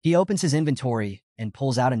 He opens his inventory and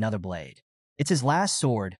pulls out another blade. It's his last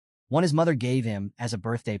sword, one his mother gave him as a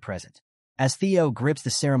birthday present. As Theo grips the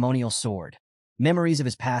ceremonial sword, memories of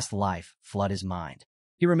his past life flood his mind.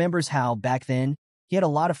 He remembers how, back then, he had a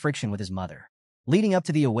lot of friction with his mother. Leading up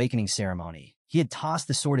to the awakening ceremony, he had tossed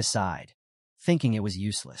the sword aside, thinking it was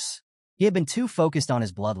useless. He had been too focused on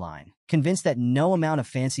his bloodline, convinced that no amount of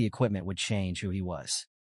fancy equipment would change who he was.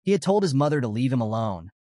 He had told his mother to leave him alone,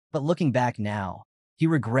 but looking back now, he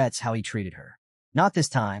regrets how he treated her. Not this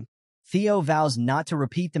time. Theo vows not to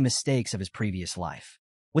repeat the mistakes of his previous life.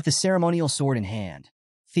 With the ceremonial sword in hand,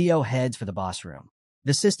 Theo heads for the boss room.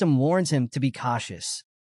 The system warns him to be cautious.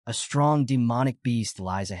 A strong demonic beast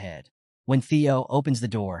lies ahead. When Theo opens the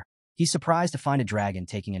door, he's surprised to find a dragon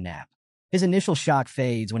taking a nap. His initial shock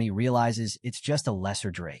fades when he realizes it's just a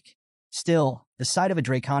lesser drake. Still, the sight of a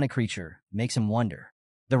draconic creature makes him wonder.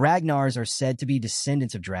 The Ragnars are said to be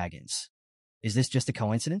descendants of dragons. Is this just a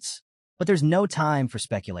coincidence? But there's no time for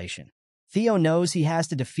speculation. Theo knows he has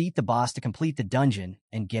to defeat the boss to complete the dungeon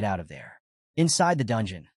and get out of there. Inside the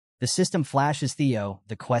dungeon, the system flashes Theo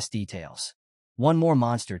the quest details. One more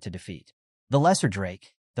monster to defeat. The Lesser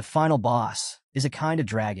Drake, the final boss, is a kind of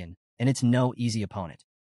dragon, and it's no easy opponent.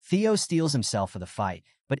 Theo steels himself for the fight,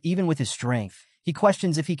 but even with his strength, he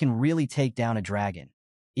questions if he can really take down a dragon,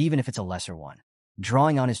 even if it's a lesser one.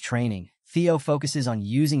 Drawing on his training, Theo focuses on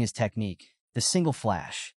using his technique, the single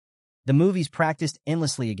flash. The movie's practiced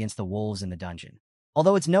endlessly against the wolves in the dungeon.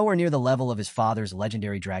 Although it's nowhere near the level of his father's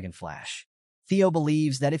legendary Dragon Flash, Theo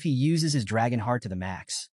believes that if he uses his dragon heart to the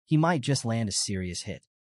max, he might just land a serious hit.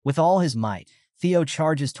 With all his might, Theo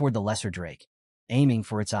charges toward the Lesser Drake, aiming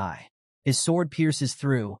for its eye. His sword pierces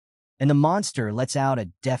through, and the monster lets out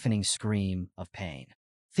a deafening scream of pain.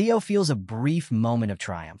 Theo feels a brief moment of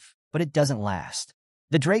triumph, but it doesn't last.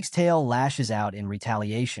 The drake's tail lashes out in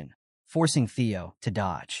retaliation, forcing Theo to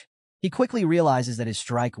dodge. He quickly realizes that his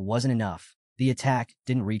strike wasn't enough. The attack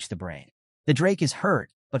didn't reach the brain. The drake is hurt,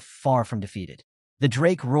 but far from defeated. The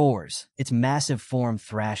drake roars, its massive form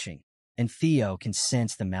thrashing, and Theo can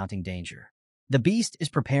sense the mounting danger. The beast is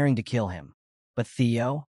preparing to kill him, but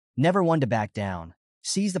Theo, never one to back down,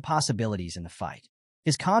 sees the possibilities in the fight.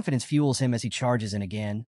 His confidence fuels him as he charges in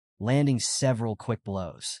again, landing several quick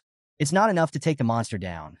blows. It's not enough to take the monster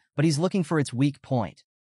down, but he's looking for its weak point,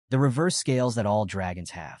 the reverse scales that all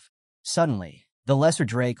dragons have. Suddenly, the lesser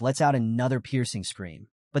drake lets out another piercing scream,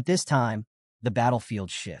 but this time, the battlefield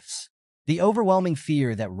shifts. The overwhelming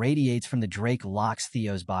fear that radiates from the drake locks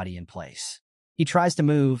Theo's body in place. He tries to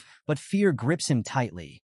move, but fear grips him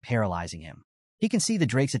tightly, paralyzing him. He can see the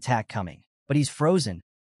drake's attack coming, but he's frozen,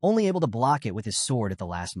 only able to block it with his sword at the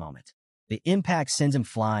last moment. The impact sends him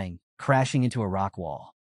flying, crashing into a rock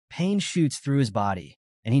wall. Pain shoots through his body,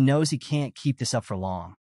 and he knows he can't keep this up for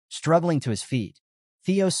long. Struggling to his feet,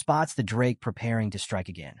 Theo spots the drake preparing to strike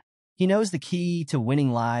again. He knows the key to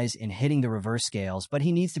winning lies in hitting the reverse scales, but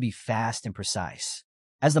he needs to be fast and precise.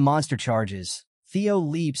 As the monster charges, Theo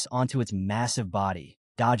leaps onto its massive body,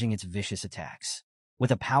 dodging its vicious attacks. With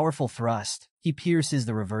a powerful thrust, he pierces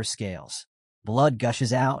the reverse scales. Blood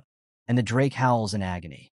gushes out, and the drake howls in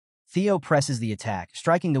agony. Theo presses the attack,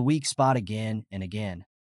 striking the weak spot again and again,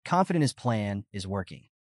 confident his plan is working.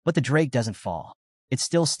 But the drake doesn't fall. It's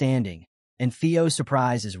still standing, and Theo's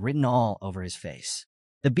surprise is written all over his face.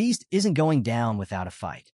 The beast isn't going down without a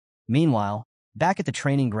fight. Meanwhile, back at the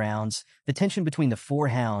training grounds, the tension between the four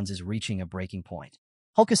hounds is reaching a breaking point.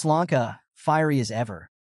 Hulkus Lanka, fiery as ever,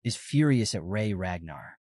 is furious at Ray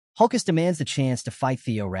Ragnar. Hulkus demands the chance to fight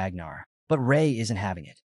Theo Ragnar, but Ray isn't having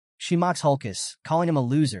it. She mocks Hulkus, calling him a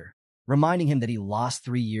loser, reminding him that he lost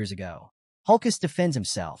 3 years ago. Hulkus defends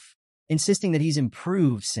himself, insisting that he's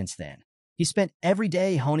improved since then. He spent every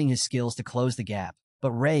day honing his skills to close the gap, but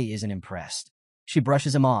Rei isn't impressed. She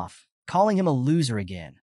brushes him off, calling him a loser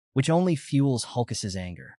again, which only fuels Hulkus's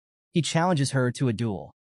anger. He challenges her to a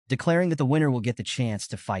duel, declaring that the winner will get the chance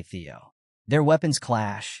to fight Theo. Their weapons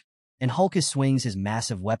clash, and Hulkus swings his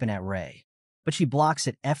massive weapon at Rei, but she blocks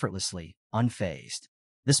it effortlessly, unfazed.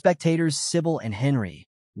 The spectators, Sybil and Henry,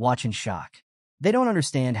 watch in shock. They don't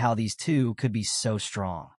understand how these two could be so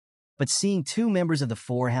strong. But seeing two members of the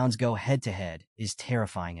Four Hounds go head-to-head is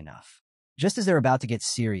terrifying enough. Just as they're about to get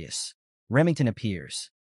serious, Remington appears.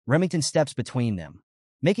 Remington steps between them,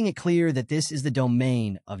 making it clear that this is the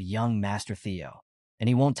domain of young Master Theo, and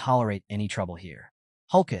he won't tolerate any trouble here.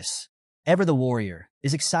 Hulkus, ever the warrior,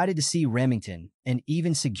 is excited to see Remington and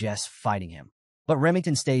even suggests fighting him. But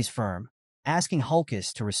Remington stays firm, asking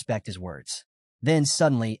Hulkus to respect his words. Then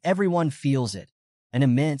suddenly, everyone feels it. An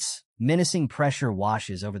immense, menacing pressure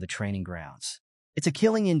washes over the training grounds. It's a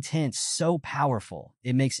killing intent so powerful,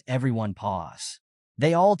 it makes everyone pause.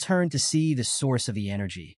 They all turn to see the source of the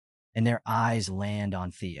energy, and their eyes land on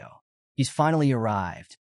Theo. He's finally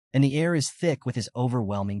arrived, and the air is thick with his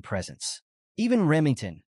overwhelming presence. Even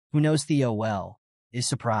Remington, who knows Theo well, is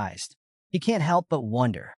surprised. He can't help but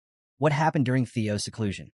wonder, what happened during Theo's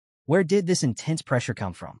seclusion? Where did this intense pressure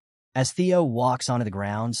come from? As Theo walks onto the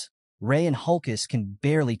grounds, Rei and Hulkus can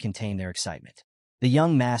barely contain their excitement. The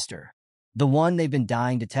young master, the one they've been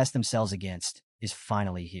dying to test themselves against, is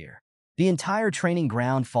finally here. The entire training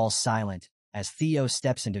ground falls silent as Theo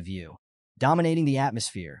steps into view, dominating the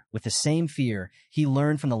atmosphere with the same fear he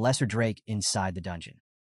learned from the lesser Drake inside the dungeon.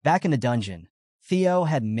 Back in the dungeon, Theo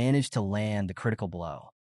had managed to land the critical blow.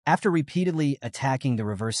 After repeatedly attacking the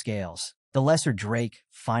reverse scales, the lesser Drake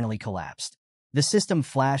finally collapsed. The system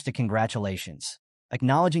flashed a congratulations,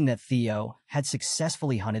 acknowledging that Theo had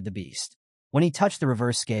successfully hunted the beast. When he touched the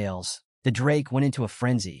reverse scales, the Drake went into a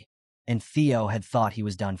frenzy, and Theo had thought he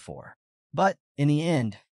was done for. But, in the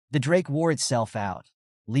end, the Drake wore itself out,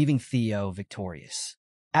 leaving Theo victorious.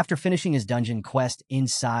 After finishing his dungeon quest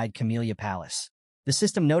inside Camellia Palace, the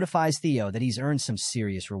system notifies Theo that he's earned some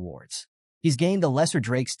serious rewards. He's gained the lesser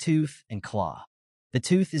Drake's tooth and claw. The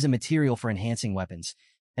tooth is a material for enhancing weapons,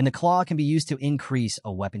 and the claw can be used to increase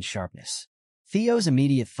a weapon's sharpness. Theo's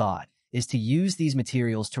immediate thought is to use these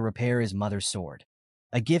materials to repair his mother's sword,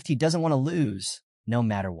 a gift he doesn't want to lose, no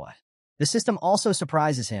matter what. The system also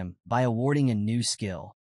surprises him by awarding a new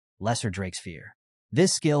skill, Lesser Drake's Fear.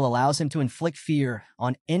 This skill allows him to inflict fear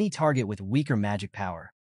on any target with weaker magic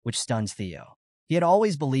power, which stuns Theo. He had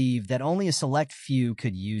always believed that only a select few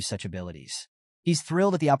could use such abilities. He's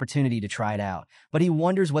thrilled at the opportunity to try it out, but he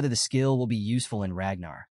wonders whether the skill will be useful in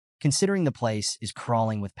Ragnar, considering the place is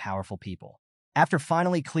crawling with powerful people. After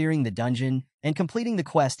finally clearing the dungeon and completing the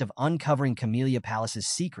quest of uncovering Camellia Palace's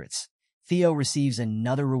secrets, Theo receives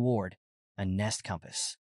another reward, a nest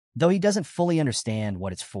compass. Though he doesn't fully understand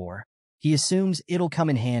what it's for, he assumes it'll come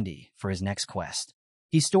in handy for his next quest.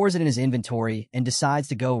 He stores it in his inventory and decides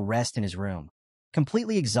to go rest in his room,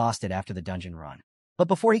 completely exhausted after the dungeon run. But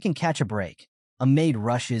before he can catch a break, a maid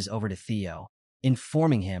rushes over to Theo,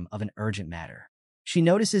 informing him of an urgent matter. She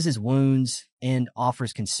notices his wounds and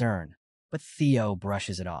offers concern, but Theo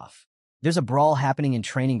brushes it off. There's a brawl happening in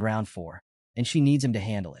Training Ground 4, and she needs him to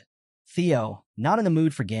handle it. Theo, not in the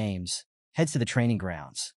mood for games, heads to the training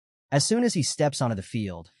grounds. As soon as he steps onto the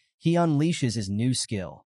field, he unleashes his new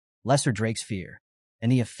skill, Lesser Drake's Fear,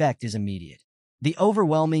 and the effect is immediate. The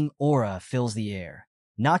overwhelming aura fills the air,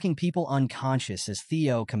 knocking people unconscious as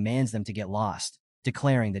Theo commands them to get lost,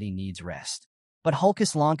 declaring that he needs rest. But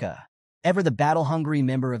Hulkus Lanka, ever the battle-hungry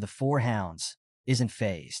member of the Four Hounds, isn't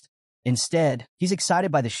fazed. Instead, he's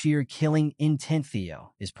excited by the sheer killing intent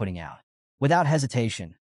Theo is putting out. Without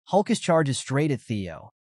hesitation, Hulkus charges straight at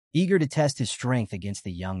Theo, eager to test his strength against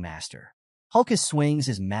the young master. Hulkus swings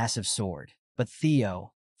his massive sword, but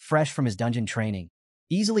Theo, fresh from his dungeon training,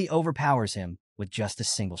 easily overpowers him with just a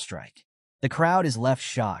single strike. The crowd is left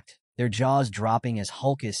shocked, their jaws dropping as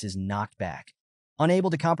Hulkus is knocked back, unable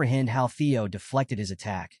to comprehend how Theo deflected his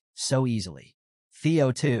attack so easily.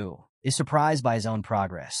 Theo, too, is surprised by his own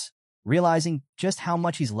progress, realizing just how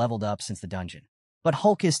much he's leveled up since the dungeon. But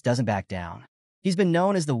Hulkus doesn't back down. He's been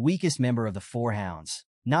known as the weakest member of the Four Hounds,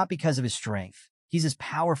 not because of his strength. He's as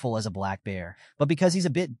powerful as a black bear, but because he's a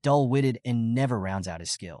bit dull-witted and never rounds out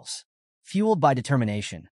his skills. Fueled by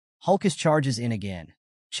determination, Hulkus charges in again,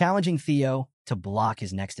 challenging Theo to block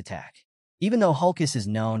his next attack. Even though Hulkus is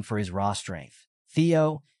known for his raw strength,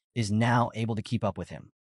 Theo is now able to keep up with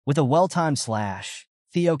him. With a well-timed slash,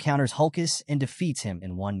 Theo counters Hulkus and defeats him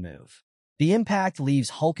in one move. The impact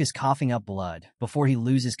leaves Hulkus coughing up blood before he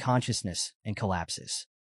loses consciousness and collapses.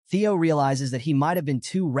 Theo realizes that he might have been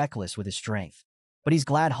too reckless with his strength, but he's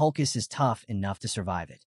glad Hulkus is tough enough to survive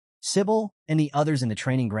it. Sybil and the others in the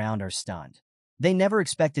training ground are stunned. They never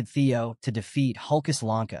expected Theo to defeat Hulkus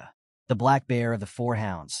Lanka, the black bear of the Four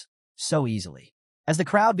Hounds, so easily. As the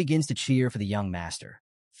crowd begins to cheer for the young master,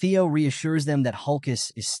 Theo reassures them that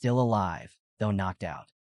Hulkus is still alive, though knocked out.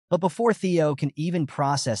 But before Theo can even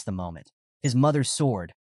process the moment, his mother's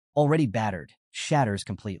sword, already battered, shatters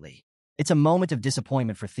completely. It's a moment of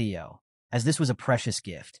disappointment for Theo, as this was a precious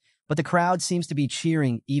gift, but the crowd seems to be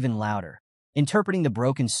cheering even louder, interpreting the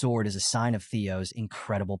broken sword as a sign of Theo's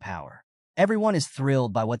incredible power. Everyone is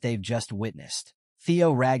thrilled by what they've just witnessed.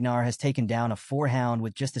 Theo Ragnar has taken down a four-hound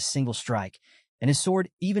with just a single strike, and his sword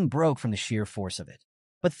even broke from the sheer force of it.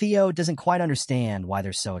 But Theo doesn't quite understand why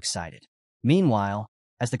they're so excited. Meanwhile,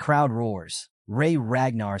 as the crowd roars, Ray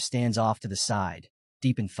Ragnar stands off to the side,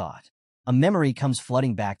 deep in thought. A memory comes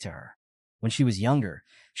flooding back to her. When she was younger,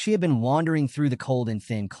 she had been wandering through the cold and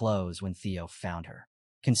thin clothes when Theo found her.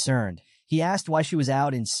 Concerned, he asked why she was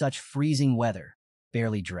out in such freezing weather,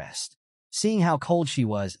 barely dressed. Seeing how cold she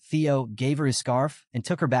was, Theo gave her his scarf and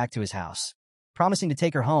took her back to his house, promising to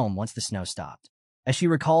take her home once the snow stopped. As she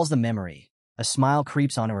recalls the memory, a smile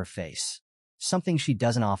creeps onto her face, something she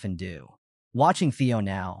doesn't often do. Watching Theo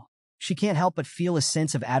now, she can't help but feel a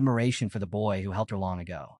sense of admiration for the boy who helped her long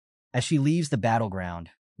ago. As she leaves the battleground,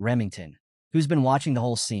 Remington, who's been watching the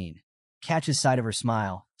whole scene, catches sight of her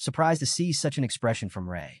smile, surprised to see such an expression from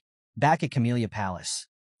Ray. Back at Camellia Palace,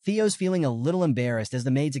 Theo's feeling a little embarrassed as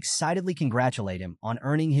the maids excitedly congratulate him on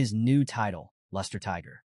earning his new title, Luster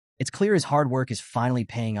Tiger. It's clear his hard work is finally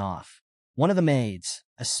paying off. One of the maids,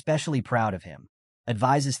 especially proud of him,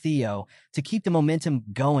 advises Theo to keep the momentum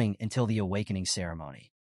going until the awakening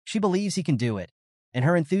ceremony. She believes he can do it, and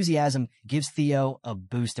her enthusiasm gives Theo a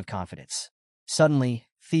boost of confidence. Suddenly,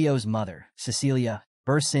 Theo's mother, Cecilia,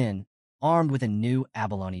 bursts in, armed with a new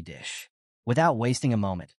abalone dish. Without wasting a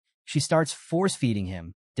moment, she starts force-feeding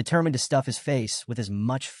him, determined to stuff his face with as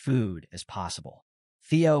much food as possible.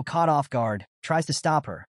 Theo, caught off guard, tries to stop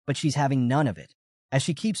her, but she's having none of it. As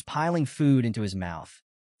she keeps piling food into his mouth,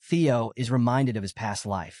 Theo is reminded of his past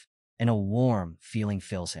life, and a warm feeling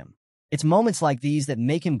fills him. It's moments like these that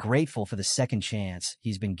make him grateful for the second chance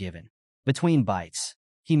he's been given. Between bites,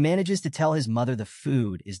 he manages to tell his mother the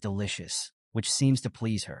food is delicious, which seems to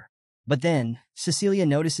please her. But then, Cecilia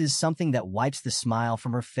notices something that wipes the smile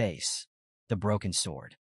from her face: the broken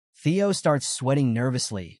sword. Theo starts sweating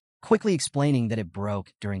nervously, quickly explaining that it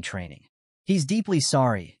broke during training. He's deeply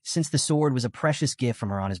sorry, since the sword was a precious gift from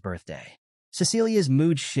her on his birthday. Cecilia's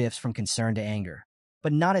mood shifts from concern to anger,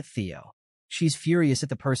 but not at Theo. She's furious at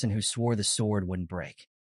the person who swore the sword wouldn't break.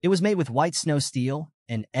 It was made with white snow steel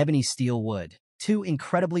and ebony steel wood, two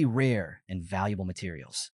incredibly rare and valuable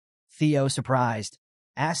materials. Theo, surprised,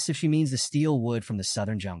 asks if she means the steel wood from the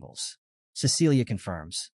southern jungles. Cecilia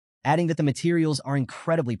confirms, adding that the materials are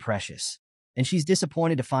incredibly precious, and she's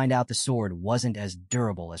disappointed to find out the sword wasn't as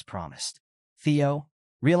durable as promised. Theo,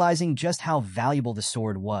 realizing just how valuable the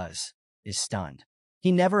sword was, is stunned.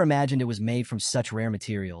 He never imagined it was made from such rare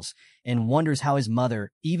materials, and wonders how his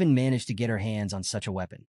mother even managed to get her hands on such a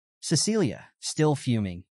weapon. Cecilia, still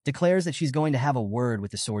fuming, declares that she's going to have a word with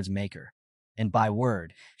the sword's maker. And by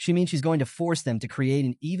word, she means she's going to force them to create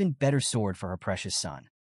an even better sword for her precious son.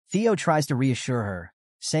 Theo tries to reassure her,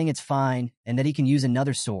 saying it's fine and that he can use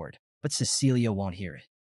another sword, but Cecilia won't hear it.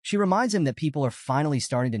 She reminds him that people are finally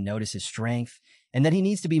starting to notice his strength and that he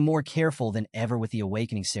needs to be more careful than ever with the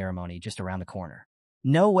awakening ceremony just around the corner.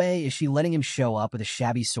 No way is she letting him show up with a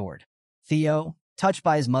shabby sword. Theo, touched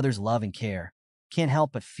by his mother's love and care, can't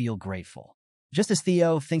help but feel grateful. Just as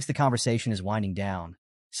Theo thinks the conversation is winding down,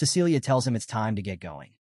 Cecilia tells him it's time to get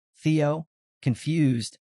going. Theo,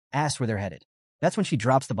 confused, asks where they're headed. That's when she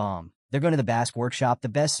drops the bomb. They're going to the Basque Workshop, the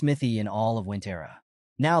best smithy in all of Winterra.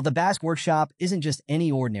 Now, the Basque Workshop isn't just any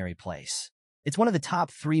ordinary place. It's one of the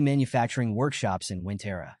top 3 manufacturing workshops in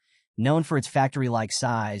Winterra, known for its factory-like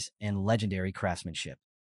size and legendary craftsmanship.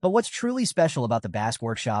 But what's truly special about the Basque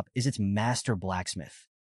Workshop is its master blacksmith,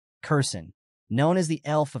 Kurson, known as the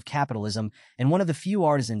elf of capitalism and one of the few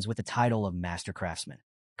artisans with the title of master craftsman.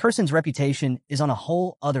 Kurson's reputation is on a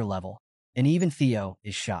whole other level, and even Theo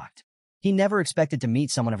is shocked. He never expected to meet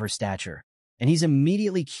someone of her stature, and he's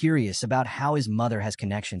immediately curious about how his mother has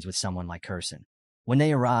connections with someone like Kurson. When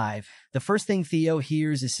they arrive, the first thing Theo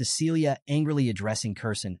hears is Cecilia angrily addressing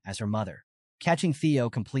Kurson as her mother, catching Theo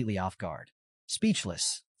completely off guard.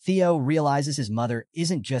 Speechless, Theo realizes his mother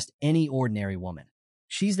isn't just any ordinary woman.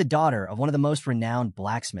 She's the daughter of one of the most renowned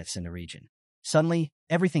blacksmiths in the region. Suddenly,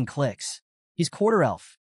 everything clicks. He's quarter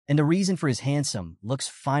elf, and the reason for his handsome looks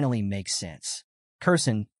finally makes sense.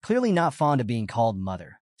 Curson, clearly not fond of being called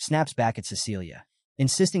mother, snaps back at Cecilia,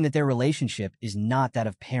 insisting that their relationship is not that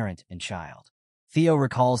of parent and child. Theo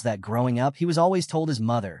recalls that growing up, he was always told his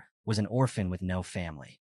mother was an orphan with no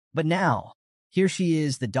family. But now, here she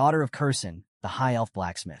is, the daughter of Curson, the high elf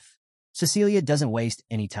blacksmith. Cecilia doesn't waste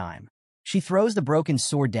any time. She throws the broken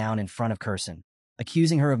sword down in front of Curson,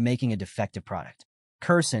 accusing her of making a defective product.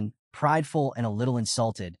 Curson, prideful and a little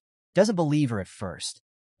insulted, doesn't believe her at first,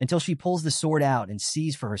 until she pulls the sword out and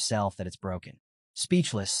sees for herself that it's broken.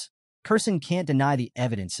 Speechless, Curson can't deny the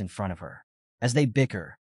evidence in front of her. As they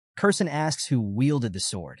bicker, Curson asks who wielded the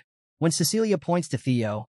sword. When Cecilia points to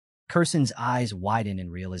Theo, Curson's eyes widen in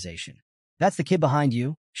realization. "That's the kid behind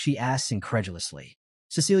you?" she asks incredulously.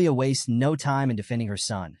 Cecilia wastes no time in defending her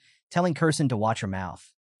son, telling Curson to watch her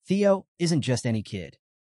mouth. Theo isn't just any kid.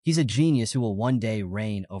 He's a genius who will one day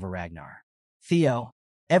reign over Ragnar. Theo,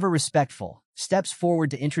 ever respectful, steps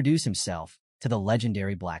forward to introduce himself to the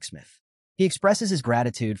legendary blacksmith. He expresses his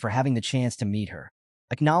gratitude for having the chance to meet her,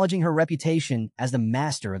 acknowledging her reputation as the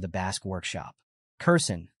master of the Basque workshop.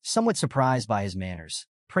 Curson, somewhat surprised by his manners,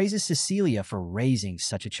 praises Cecilia for raising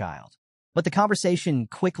such a child. But the conversation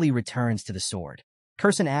quickly returns to the sword.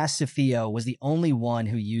 Curson asks if Theo was the only one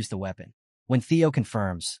who used the weapon. When Theo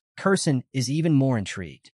confirms, Curson is even more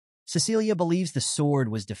intrigued. Cecilia believes the sword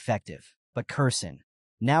was defective, but Curson,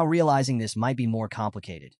 now realizing this might be more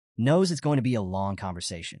complicated, knows it's going to be a long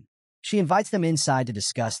conversation. She invites them inside to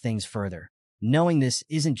discuss things further, knowing this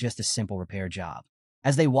isn't just a simple repair job.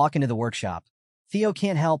 As they walk into the workshop, Theo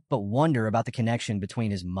can't help but wonder about the connection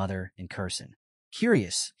between his mother and Curson.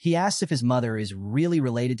 Curious, he asks if his mother is really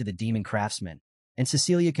related to the demon craftsman, and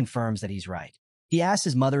Cecilia confirms that he's right. He asks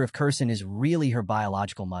his mother if Curson is really her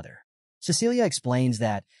biological mother. Cecilia explains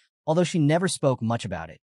that, although she never spoke much about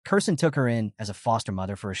it, Curson took her in as a foster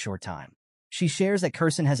mother for a short time. She shares that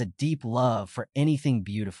Curson has a deep love for anything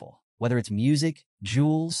beautiful, whether it's music,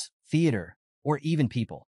 jewels, theater, or even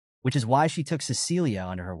people, which is why she took Cecilia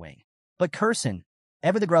under her wing. But Curson,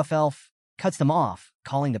 ever the gruff elf, cuts them off,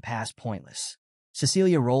 calling the past pointless.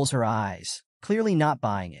 Cecilia rolls her eyes, clearly not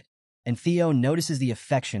buying it, and Theo notices the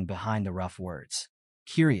affection behind the rough words.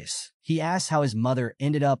 Curious, he asks how his mother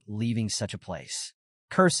ended up leaving such a place.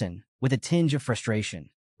 Curson, with a tinge of frustration,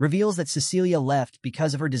 reveals that Cecilia left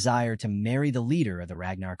because of her desire to marry the leader of the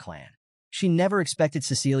Ragnar clan. She never expected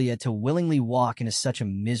Cecilia to willingly walk into such a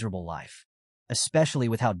miserable life, especially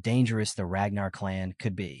with how dangerous the Ragnar clan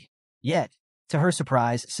could be. Yet, to her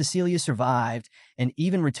surprise, Cecilia survived and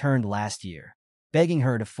even returned last year, begging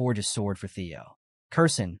her to forge a sword for Theo.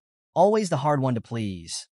 Curson, always the hard one to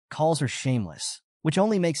please, calls her shameless, which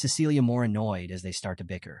only makes Cecilia more annoyed as they start to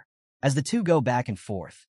bicker. As the two go back and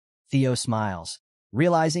forth, Theo smiles,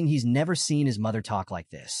 realizing he's never seen his mother talk like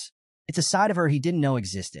this. It's a side of her he didn't know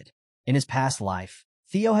existed. In his past life,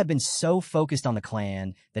 Theo had been so focused on the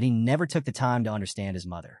clan that he never took the time to understand his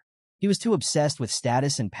mother. He was too obsessed with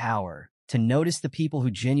status and power to notice the people who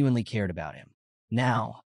genuinely cared about him.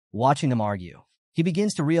 Now, watching them argue, he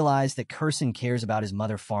begins to realize that Curson cares about his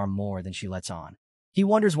mother far more than she lets on. He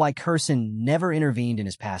wonders why Curson never intervened in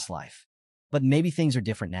his past life. But maybe things are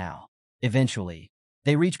different now. Eventually,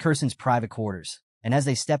 they reach Curson's private quarters, and as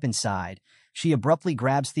they step inside, she abruptly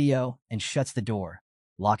grabs Theo and shuts the door,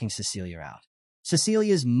 locking Cecilia out.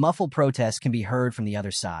 Cecilia's muffled protests can be heard from the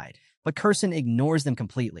other side, but Curson ignores them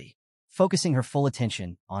completely, focusing her full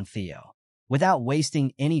attention on Theo. Without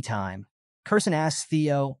wasting any time, Curson asks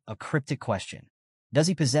Theo a cryptic question. Does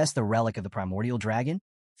he possess the relic of the primordial dragon?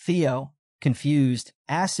 Theo, confused,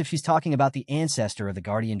 asks if she's talking about the ancestor of the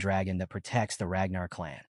guardian dragon that protects the Ragnar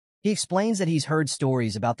clan. He explains that he's heard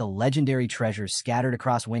stories about the legendary treasures scattered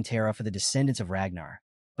across Winterra for the descendants of Ragnar,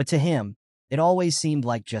 but to him, it always seemed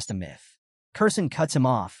like just a myth. Curson cuts him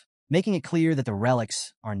off, making it clear that the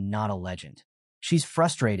relics are not a legend. She's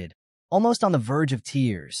frustrated, almost on the verge of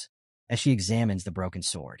tears, as she examines the broken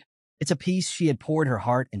sword. It's a piece she had poured her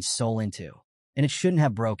heart and soul into, and it shouldn't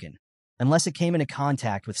have broken, unless it came into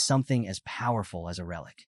contact with something as powerful as a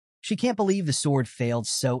relic. She can't believe the sword failed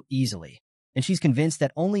so easily, and she's convinced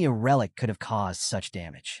that only a relic could have caused such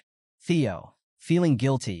damage. Theo, feeling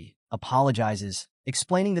guilty, apologizes,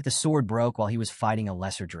 explaining that the sword broke while he was fighting a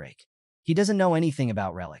lesser drake. He doesn't know anything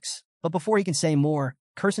about relics, but before he can say more,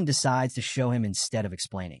 Curson decides to show him instead of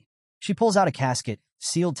explaining. She pulls out a casket,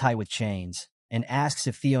 sealed tight with chains, and asks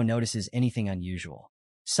if Theo notices anything unusual.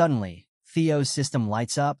 Suddenly, Theo's system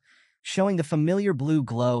lights up, showing the familiar blue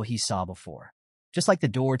glow he saw before, just like the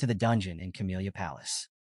door to the dungeon in Camellia Palace.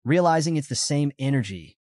 Realizing it's the same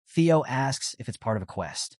energy, Theo asks if it's part of a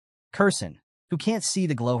quest. Curson, who can't see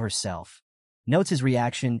the glow herself, notes his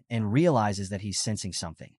reaction and realizes that he's sensing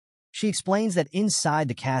something. She explains that inside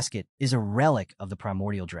the casket is a relic of the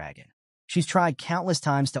primordial dragon. She's tried countless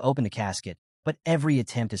times to open the casket, but every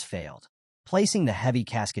attempt has failed. Placing the heavy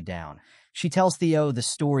casket down, she tells Theo the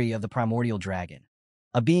story of the primordial dragon,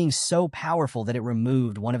 a being so powerful that it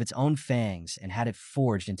removed one of its own fangs and had it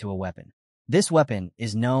forged into a weapon. This weapon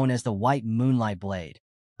is known as the White Moonlight Blade,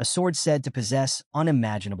 a sword said to possess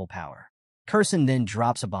unimaginable power. Curson then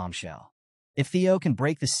drops a bombshell. If Theo can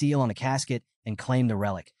break the seal on the casket and claim the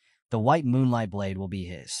relic, the White Moonlight Blade will be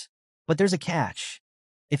his. But there's a catch.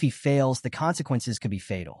 If he fails, the consequences could be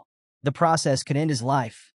fatal. The process could end his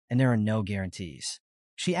life, and there are no guarantees.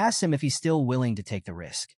 She asks him if he's still willing to take the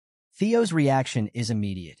risk. Theo's reaction is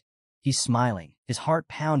immediate. He's smiling, his heart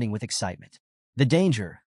pounding with excitement. The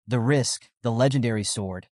danger, the risk, the legendary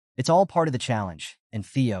sword, it's all part of the challenge, and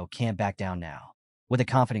Theo can't back down now. With a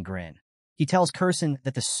confident grin, he tells Curson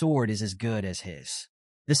that the sword is as good as his.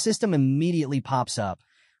 The system immediately pops up,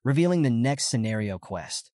 revealing the next scenario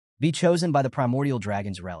quest. Be chosen by the primordial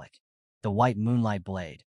dragon's relic, the White Moonlight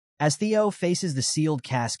Blade. As Theo faces the sealed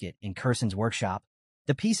casket in Curson's workshop,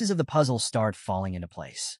 the pieces of the puzzle start falling into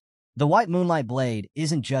place. The White Moonlight Blade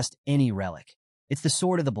isn't just any relic. It's the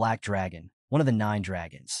sword of the Black Dragon, one of the 9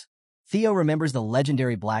 dragons. Theo remembers the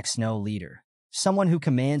legendary Black Snow leader, someone who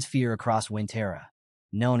commands fear across Winterra,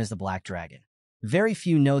 known as the Black Dragon. Very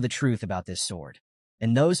few know the truth about this sword,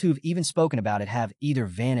 and those who've even spoken about it have either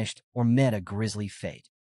vanished or met a grisly fate.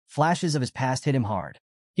 Flashes of his past hit him hard.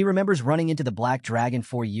 He remembers running into the Black Dragon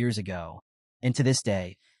 4 years ago, and to this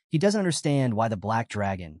day, he doesn't understand why the Black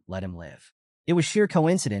Dragon let him live. It was sheer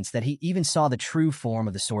coincidence that he even saw the true form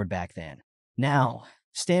of the sword back then. Now,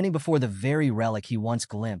 standing before the very relic he once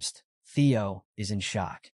glimpsed, Theo is in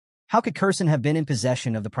shock. How could Curson have been in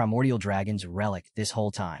possession of the primordial dragon's relic this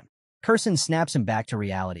whole time? Curson snaps him back to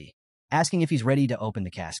reality, asking if he's ready to open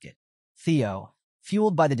the casket. Theo,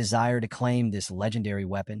 fueled by the desire to claim this legendary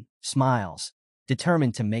weapon, smiles,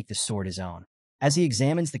 determined to make the sword his own. As he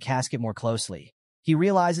examines the casket more closely, he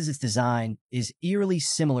realizes its design is eerily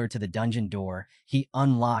similar to the dungeon door he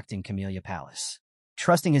unlocked in Camellia Palace.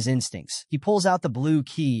 Trusting his instincts, he pulls out the blue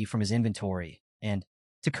key from his inventory and,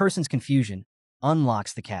 to Curson's confusion,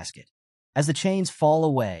 unlocks the casket. As the chains fall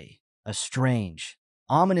away, a strange,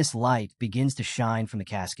 ominous light begins to shine from the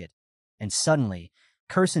casket, and suddenly,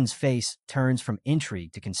 Curson's face turns from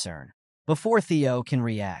intrigue to concern. Before Theo can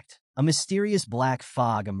react, a mysterious black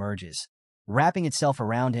fog emerges, wrapping itself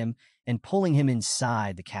around him and pulling him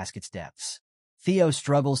inside the casket's depths. Theo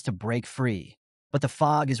struggles to break free, but the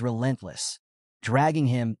fog is relentless, dragging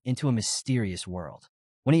him into a mysterious world.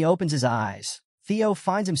 When he opens his eyes, Theo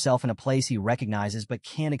finds himself in a place he recognizes but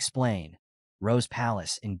can't explain, Rose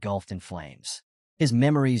Palace engulfed in flames. His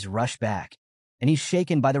memories rush back, and he's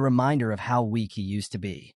shaken by the reminder of how weak he used to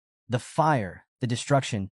be. The fire, the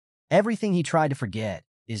destruction, everything he tried to forget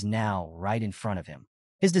is now right in front of him.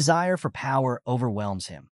 His desire for power overwhelms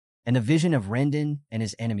him, and the vision of Rendon and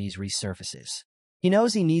his enemies resurfaces. He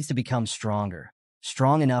knows he needs to become stronger,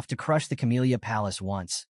 strong enough to crush the Camellia Palace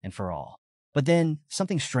once and for all. But then,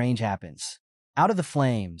 something strange happens. Out of the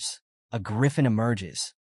flames, a griffin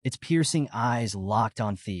emerges, its piercing eyes locked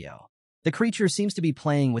on Theo. The creature seems to be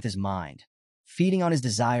playing with his mind, feeding on his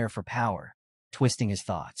desire for power, twisting his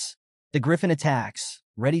thoughts. The griffin attacks,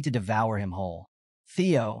 ready to devour him whole.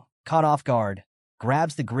 Theo, caught off guard,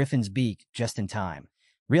 grabs the griffin's beak just in time,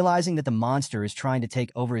 realizing that the monster is trying to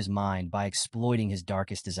take over his mind by exploiting his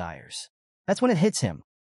darkest desires. That's when it hits him.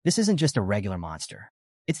 This isn't just a regular monster.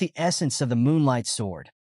 It's the essence of the Moonlight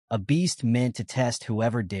Sword, a beast meant to test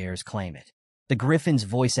whoever dares claim it. The griffin's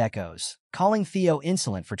voice echoes, calling Theo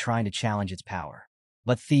insolent for trying to challenge its power.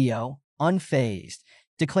 But Theo, unfazed,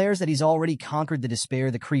 declares that he's already conquered the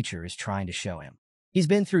despair the creature is trying to show him. He's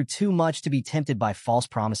been through too much to be tempted by false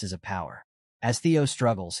promises of power. As Theo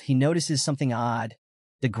struggles, he notices something odd.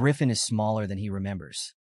 The griffin is smaller than he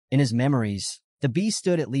remembers. In his memories, the beast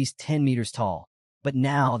stood at least 10 meters tall, but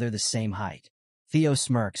now they're the same height. Theo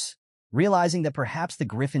smirks, realizing that perhaps the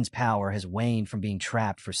griffin's power has waned from being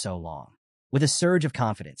trapped for so long. With a surge of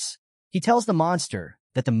confidence, he tells the monster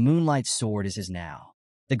that the Moonlight Sword is his now.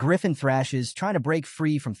 The griffin thrashes, trying to break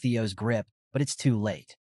free from Theo's grip, but it's too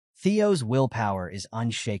late. Theo's willpower is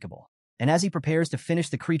unshakable, and as he prepares to finish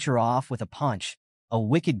the creature off with a punch, a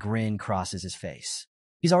wicked grin crosses his face.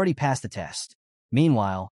 He's already passed the test.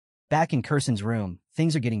 Meanwhile, back in Curson's room,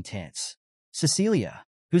 things are getting tense. Cecilia,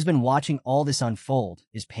 who's been watching all this unfold,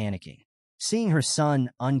 is panicking. Seeing her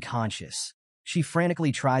son unconscious, she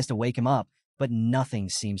frantically tries to wake him up, but nothing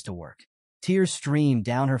seems to work. Tears stream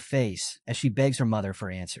down her face as she begs her mother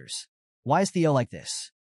for answers. Why is Theo like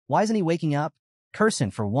this? Why isn't he waking up?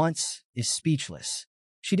 Curson, for once, is speechless.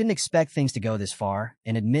 She didn't expect things to go this far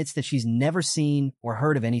and admits that she's never seen or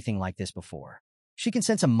heard of anything like this before. She can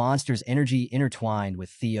sense a monster's energy intertwined with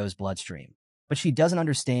Theo's bloodstream, but she doesn't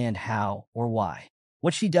understand how or why.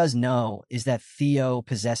 What she does know is that Theo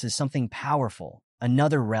possesses something powerful,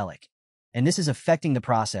 another relic, and this is affecting the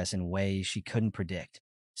process in ways she couldn't predict.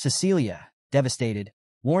 Cecilia, devastated,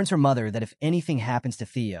 warns her mother that if anything happens to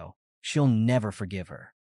Theo, she'll never forgive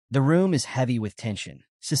her. The room is heavy with tension,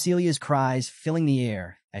 Cecilia's cries filling the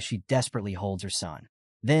air as she desperately holds her son.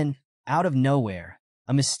 Then, out of nowhere,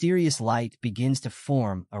 a mysterious light begins to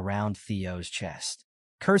form around Theo's chest.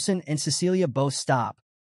 Curson and Cecilia both stop,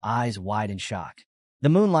 eyes wide in shock. The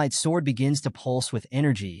moonlight sword begins to pulse with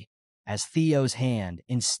energy as Theo's hand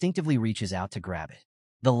instinctively reaches out to grab it.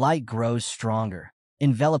 The light grows stronger,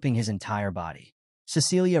 enveloping his entire body.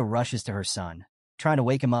 Cecilia rushes to her son, trying to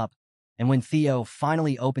wake him up, and when Theo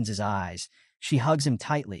finally opens his eyes, she hugs him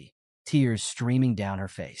tightly, tears streaming down her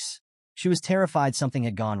face. She was terrified something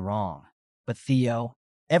had gone wrong, but Theo,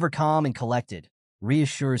 ever calm and collected,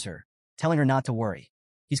 reassures her, telling her not to worry.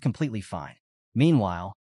 He's completely fine.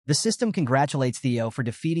 Meanwhile, the system congratulates Theo for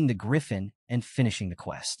defeating the Griffin and finishing the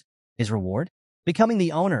quest. His reward? Becoming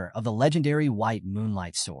the owner of the legendary white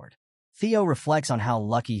moonlight sword. Theo reflects on how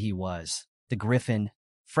lucky he was. The Griffin,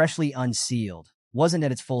 freshly unsealed, wasn't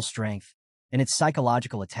at its full strength, and its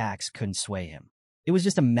psychological attacks couldn't sway him. It was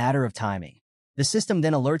just a matter of timing. The system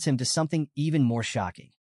then alerts him to something even more shocking.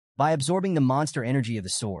 By absorbing the monster energy of the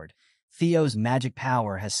sword, Theo's magic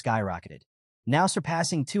power has skyrocketed, now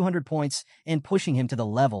surpassing 200 points and pushing him to the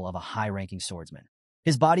level of a high-ranking swordsman.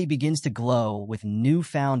 His body begins to glow with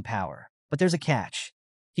newfound power, but there's a catch.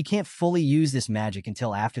 He can't fully use this magic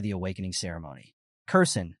until after the awakening ceremony.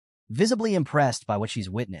 Curson, visibly impressed by what she's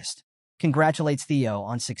witnessed, congratulates Theo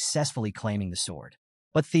on successfully claiming the sword.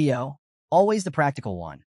 But Theo, always the practical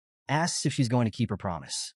one, asks if she's going to keep her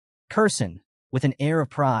promise. Curson, with an air of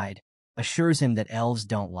pride, assures him that elves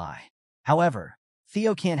don't lie. However,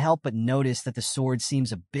 Theo can't help but notice that the sword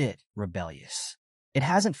seems a bit rebellious. It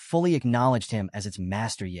hasn't fully acknowledged him as its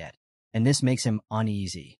master yet, and this makes him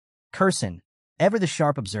uneasy. Curson, ever the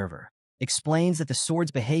sharp observer, explains that the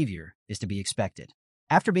sword's behavior is to be expected.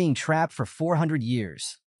 After being trapped for 400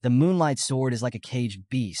 years, the moonlight sword is like a caged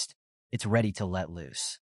beast. It's ready to let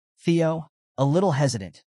loose. Theo, a little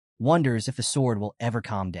hesitant, wonders if the sword will ever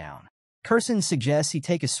calm down. Curson suggests he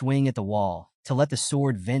take a swing at the wall to let the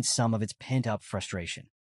sword vent some of its pent-up frustration.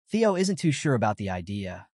 Theo isn't too sure about the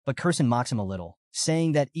idea, but Curson mocks him a little,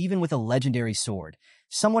 saying that even with a legendary sword,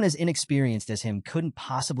 someone as inexperienced as him couldn't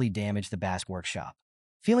possibly damage the Basque workshop.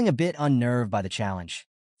 Feeling a bit unnerved by the challenge,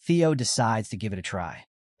 Theo decides to give it a try.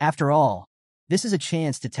 After all, this is a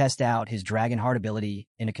chance to test out his dragon heart ability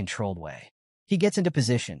in a controlled way. He gets into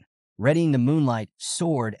position, readying the moonlight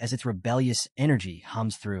sword as its rebellious energy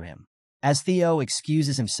hums through him. As Theo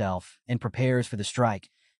excuses himself and prepares for the strike,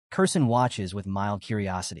 Curson watches with mild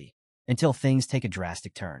curiosity until things take a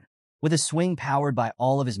drastic turn. With a swing powered by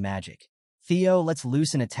all of his magic, Theo lets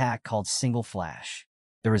loose an attack called Single Flash.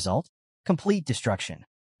 The result? Complete destruction.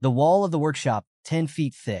 The wall of the workshop, 10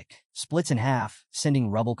 feet thick, splits in half, sending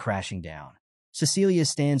rubble crashing down. Cecilia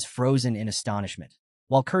stands frozen in astonishment,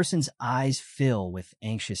 while Curson's eyes fill with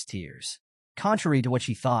anxious tears. Contrary to what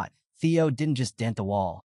she thought, Theo didn't just dent the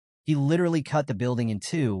wall. He literally cut the building in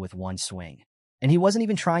two with one swing. And he wasn't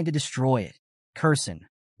even trying to destroy it. Curson,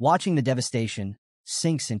 watching the devastation,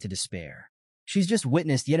 sinks into despair. She's just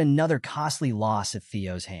witnessed yet another costly loss at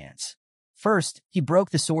Theo's hands. First, he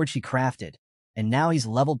broke the sword she crafted, and now he's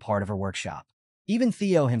leveled part of her workshop. Even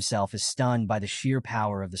Theo himself is stunned by the sheer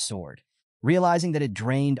power of the sword, realizing that it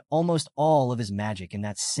drained almost all of his magic in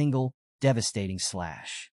that single, devastating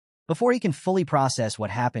slash. Before he can fully process what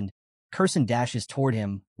happened, Curson dashes toward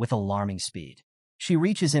him with alarming speed. She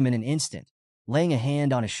reaches him in an instant, laying a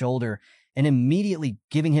hand on his shoulder and immediately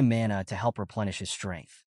giving him mana to help replenish his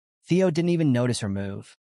strength. Theo didn't even notice her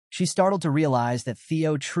move. She's startled to realize that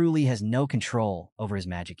Theo truly has no control over his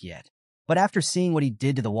magic yet. But after seeing what he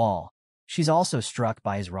did to the wall, she's also struck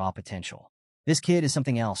by his raw potential. This kid is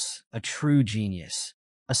something else, a true genius.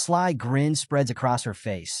 A sly grin spreads across her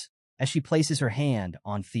face as she places her hand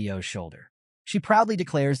on Theo's shoulder. She proudly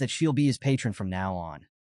declares that she'll be his patron from now on,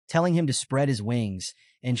 telling him to spread his wings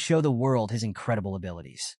and show the world his incredible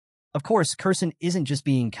abilities. Of course, Curson isn't just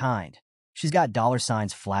being kind. She's got dollar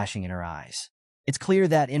signs flashing in her eyes. It's clear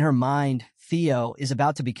that in her mind, Theo is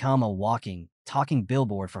about to become a walking, talking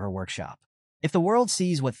billboard for her workshop. If the world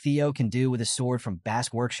sees what Theo can do with a sword from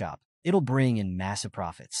Basque Workshop, it'll bring in massive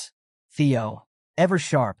profits. Theo, ever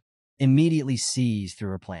sharp, immediately sees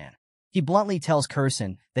through her plan. He bluntly tells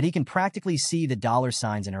Curson that he can practically see the dollar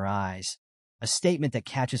signs in her eyes, a statement that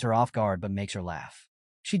catches her off guard but makes her laugh.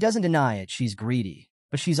 She doesn't deny it, she's greedy,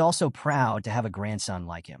 but she's also proud to have a grandson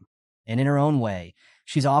like him. And in her own way,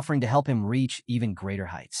 she's offering to help him reach even greater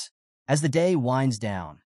heights. As the day winds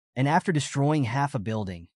down, and after destroying half a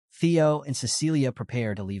building, Theo and Cecilia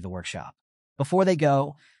prepare to leave the workshop. Before they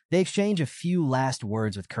go, they exchange a few last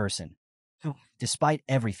words with Kirsten, who, despite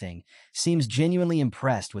everything, seems genuinely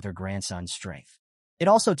impressed with her grandson's strength. It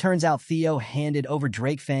also turns out Theo handed over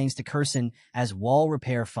Drake Fangs to Kirsten as wall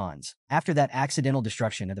repair funds after that accidental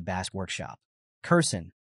destruction of the Basque workshop.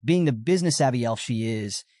 Kirsten, being the business-savvy elf she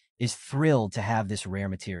is thrilled to have this rare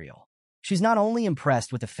material. She's not only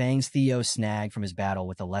impressed with the fangs Theo snagged from his battle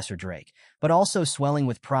with the lesser Drake, but also swelling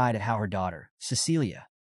with pride at how her daughter, Cecilia,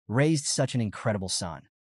 raised such an incredible son.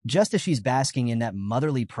 Just as she's basking in that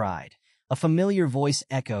motherly pride, a familiar voice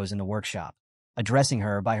echoes in the workshop, addressing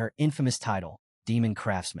her by her infamous title, Demon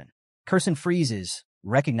Craftsman. Kirsten freezes,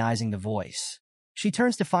 recognizing the voice. She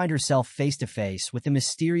turns to find herself face-to-face with the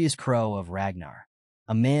mysterious crow of Ragnar,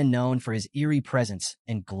 a man known for his eerie presence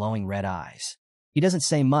and glowing red eyes. He doesn't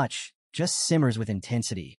say much, just simmers with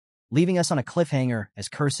intensity, leaving us on a cliffhanger as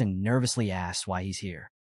Kirsten nervously asks why he's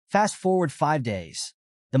here. Fast forward 5 days.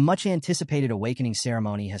 The much-anticipated awakening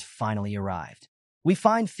ceremony has finally arrived. We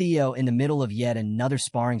find Theo in the middle of yet another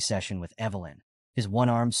sparring session with Evelyn, his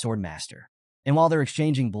one-armed swordmaster. And while they're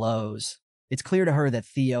exchanging blows, it's clear to her that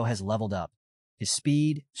Theo has leveled up. His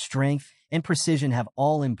speed, strength, and precision have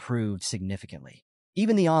all improved significantly.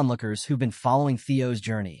 Even the onlookers who've been following Theo's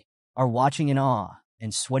journey are watching in awe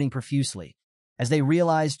and sweating profusely as they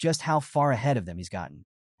realize just how far ahead of them he's gotten.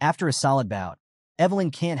 After a solid bout,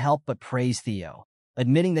 Evelyn can't help but praise Theo,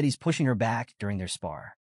 admitting that he's pushing her back during their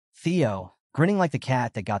spar. Theo, grinning like the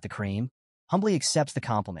cat that got the cream, humbly accepts the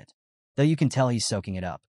compliment, though you can tell he's soaking it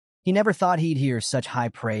up. He never thought he'd hear such high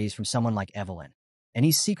praise from someone like Evelyn, and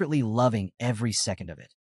he's secretly loving every second of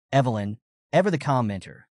it. Evelyn, ever the calm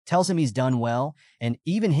mentor, tells him he's done well, and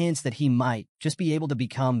even hints that he might just be able to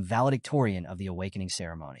become valedictorian of the awakening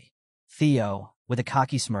ceremony. Theo, with a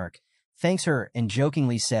cocky smirk, thanks her and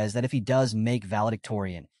jokingly says that if he does make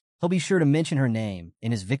valedictorian, he'll be sure to mention her name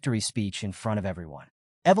in his victory speech in front of everyone.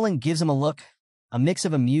 Evelyn gives him a look, a mix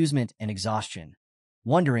of amusement and exhaustion,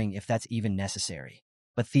 wondering if that's even necessary.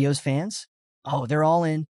 But Theo's fans? Oh, they're all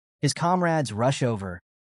in. His comrades rush over,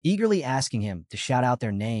 eagerly asking him to shout out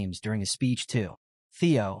their names during his speech too.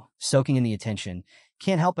 Theo, soaking in the attention,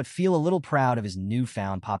 can't help but feel a little proud of his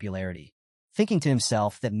newfound popularity, thinking to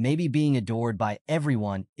himself that maybe being adored by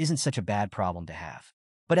everyone isn't such a bad problem to have.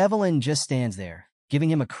 But Evelyn just stands there, giving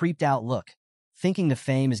him a creeped-out look, thinking the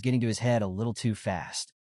fame is getting to his head a little too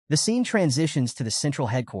fast. The scene transitions to the central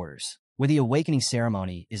headquarters, where the awakening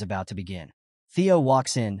ceremony is about to begin. Theo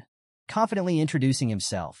walks in, confidently introducing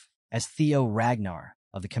himself as Theo Ragnar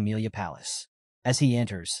of the Camellia Palace. As he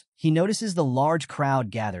enters, he notices the large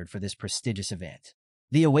crowd gathered for this prestigious event.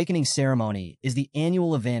 The awakening ceremony is the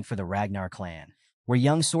annual event for the Ragnar clan, where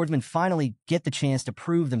young swordsmen finally get the chance to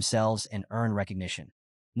prove themselves and earn recognition,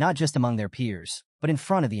 not just among their peers, but in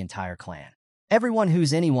front of the entire clan. Everyone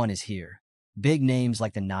who's anyone is here. Big names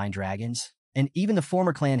like the Nine Dragons, and even the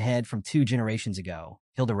former clan head from 2 generations ago,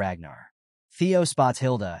 Hilda Ragnar. Theo spots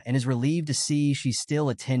Hilda and is relieved to see she's still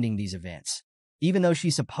attending these events, even though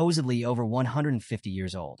she's supposedly over 150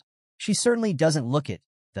 years old. She certainly doesn't look it,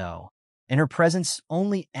 though, and her presence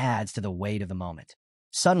only adds to the weight of the moment.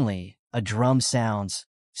 Suddenly, a drum sounds,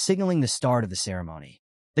 signaling the start of the ceremony.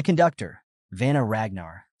 The conductor, Vanna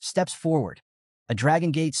Ragnar, steps forward, a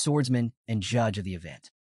Dragon Gate swordsman and judge of the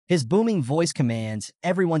event. His booming voice commands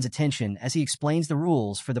everyone's attention as he explains the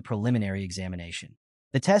rules for the preliminary examination.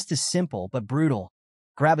 The test is simple but brutal.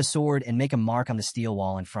 Grab a sword and make a mark on the steel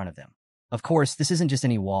wall in front of them. Of course, this isn't just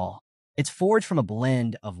any wall. It's forged from a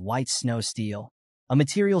blend of white snow steel, a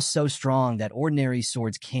material so strong that ordinary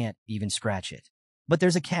swords can't even scratch it. But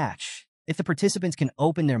there's a catch. If the participants can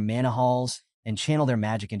open their mana halls and channel their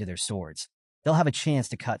magic into their swords, they'll have a chance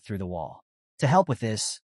to cut through the wall. To help with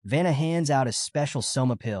this, Vanna hands out a special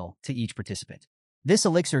Soma pill to each participant. This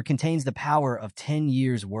elixir contains the power of 10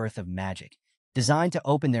 years' worth of magic, designed to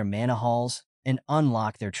open their mana halls and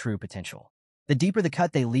unlock their true potential. The deeper the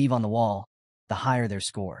cut they leave on the wall, the higher their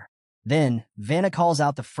score. Then, Vanna calls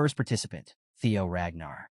out the first participant, Theo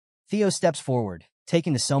Ragnar. Theo steps forward,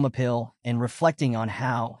 taking the Soma pill and reflecting on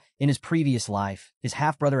how, in his previous life, his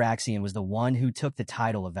half-brother Axion was the one who took the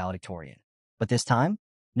title of valedictorian. But this time?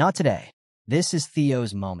 Not today. This is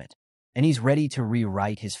Theo's moment, and he's ready to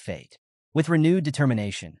rewrite his fate. With renewed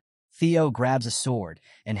determination, Theo grabs a sword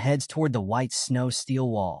and heads toward the white snow steel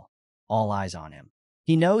wall, all eyes on him.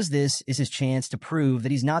 He knows this is his chance to prove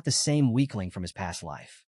that he's not the same weakling from his past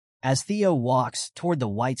life. As Theo walks toward the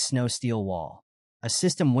white snow steel wall, a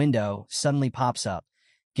system window suddenly pops up,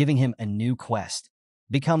 giving him a new quest: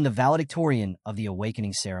 become the valedictorian of the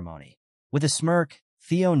awakening ceremony. With a smirk,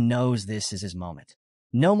 Theo knows this is his moment.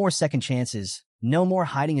 No more second chances, no more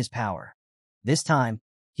hiding his power. This time,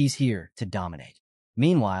 he's here to dominate.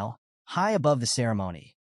 Meanwhile, high above the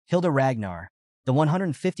ceremony, Hilda Ragnar, the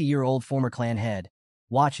 150-year-old former clan head,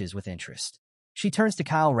 watches with interest. She turns to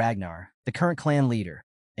Kyle Ragnar, the current clan leader,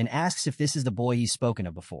 and asks if this is the boy he's spoken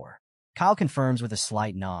of before. Kyle confirms with a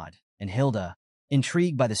slight nod, and Hilda,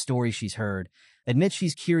 intrigued by the story she's heard, admits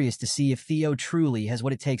she's curious to see if Theo truly has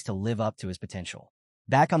what it takes to live up to his potential.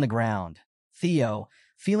 Back on the ground, Theo,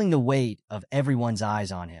 feeling the weight of everyone's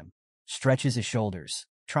eyes on him, stretches his shoulders,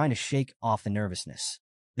 trying to shake off the nervousness.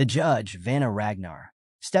 The judge, Vanna Ragnar,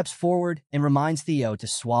 steps forward and reminds Theo to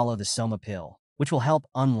swallow the Soma pill, which will help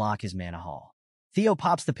unlock his manhwa. Theo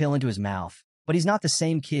pops the pill into his mouth, but he's not the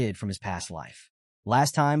same kid from his past life.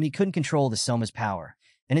 Last time, he couldn't control the Soma's power,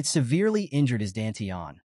 and it severely injured his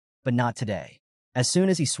Dantian. But not today. As soon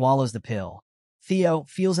as he swallows the pill, Theo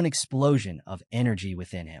feels an explosion of energy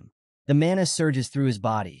within him. The mana surges through his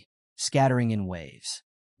body, scattering in waves.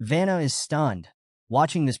 Vanna is stunned,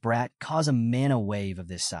 watching this brat cause a mana wave of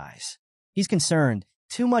this size. He's concerned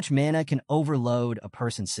too much mana can overload a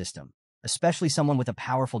person's system, especially someone with a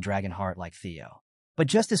powerful dragon heart like Theo. But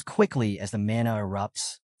just as quickly as the mana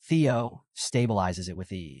erupts, Theo stabilizes it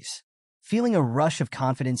with ease. Feeling a rush of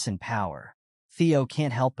confidence and power, Theo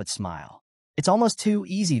can't help but smile. It's almost too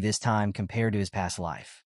easy this time compared to his past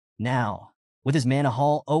life. Now, with his mana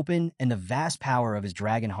hall open and the vast power of his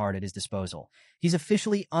dragon heart at his disposal, he's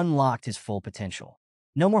officially unlocked his full potential.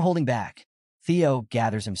 No more holding back. Theo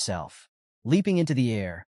gathers himself, leaping into the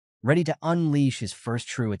air, ready to unleash his first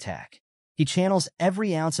true attack. He channels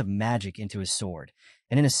every ounce of magic into his sword,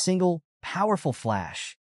 and in a single, powerful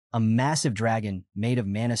flash, a massive dragon made of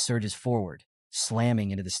mana surges forward,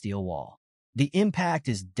 slamming into the steel wall. The impact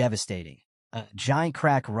is devastating. A giant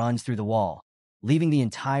crack runs through the wall, leaving the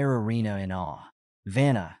entire arena in awe.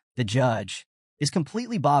 Vanna, the judge, is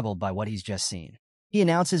completely boggled by what he's just seen. He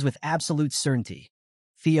announces with absolute certainty,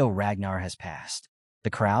 Theo Ragnar has passed. The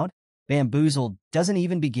crowd, bamboozled, doesn't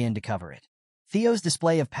even begin to cover it. Theo's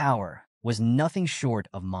display of power was nothing short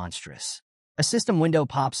of monstrous. A system window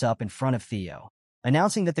pops up in front of Theo,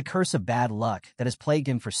 announcing that the curse of bad luck that has plagued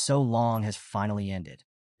him for so long has finally ended.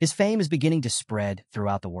 His fame is beginning to spread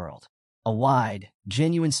throughout the world. A wide,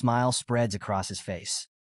 genuine smile spreads across his face.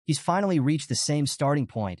 He's finally reached the same starting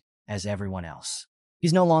point as everyone else.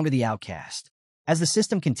 He's no longer the outcast. As the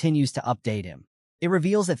system continues to update him, it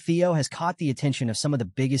reveals that Theo has caught the attention of some of the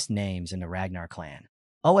biggest names in the Ragnar clan.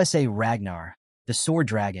 Osa Ragnar, the sword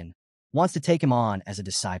dragon, wants to take him on as a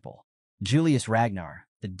disciple. Julius Ragnar,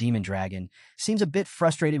 the demon dragon, seems a bit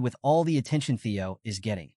frustrated with all the attention Theo is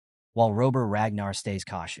getting, while Rober Ragnar stays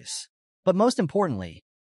cautious. But most importantly,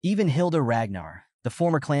 even Hilda Ragnar, the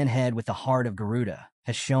former clan head with the heart of Garuda,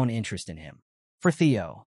 has shown interest in him. For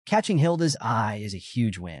Theo, catching Hilda's eye is a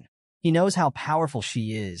huge win. He knows how powerful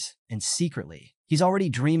she is, and secretly, he's already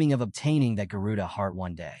dreaming of obtaining that Garuda heart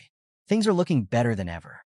one day. Things are looking better than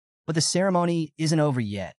ever. But the ceremony isn't over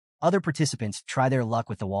yet. Other participants try their luck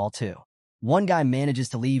with the wall too. One guy manages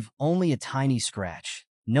to leave only a tiny scratch,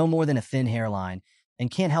 no more than a thin hairline, and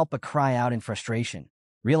can't help but cry out in frustration,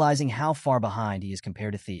 realizing how far behind he is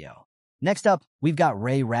compared to Theo. Next up, we've got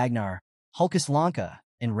Ray Ragnar, Hulkus Lanka,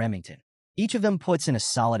 and Remington. Each of them puts in a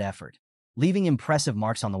solid effort, leaving impressive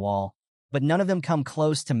marks on the wall, but none of them come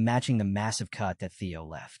close to matching the massive cut that Theo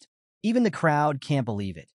left. Even the crowd can't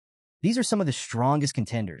believe it. These are some of the strongest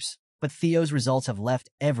contenders, but Theo's results have left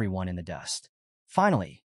everyone in the dust.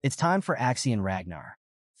 Finally, it's time for Axion Ragnar,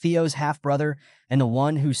 Theo's half-brother and the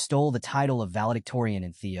one who stole the title of valedictorian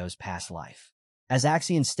in Theo's past life. As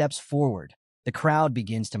Axion steps forward, the crowd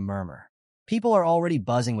begins to murmur. People are already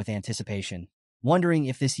buzzing with anticipation, wondering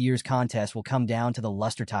if this year's contest will come down to the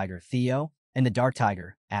Luster Tiger, Theo, and the Dark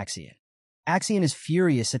Tiger, Axion. Axion is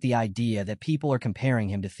furious at the idea that people are comparing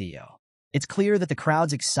him to Theo. It's clear that the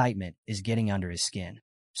crowd's excitement is getting under his skin.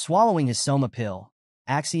 Swallowing his Soma pill,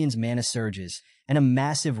 Axion's mana surges, and a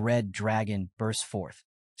massive red dragon bursts forth,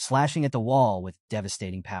 slashing at the wall with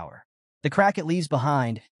devastating power. The crack it leaves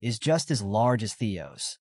behind is just as large as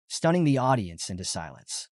Theo's, stunning the audience into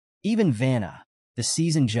silence. Even Vanna, the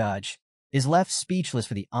seasoned judge, is left speechless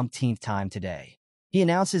for the umpteenth time today. He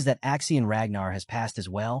announces that Axion Ragnar has passed as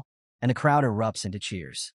well, and the crowd erupts into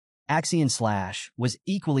cheers. Axion's slash was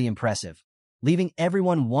equally impressive, leaving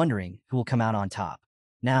everyone wondering who will come out on top.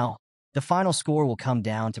 Now, the final score will come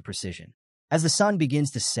down to precision. As the sun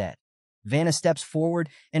begins to set, Vanna steps forward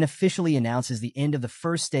and officially announces the end of the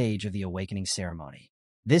first stage of the awakening ceremony.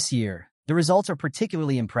 This year, the results are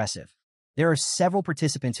particularly impressive. There are several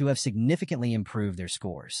participants who have significantly improved their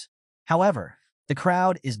scores. However, the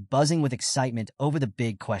crowd is buzzing with excitement over the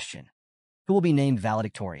big question: who will be named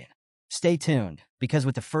valedictorian? Stay tuned, because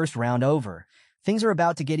with the first round over, things are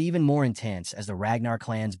about to get even more intense as the Ragnar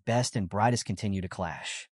clan's best and brightest continue to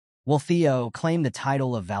clash. Will Theo claim the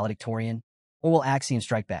title of valedictorian, or will Axion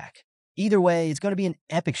strike back? Either way, it's going to be an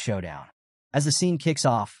epic showdown. As the scene kicks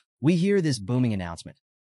off, we hear this booming announcement.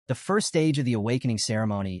 The first stage of the awakening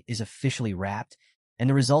ceremony is officially wrapped, and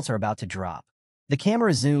the results are about to drop. The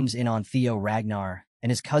camera zooms in on Theo Ragnar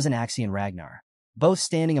and his cousin Axion Ragnar, both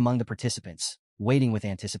standing among the participants, waiting with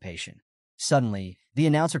anticipation. Suddenly, the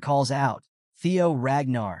announcer calls out, "Theo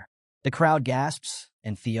Ragnar." The crowd gasps,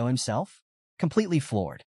 and Theo himself? Completely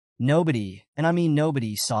floored. Nobody, and I mean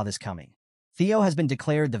nobody, saw this coming. Theo has been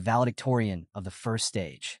declared the valedictorian of the first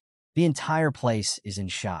stage. The entire place is in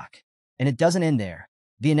shock. And it doesn't end there.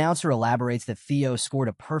 The announcer elaborates that Theo scored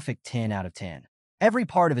a perfect 10 out of 10. Every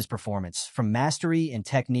part of his performance, from mastery and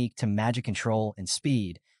technique to magic control and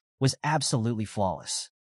speed, was absolutely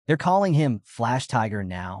flawless. They're calling him Flash Tiger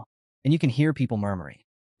now, and you can hear people murmuring.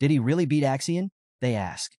 Did he really beat Axion? They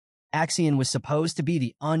ask. Axion was supposed to be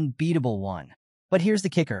the unbeatable one. But here's the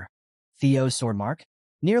kicker. Theo's sword mark?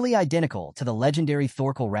 Nearly identical to the legendary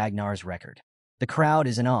Thorkel Ragnar's record. The crowd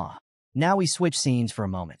is in awe. Now we switch scenes for a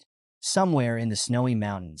moment. Somewhere in the snowy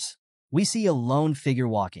mountains, we see a lone figure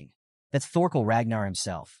walking. That's Thorkel Ragnar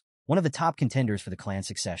himself, one of the top contenders for the clan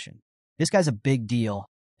succession. This guy's a big deal,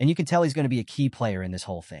 and you can tell he's going to be a key player in this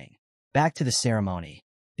whole thing. Back to the ceremony.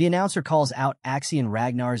 The announcer calls out Axion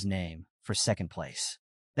Ragnar's name for second place.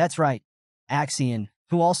 That's right. Axion,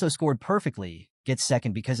 who also scored perfectly, gets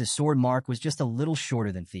second because his sword mark was just a little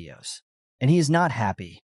shorter than Theo's. And he is not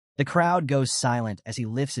happy. The crowd goes silent as he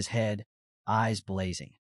lifts his head, eyes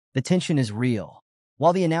blazing. The tension is real.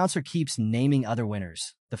 While the announcer keeps naming other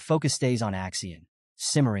winners, the focus stays on Axion,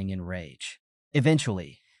 simmering in rage.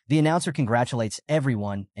 Eventually, the announcer congratulates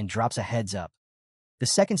everyone and drops a heads up. The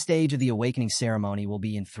second stage of the awakening ceremony will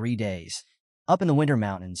be in 3 days, up in the Winter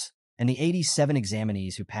Mountains, and the 87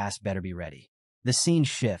 examinees who pass better be ready. The scene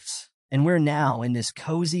shifts, and we're now in this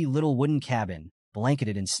cozy little wooden cabin,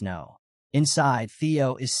 blanketed in snow. Inside,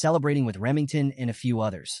 Theo is celebrating with Remington and a few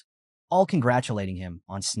others, all congratulating him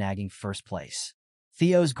on snagging first place.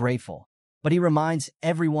 Theo's grateful, but he reminds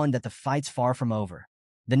everyone that the fight's far from over.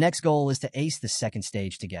 The next goal is to ace the second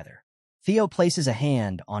stage together. Theo places a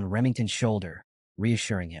hand on Remington's shoulder,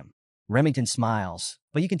 reassuring him. Remington smiles,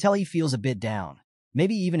 but you can tell he feels a bit down,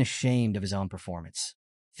 maybe even ashamed of his own performance.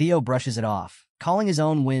 Theo brushes it off, calling his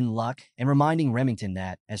own win luck and reminding Remington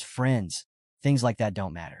that, as friends, things like that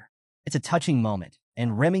don't matter. It's a touching moment,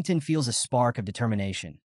 and Remington feels a spark of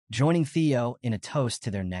determination, joining Theo in a toast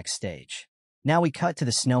to their next stage. Now we cut to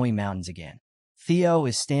the snowy mountains again. Theo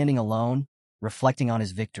is standing alone, reflecting on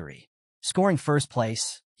his victory. Scoring first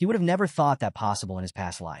place, he would have never thought that possible in his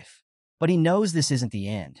past life. But he knows this isn't the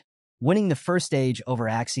end. Winning the first stage over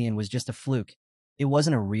Axion was just a fluke. It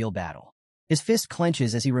wasn't a real battle. His fist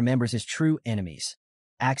clenches as he remembers his true enemies,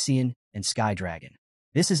 Axion and Sky Dragon.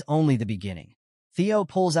 This is only the beginning. Theo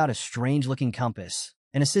pulls out a strange-looking compass,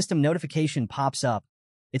 and a system notification pops up.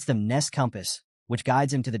 It's the Nest Compass, which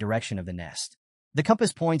guides him to the direction of the nest. The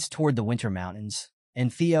compass points toward the Winter Mountains,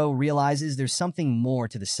 and Theo realizes there's something more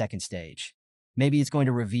to the second stage. Maybe it's going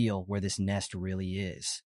to reveal where this nest really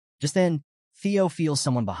is. Just then, Theo feels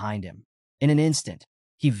someone behind him. In an instant,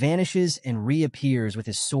 he vanishes and reappears with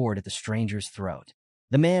his sword at the stranger's throat.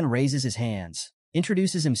 The man raises his hands,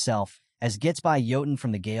 introduces himself as Getsby Jotun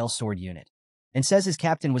from the Gale Sword Unit, and says his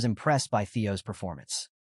captain was impressed by Theo's performance.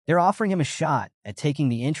 They're offering him a shot at taking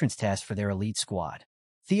the entrance test for their elite squad.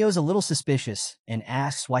 Theo's a little suspicious and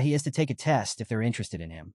asks why he has to take a test if they're interested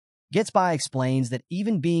in him. Getsby explains that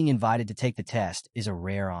even being invited to take the test is a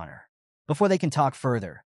rare honor. Before they can talk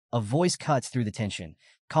further, a voice cuts through the tension,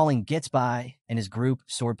 calling Getsby and his group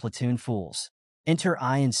Sword Platoon fools. Enter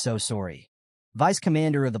Ian So Sorry, Vice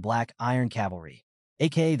Commander of the Black Iron Cavalry,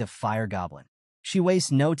 aka the Fire Goblin. She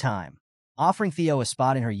wastes no time, offering Theo a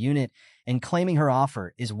spot in her unit and claiming her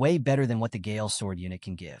offer is way better than what the Gale Sword Unit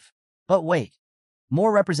can give. But wait,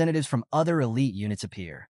 more representatives from other elite units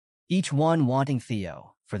appear, each one wanting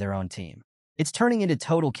Theo for their own team. It's turning into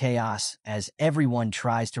total chaos as everyone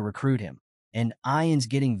tries to recruit him, and Ian's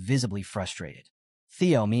getting visibly frustrated.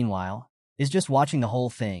 Theo, meanwhile, is just watching the whole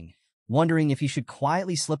thing, wondering if he should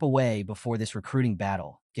quietly slip away before this recruiting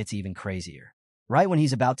battle gets even crazier. Right when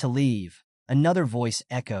he's about to leave, another voice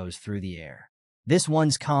echoes through the air. This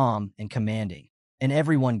one's calm and commanding, and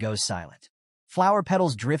everyone goes silent. Flower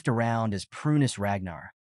petals drift around as Prunus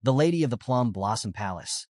Ragnar, the lady of the Plum Blossom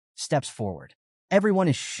Palace, steps forward. Everyone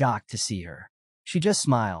is shocked to see her. She just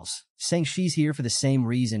smiles, saying she's here for the same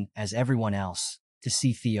reason as everyone else, to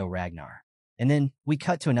see Theo Ragnar. And then we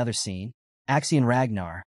cut to another scene, Axion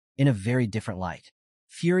Ragnar, in a very different light.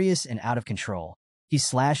 Furious and out of control, he's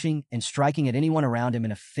slashing and striking at anyone around him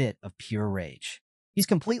in a fit of pure rage. He's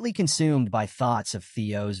completely consumed by thoughts of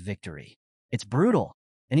Theo's victory. It's brutal,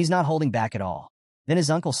 and he's not holding back at all. Then his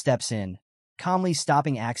uncle steps in, calmly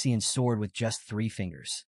stopping Axion's sword with just 3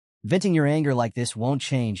 fingers. Venting your anger like this won't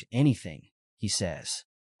change anything, he says.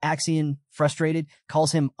 Axion, frustrated,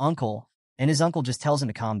 calls him uncle, and his uncle just tells him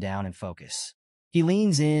to calm down and focus. He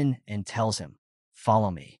leans in and tells him,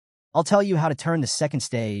 "Follow me. I'll tell you how to turn the second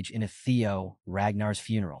stage into Theo Ragnar's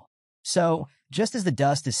funeral." So, just as the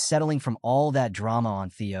dust is settling from all that drama on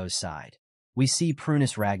Theo's side, we see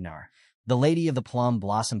Prunus Ragnar, the lady of the Plum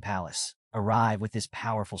Blossom Palace, arrive with this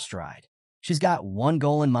powerful stride. She's got one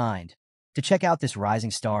goal in mind, to check out this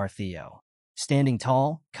rising star Theo. Standing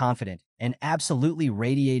tall, confident, and absolutely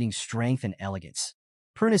radiating strength and elegance,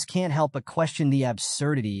 Prunus can't help but question the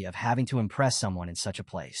absurdity of having to impress someone in such a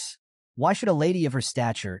place. Why should a lady of her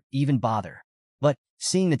stature even bother? But,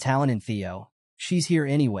 seeing the talent in Theo, she's here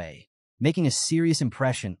anyway, making a serious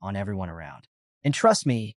impression on everyone around. And trust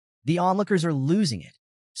me, the onlookers are losing it.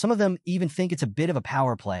 Some of them even think it's a bit of a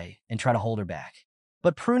power play and try to hold her back.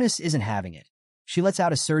 But Prunus isn't having it. She lets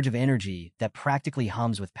out a surge of energy that practically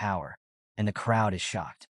hums with power, and the crowd is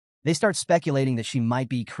shocked. They start speculating that she might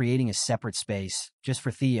be creating a separate space just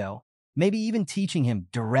for Theo, maybe even teaching him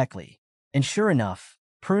directly. And sure enough,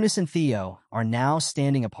 Prunus and Theo are now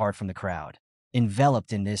standing apart from the crowd,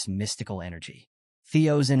 enveloped in this mystical energy.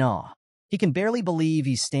 Theo's in awe. He can barely believe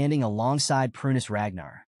he's standing alongside Prunus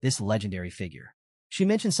Ragnar, this legendary figure. She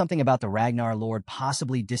mentions something about the Ragnar Lord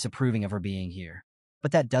possibly disapproving of her being here,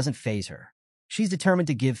 but that doesn't faze her. She's determined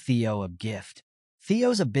to give Theo a gift.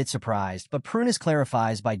 Theo's a bit surprised, but Prunus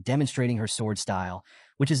clarifies by demonstrating her sword style,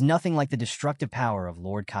 which is nothing like the destructive power of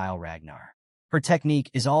Lord Kyle Ragnar. Her technique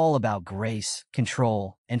is all about grace,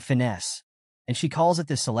 control, and finesse, and she calls it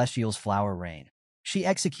the Celestial's Flower Rain. She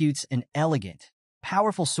executes an elegant,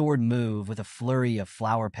 powerful sword move with a flurry of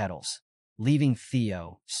flower petals, leaving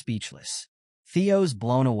Theo speechless. Theo's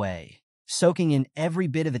blown away, soaking in every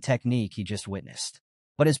bit of the technique he just witnessed.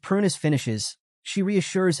 But as Prunus finishes, she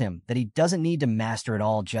reassures him that he doesn't need to master it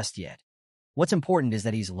all just yet. What's important is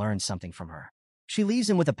that he's learned something from her. She leaves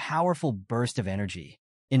him with a powerful burst of energy,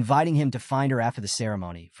 inviting him to find her after the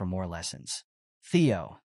ceremony for more lessons.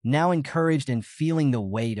 Theo, now encouraged and feeling the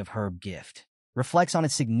weight of her gift, reflects on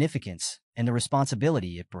its significance and the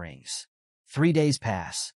responsibility it brings. 3 days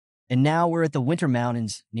pass, and now we're at the Winter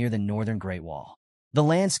Mountains near the northern Great Wall. The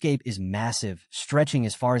landscape is massive, stretching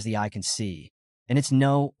as far as the eye can see, and it's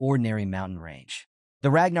no ordinary mountain range.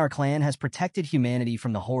 The Ragnar clan has protected humanity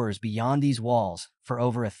from the horrors beyond these walls for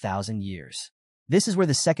over 1,000 years. This is where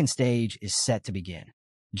the second stage is set to begin.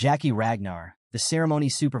 Jackie Ragnar, the ceremony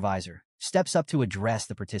supervisor, steps up to address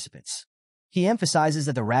the participants. He emphasizes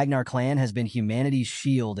that the Ragnar clan has been humanity's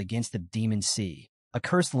shield against the Demon Sea, a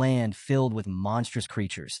cursed land filled with monstrous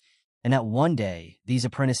creatures, and that one day these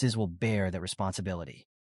apprentices will bear that responsibility.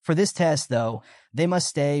 For this test, though, they must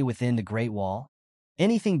stay within the Great Wall.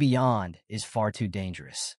 Anything beyond is far too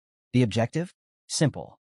dangerous. The objective?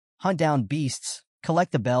 Simple. Hunt down beasts,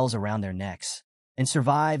 collect the bells around their necks, and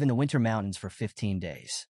survive in the Winter Mountains for 15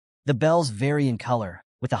 days. The bells vary in color,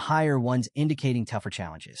 with the higher ones indicating tougher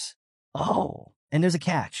challenges. Oh, and there's a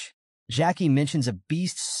catch. Jackie mentions a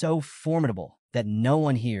beast so formidable that no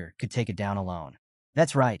one here could take it down alone.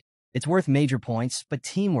 That's right, it's worth major points, but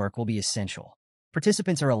teamwork will be essential.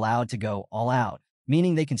 Participants are allowed to go all out,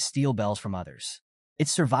 meaning they can steal bells from others.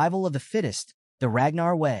 It's survival of the fittest, the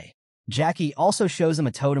Ragnar way. Jackie also shows them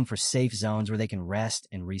a totem for safe zones where they can rest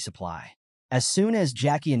and resupply. As soon as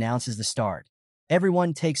Jackie announces the start,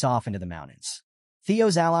 everyone takes off into the mountains.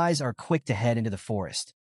 Theo's allies are quick to head into the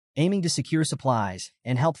forest, aiming to secure supplies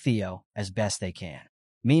and help Theo as best they can.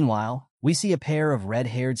 Meanwhile, we see a pair of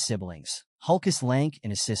red-haired siblings, Hulkus Lank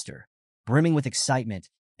and his sister, brimming with excitement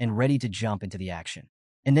and ready to jump into the action.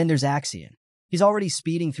 And then there's Axion. He's already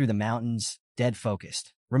speeding through the mountains, dead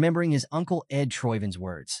focused, remembering his uncle Ed Troyven's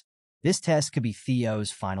words. This test could be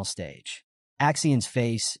Theo's final stage. Axion's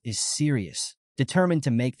face is serious, determined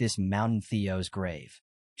to make this mountain Theo's grave.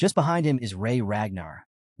 Just behind him is Ray Ragnar,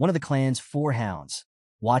 one of the clan's 4 hounds,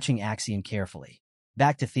 watching Axion carefully.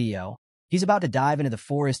 Back to Theo. He's about to dive into the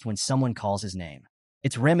forest when someone calls his name.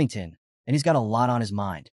 It's Remington, and he's got a lot on his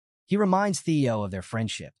mind. He reminds Theo of their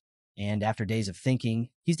friendship, And after days of thinking,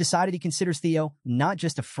 he's decided he considers Theo not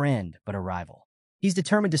just a friend, but a rival. He's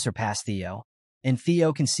determined to surpass Theo, and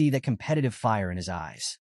Theo can see that competitive fire in his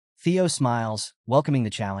eyes. Theo smiles, welcoming the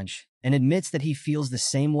challenge, and admits that he feels the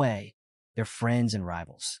same way. They're friends and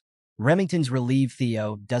rivals. Remington's relieved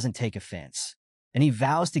Theo doesn't take offense, and he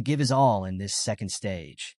vows to give his all in this second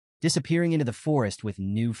stage, disappearing into the forest with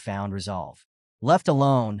newfound resolve. Left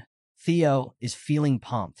alone, Theo is feeling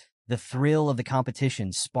pumped, the thrill of the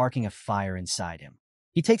competition sparking a fire inside him.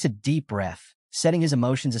 He takes a deep breath, setting his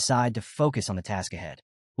emotions aside to focus on the task ahead.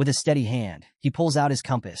 With a steady hand, he pulls out his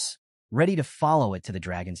compass, ready to follow it to the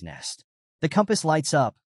dragon's nest. The compass lights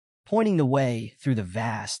up, pointing the way through the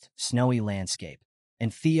vast, snowy landscape,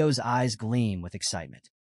 and Theo's eyes gleam with excitement.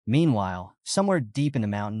 Meanwhile, somewhere deep in the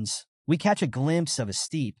mountains, we catch a glimpse of a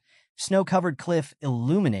steep, snow-covered cliff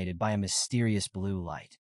illuminated by a mysterious blue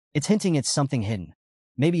light. It's hinting at something hidden,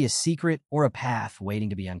 maybe a secret or a path waiting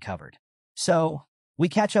to be uncovered. So, we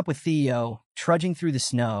catch up with Theo, trudging through the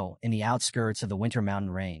snow in the outskirts of the Winter Mountain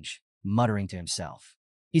Range, muttering to himself.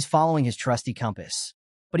 He's following his trusty compass,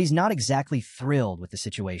 but he's not exactly thrilled with the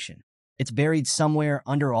situation. It's buried somewhere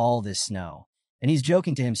under all this snow, and he's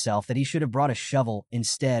joking to himself that he should have brought a shovel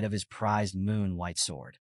instead of his prized moon-white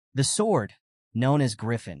sword. The sword, known as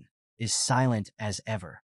Griffin, is silent as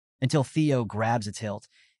ever, until Theo grabs its hilt,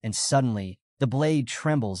 and suddenly, the blade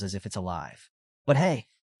trembles as if it's alive. But hey,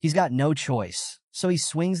 he's got no choice, so he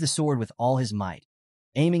swings the sword with all his might,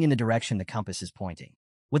 aiming in the direction the compass is pointing.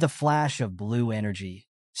 With a flash of blue energy,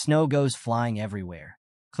 snow goes flying everywhere,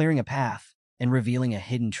 clearing a path and revealing a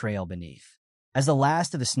hidden trail beneath. As the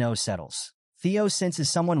last of the snow settles, Theo senses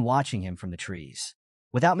someone watching him from the trees.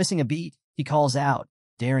 Without missing a beat, he calls out,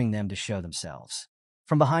 daring them to show themselves.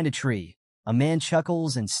 From behind a tree, a man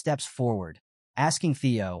chuckles and steps forward, asking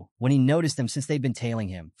Theo when he noticed them since they'd been tailing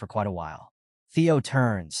him for quite a while. Theo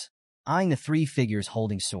turns, eyeing the three figures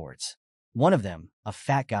holding swords. One of them, a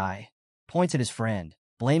fat guy, points at his friend,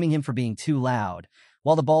 blaming him for being too loud,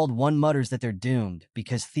 while the bald one mutters that they're doomed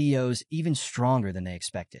because Theo's even stronger than they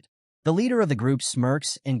expected. The leader of the group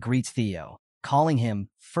smirks and greets Theo, calling him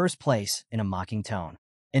first place in a mocking tone.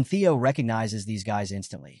 And Theo recognizes these guys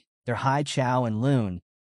instantly. They're Hai Chao and Loon,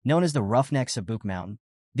 known as the Roughnecks of Book Mountain.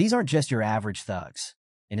 These aren't just your average thugs.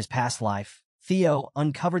 In his past life, Theo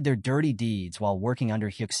uncovered their dirty deeds while working under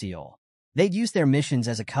Hyuk-seol. They'd used their missions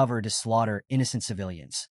as a cover to slaughter innocent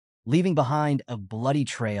civilians, leaving behind a bloody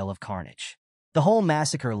trail of carnage. The whole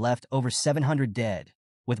massacre left over 700 dead,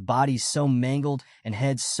 with bodies so mangled and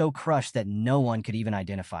heads so crushed that no one could even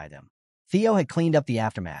identify them. Theo had cleaned up the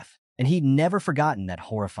aftermath, and he'd never forgotten that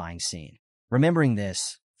horrifying scene. Remembering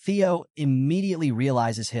this, Theo immediately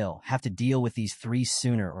realizes he'll have to deal with these three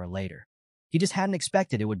sooner or later. He just hadn't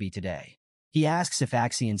expected it would be today. He asks if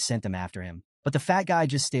Axion sent them after him, but the fat guy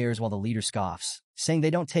just stares while the leader scoffs, saying they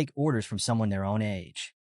don't take orders from someone their own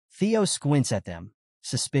age. Theo squints at them,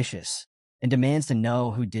 suspicious, and demands to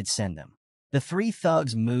know who did send them. The three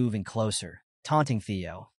thugs move in closer, taunting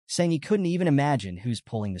Theo, saying he couldn't even imagine who's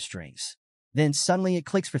pulling the strings. Then suddenly it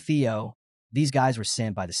clicks for Theo. These guys were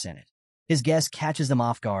sent by the Senate. His guest catches them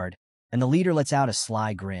off guard, and the leader lets out a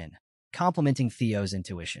sly grin, complimenting Theo's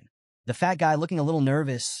intuition. The fat guy, looking a little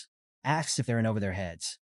nervous, asks if they're in over their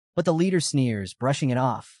heads. But the leader sneers, brushing it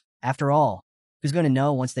off. After all, who's going to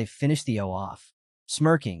know once they've finished Theo off?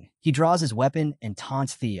 Smirking, he draws his weapon and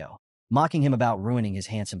taunts Theo, mocking him about ruining his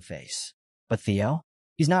handsome face. But Theo?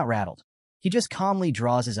 He's not rattled. He just calmly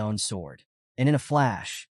draws his own sword, and in a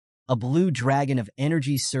flash, a blue dragon of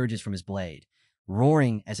energy surges from his blade,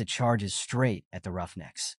 roaring as it charges straight at the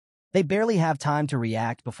Roughnecks. They barely have time to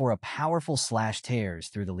react before a powerful slash tears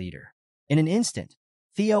through the leader. In an instant,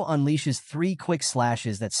 Theo unleashes three quick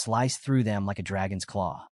slashes that slice through them like a dragon's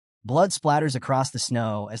claw. Blood splatters across the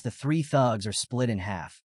snow as the three thugs are split in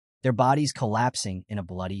half, their bodies collapsing in a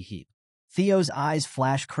bloody heap. Theo's eyes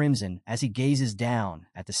flash crimson as he gazes down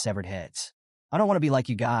at the severed heads. "I don't want to be like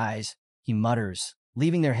you guys," he mutters,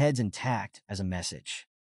 leaving their heads intact as a message.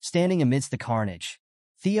 Standing amidst the carnage,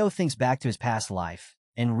 Theo thinks back to his past life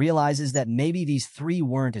and realizes that maybe these three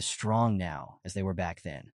weren't as strong now as they were back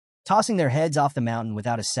then. Tossing their heads off the mountain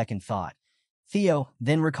without a second thought, Theo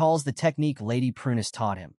then recalls the technique Lady Prunus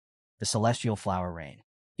taught him, the Celestial Flower Rain.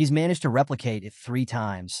 He's managed to replicate it 3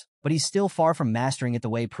 times, but he's still far from mastering it the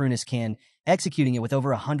way Prunus can, executing it with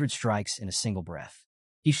over 100 strikes in a single breath.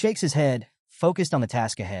 He shakes his head, focused on the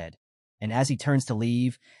task ahead, and as he turns to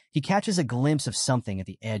leave, he catches a glimpse of something at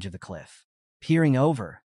the edge of the cliff. Peering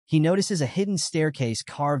over, he notices a hidden staircase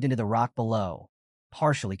carved into the rock below,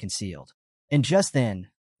 partially concealed. And just then,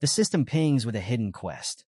 the system pings with a hidden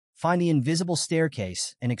quest. Find the invisible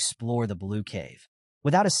staircase and explore the blue cave.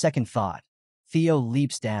 Without a second thought, Theo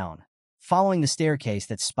leaps down, following the staircase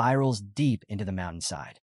that spirals deep into the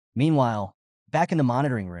mountainside. Meanwhile, back in the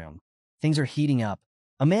monitoring room, things are heating up.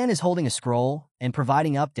 A man is holding a scroll and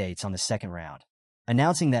providing updates on the second round,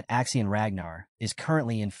 announcing that Axion Ragnar is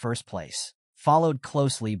currently in first place, followed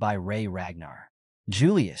closely by Ray Ragnar.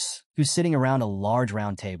 Julius, who's sitting around a large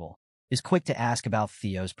round table, is quick to ask about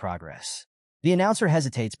Theo's progress. The announcer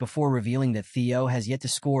hesitates before revealing that Theo has yet to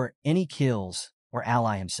score any kills or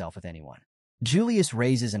ally himself with anyone. Julius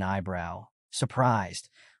raises an eyebrow, surprised,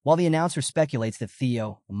 while the announcer speculates that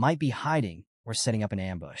Theo might be hiding or setting up an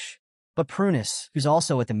ambush. But Prunus, who's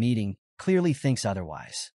also at the meeting, clearly thinks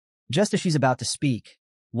otherwise. Just as she's about to speak,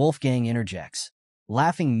 Wolfgang interjects,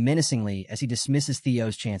 laughing menacingly as he dismisses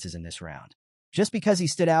Theo's chances in this round. Just because he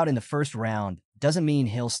stood out in the first round doesn't mean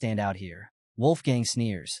he'll stand out here. Wolfgang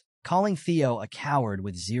sneers, calling Theo a coward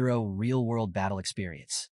with zero real-world battle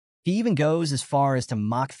experience. He even goes as far as to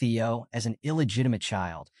mock Theo as an illegitimate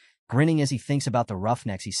child, grinning as he thinks about the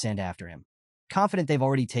roughnecks he sent after him, confident they've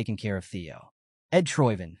already taken care of Theo. Ed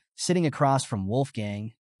Troyven, sitting across from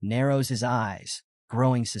Wolfgang, narrows his eyes,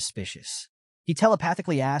 growing suspicious. He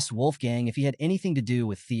telepathically asks Wolfgang if he had anything to do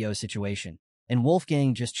with Theo's situation, and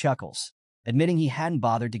Wolfgang just chuckles, admitting he hadn't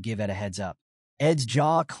bothered to give Ed a heads up. Ed's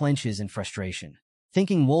jaw clenches in frustration,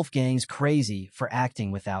 thinking Wolfgang's crazy for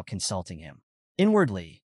acting without consulting him.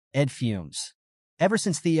 Inwardly, Ed fumes. Ever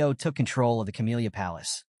since Theo took control of the Camellia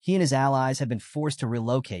Palace, he and his allies had been forced to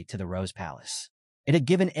relocate to the Rose Palace. It had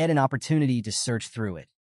given Ed an opportunity to search through it,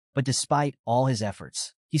 but despite all his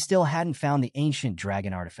efforts, he still hadn't found the ancient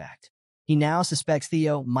dragon artifact. He now suspects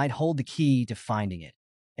Theo might hold the key to finding it,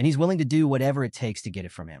 and he's willing to do whatever it takes to get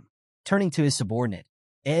it from him. Turning to his subordinate,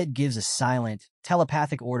 Ed gives a silent,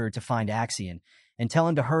 telepathic order to find Axion and tell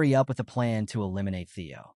him to hurry up with a plan to eliminate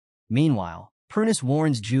Theo. Meanwhile, Prunus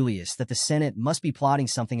warns Julius that the Senate must be plotting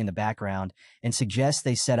something in the background and suggests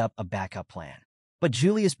they set up a backup plan. But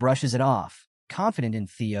Julius brushes it off, confident in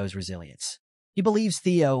Theo's resilience. He believes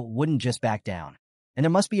Theo wouldn't just back down, and there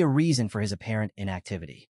must be a reason for his apparent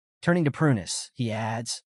inactivity. Turning to Prunus, he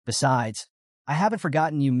adds, "Besides, I haven't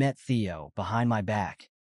forgotten you met Theo behind my back."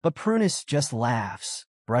 But Prunus just laughs,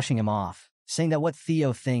 brushing him off, saying that what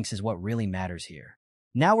Theo thinks is what really matters here.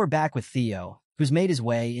 Now we're back with Theo, who's made his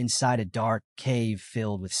way inside a dark cave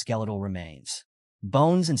filled with skeletal remains.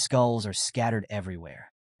 Bones and skulls are scattered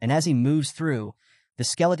everywhere, and as he moves through, the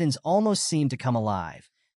skeletons almost seem to come alive,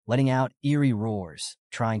 letting out eerie roars,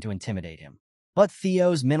 trying to intimidate him. But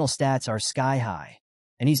Theo's mental stats are sky-high,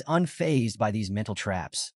 and he's unfazed by these mental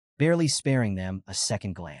traps, barely sparing them a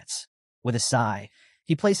second glance. With a sigh,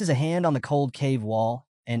 he places a hand on the cold cave wall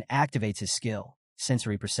and activates his skill,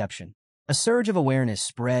 sensory perception. A surge of awareness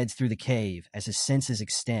spreads through the cave as his senses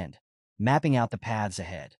extend, mapping out the paths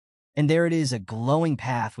ahead. And there it is, a glowing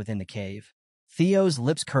path within the cave. Theo's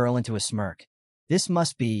lips curl into a smirk. This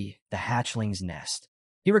must be the hatchling's nest.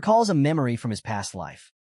 He recalls a memory from his past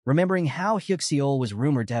life, remembering how Hyuxiol was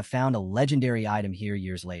rumored to have found a legendary item here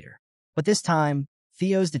years later. But this time,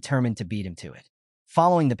 Theo's determined to beat him to it.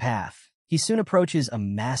 Following the path, he soon approaches a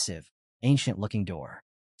massive, ancient-looking door.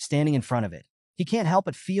 Standing in front of it, he can't help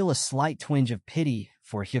but feel a slight twinge of pity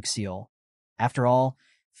for Hyuxiol. After all,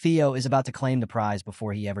 Theo is about to claim the prize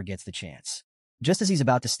before he ever gets the chance. Just as he's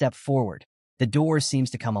about to step forward, the door seems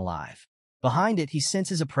to come alive. Behind it, he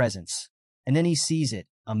senses a presence, and then he sees it,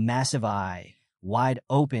 a massive eye, wide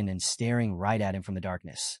open and staring right at him from the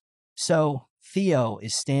darkness. So, Theo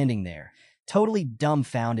is standing there, totally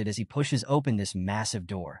dumbfounded as he pushes open this massive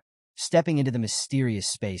door, stepping into the mysterious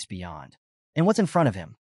space beyond. And what's in front of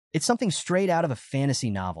him? It's something straight out of a fantasy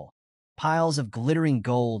novel. Piles of glittering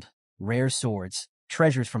gold, rare swords,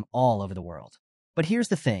 treasures from all over the world. But here's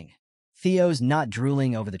the thing. Theo's not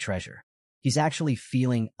drooling over the treasure. He's actually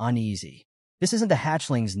feeling uneasy. This isn't the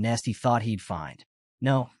hatchling's nest he thought he'd find.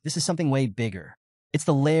 No, this is something way bigger. It's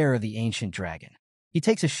the lair of the ancient dragon. He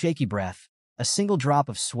takes a shaky breath, a single drop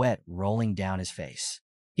of sweat rolling down his face.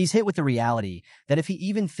 He's hit with the reality that if he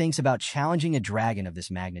even thinks about challenging a dragon of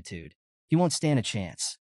this magnitude, he won't stand a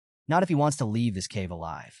chance. Not if he wants to leave this cave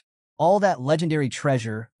alive. All that legendary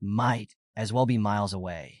treasure might as well be miles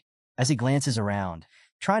away. As he glances around,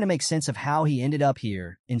 trying to make sense of how he ended up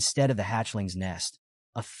here instead of the hatchling's nest,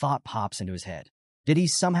 a thought pops into his head. Did he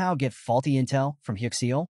somehow get faulty intel from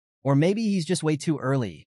Hyuxiol? Or maybe he's just way too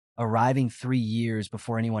early, arriving 3 years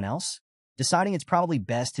before anyone else? Deciding it's probably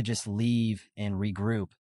best to just leave and regroup,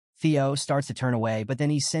 Theo starts to turn away, but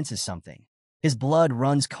then he senses something. His blood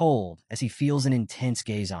runs cold as he feels an intense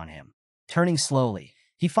gaze on him. Turning slowly,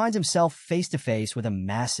 he finds himself face to face with a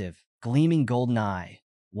massive, gleaming golden eye,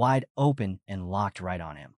 wide open and locked right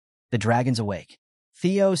on him. The dragon's awake.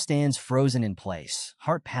 Theo stands frozen in place,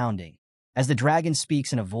 heart pounding, as the dragon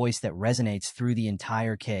speaks in a voice that resonates through the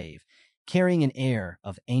entire cave, carrying an air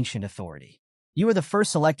of ancient authority. "You are the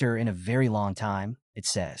first selector in a very long time," it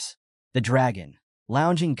says. The dragon,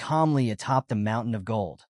 lounging calmly atop the mountain of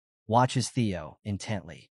gold, watches Theo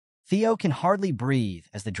intently. Theo can hardly breathe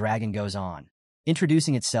as the dragon goes on,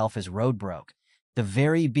 introducing itself as Roadbroke, the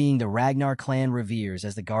very being the Ragnar clan reveres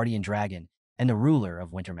as the guardian dragon and the ruler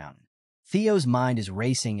of Winter Mountain. Theo's mind is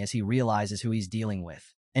racing as he realizes who he's dealing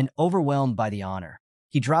with, and overwhelmed by the honor,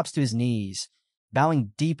 he drops to his knees,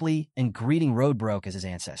 bowing deeply and greeting Roadbroke as his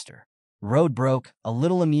ancestor. Roadbroke, a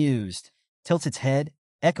little amused, tilts its head,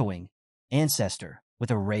 echoing, "Ancestor,"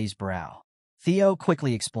 with a raised brow. Theo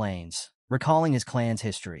quickly explains, recalling his clan's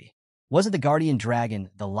history. Wasn't the guardian dragon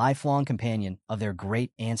the lifelong companion of their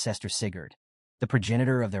great ancestor Sigurd, the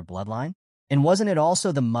progenitor of their bloodline? And wasn't it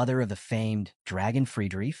also the mother of the famed dragon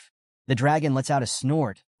Friedrich? The dragon lets out a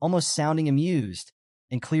snort, almost sounding amused,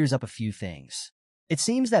 and clears up a few things. "It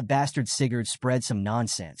seems that bastard Sigurd spread some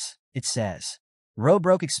nonsense," it says.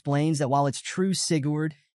 Roadbroke explains that while it's true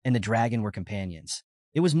Sigurd and the dragon were companions,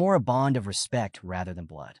 it was more a bond of respect rather than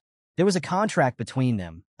blood. There was a contract between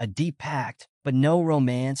them, a deep pact, but no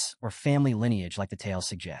romance or family lineage like the tales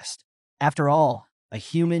suggest. After all, a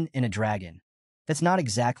human and a dragon, that's not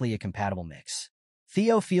exactly a compatible mix.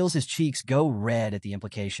 Theo feels his cheeks go red at the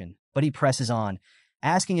implication, but he presses on,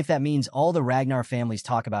 asking if that means all the Ragnar families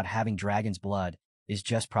talk about having dragon's blood is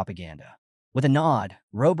just propaganda. With a nod,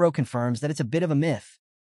 Roadbroke confirms that it's a bit of a myth,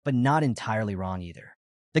 but not entirely wrong either.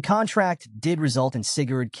 The contract did result in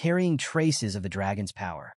Sigurd carrying traces of the dragon's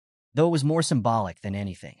power, though it was more symbolic than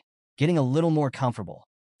anything. Getting a little more comfortable,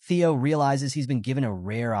 Theo realizes he's been given a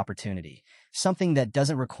rare opportunity, something that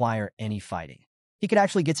doesn't require any fighting. He could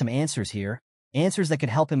actually get some answers here, answers that could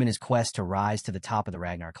help him in his quest to rise to the top of the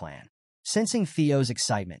Ragnar clan. Sensing Theo's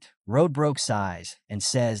excitement, Roadbroke sighs and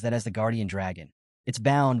says that as the guardian dragon, it's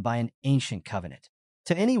bound by an ancient covenant.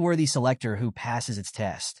 To any worthy selector who passes its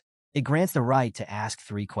test, it grants the right to ask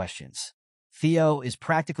 3 questions. Theo is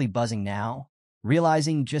practically buzzing now,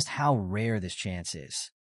 realizing just how rare this chance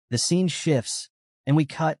is. The scene shifts, and we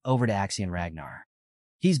cut over to Axion Ragnar.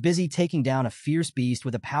 He's busy taking down a fierce beast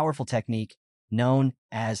with a powerful technique known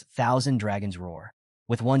as Thousand Dragons Roar.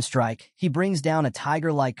 With one strike, he brings down a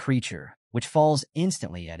tiger-like creature, which falls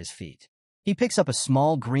instantly at his feet. He picks up a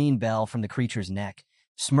small green bell from the creature's neck,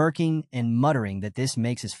 smirking and muttering that this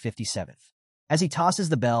makes his 57th. As he tosses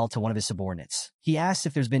the bell to one of his subordinates, he asks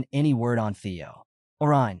if there's been any word on Theo.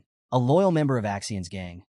 Orion, a loyal member of Axion's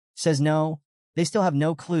gang, says no, they still have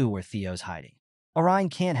no clue where Theo's hiding. Orion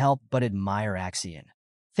can't help but admire Axion,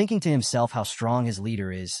 thinking to himself how strong his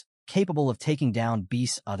leader is, capable of taking down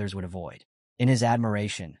beasts others would avoid. In his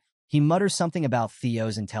admiration, he mutters something about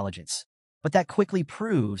Theo's intelligence, but that quickly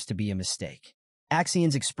proves to be a mistake.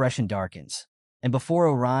 Axion's expression darkens, and before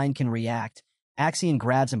Orion can react, Axion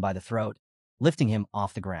grabs him by the throat, lifting him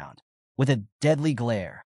off the ground. With a deadly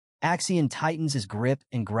glare, Axion tightens his grip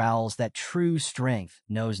and growls that true strength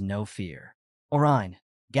knows no fear. Orion,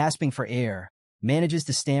 gasping for air, manages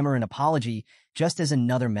to stammer an apology just as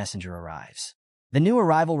another messenger arrives. The new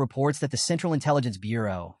arrival reports that the Central Intelligence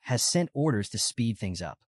Bureau has sent orders to speed things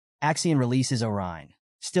up. Axion releases Orion,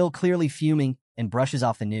 still clearly fuming, and brushes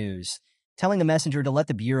off the news, telling the messenger to let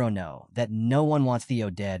the Bureau know that no one wants Theo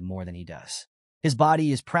dead more than he does. His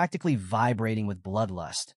body is practically vibrating with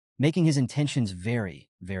bloodlust, making his intentions very,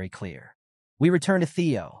 very clear. We return to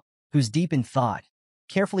Theo, who's deep in thought,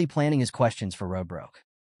 carefully planning his questions for Roadbroke.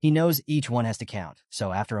 He knows each one has to count,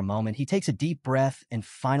 so after a moment, he takes a deep breath and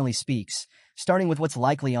finally speaks, starting with what's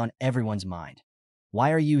likely on everyone's mind.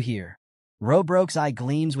 "Why are you here?" Roadbroke's eye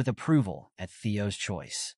gleams with approval at Theo's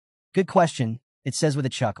choice. "Good question," it says with a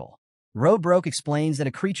chuckle. Roadbroke explains that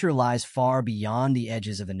a creature lies far beyond the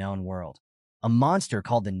edges of the known world, a monster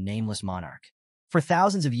called the Nameless Monarch. For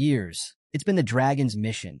thousands of years, it's been the dragon's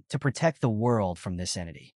mission to protect the world from this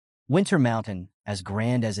entity. Winter Mountain, as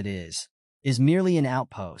grand as it is merely an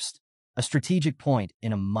outpost, a strategic point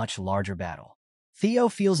in a much larger battle. Theo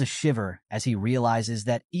feels a shiver as he realizes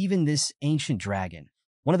that even this ancient dragon,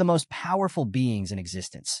 one of the most powerful beings in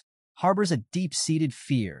existence, harbors a deep-seated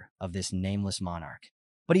fear of this nameless monarch.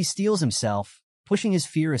 But he steels himself, pushing his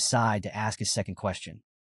fear aside to ask his second question.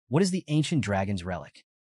 What is the ancient dragon's relic?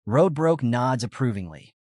 Roadbroke nods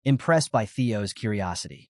approvingly, impressed by Theo's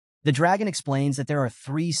curiosity. The dragon explains that there are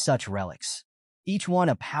 3 such relics, each one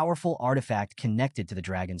a powerful artifact connected to the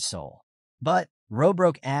dragon's soul. But,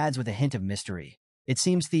 Roadbroke adds with a hint of mystery, it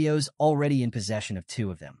seems Theo's already in possession of 2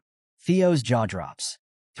 of them. Theo's jaw drops.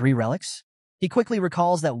 3 relics? He quickly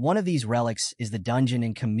recalls that one of these relics is the dungeon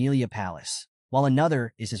in Camellia Palace, while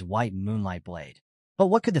another is his white moonlight blade. But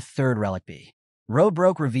what could the third relic be?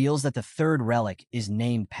 Roadbroke reveals that the third relic is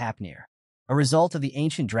named Papnir, a result of the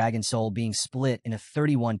ancient dragon soul being split into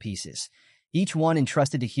 31 pieces, each one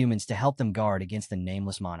entrusted to humans to help them guard against the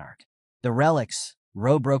nameless monarch. The relics,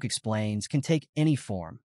 Roadbroke explains, can take any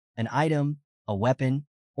form: an item, a weapon,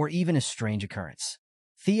 or even a strange occurrence.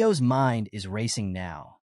 Theo's mind is racing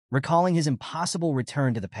now, recalling his impossible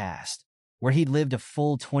return to the past, where he'd lived a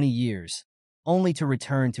full 20 years, only to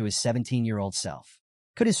return to his 17-year-old self.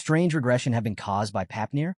 Could his strange regression have been caused by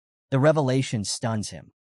Papnir? The revelation stuns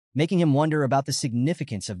him, making him wonder about the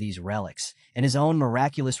significance of these relics and his own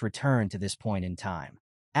miraculous return to this point in time.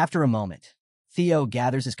 After a moment, Theo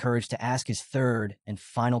gathers his courage to ask his third and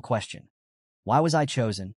final question. Why was I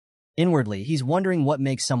chosen? Inwardly, he's wondering what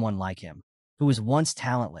makes someone like him, who was once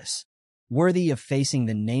talentless, worthy of facing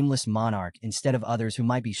the nameless monarch instead of others who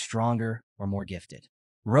might be stronger or more gifted.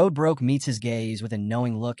 Roadbroke meets his gaze with a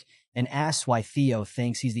knowing look and asks why Theo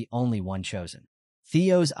thinks he's the only one chosen.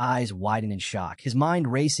 Theo's eyes widen in shock, his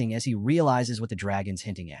mind racing as he realizes what the dragon's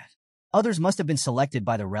hinting at. Others must have been selected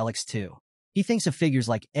by the relics too. He thinks of figures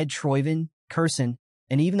like Ed Troyven, Curson,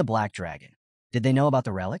 and even the Black Dragon. Did they know about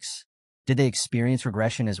the relics? Did they experience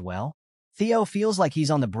regression as well? Theo feels like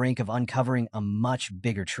he's on the brink of uncovering a much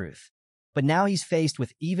bigger truth. But now he's faced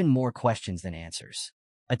with even more questions than answers.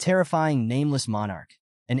 A terrifying nameless monarch,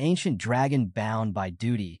 an ancient dragon bound by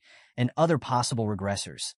duty, and other possible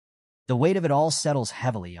regressors. The weight of it all settles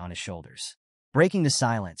heavily on his shoulders. Breaking the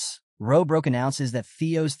silence, Roadbroke announces that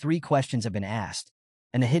Theo's 3 questions have been asked,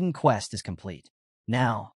 and the hidden quest is complete.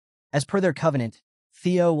 Now, as per their covenant,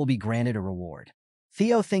 Theo will be granted a reward.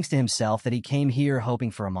 Theo thinks to himself that he came here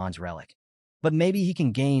hoping for Amon's relic, but maybe he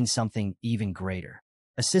can gain something even greater.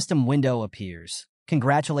 A system window appears,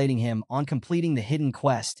 congratulating him on completing the hidden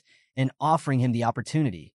quest and offering him the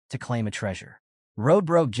opportunity to claim a treasure.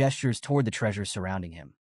 Roadbroke gestures toward the treasures surrounding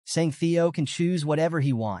him, saying Theo can choose whatever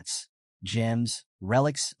he wants: gems,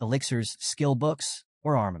 relics, elixirs, skill books,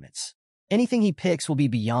 or armaments. Anything he picks will be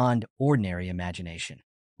beyond ordinary imagination.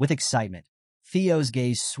 With excitement, Theo's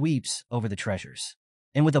gaze sweeps over the treasures,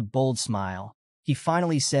 and with a bold smile, he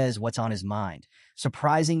finally says what's on his mind,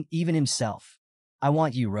 surprising even himself. I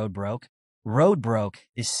want you, Roadbroke. Roadbroke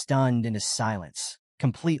is stunned into silence,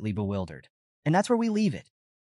 completely bewildered. And that's where we leave it.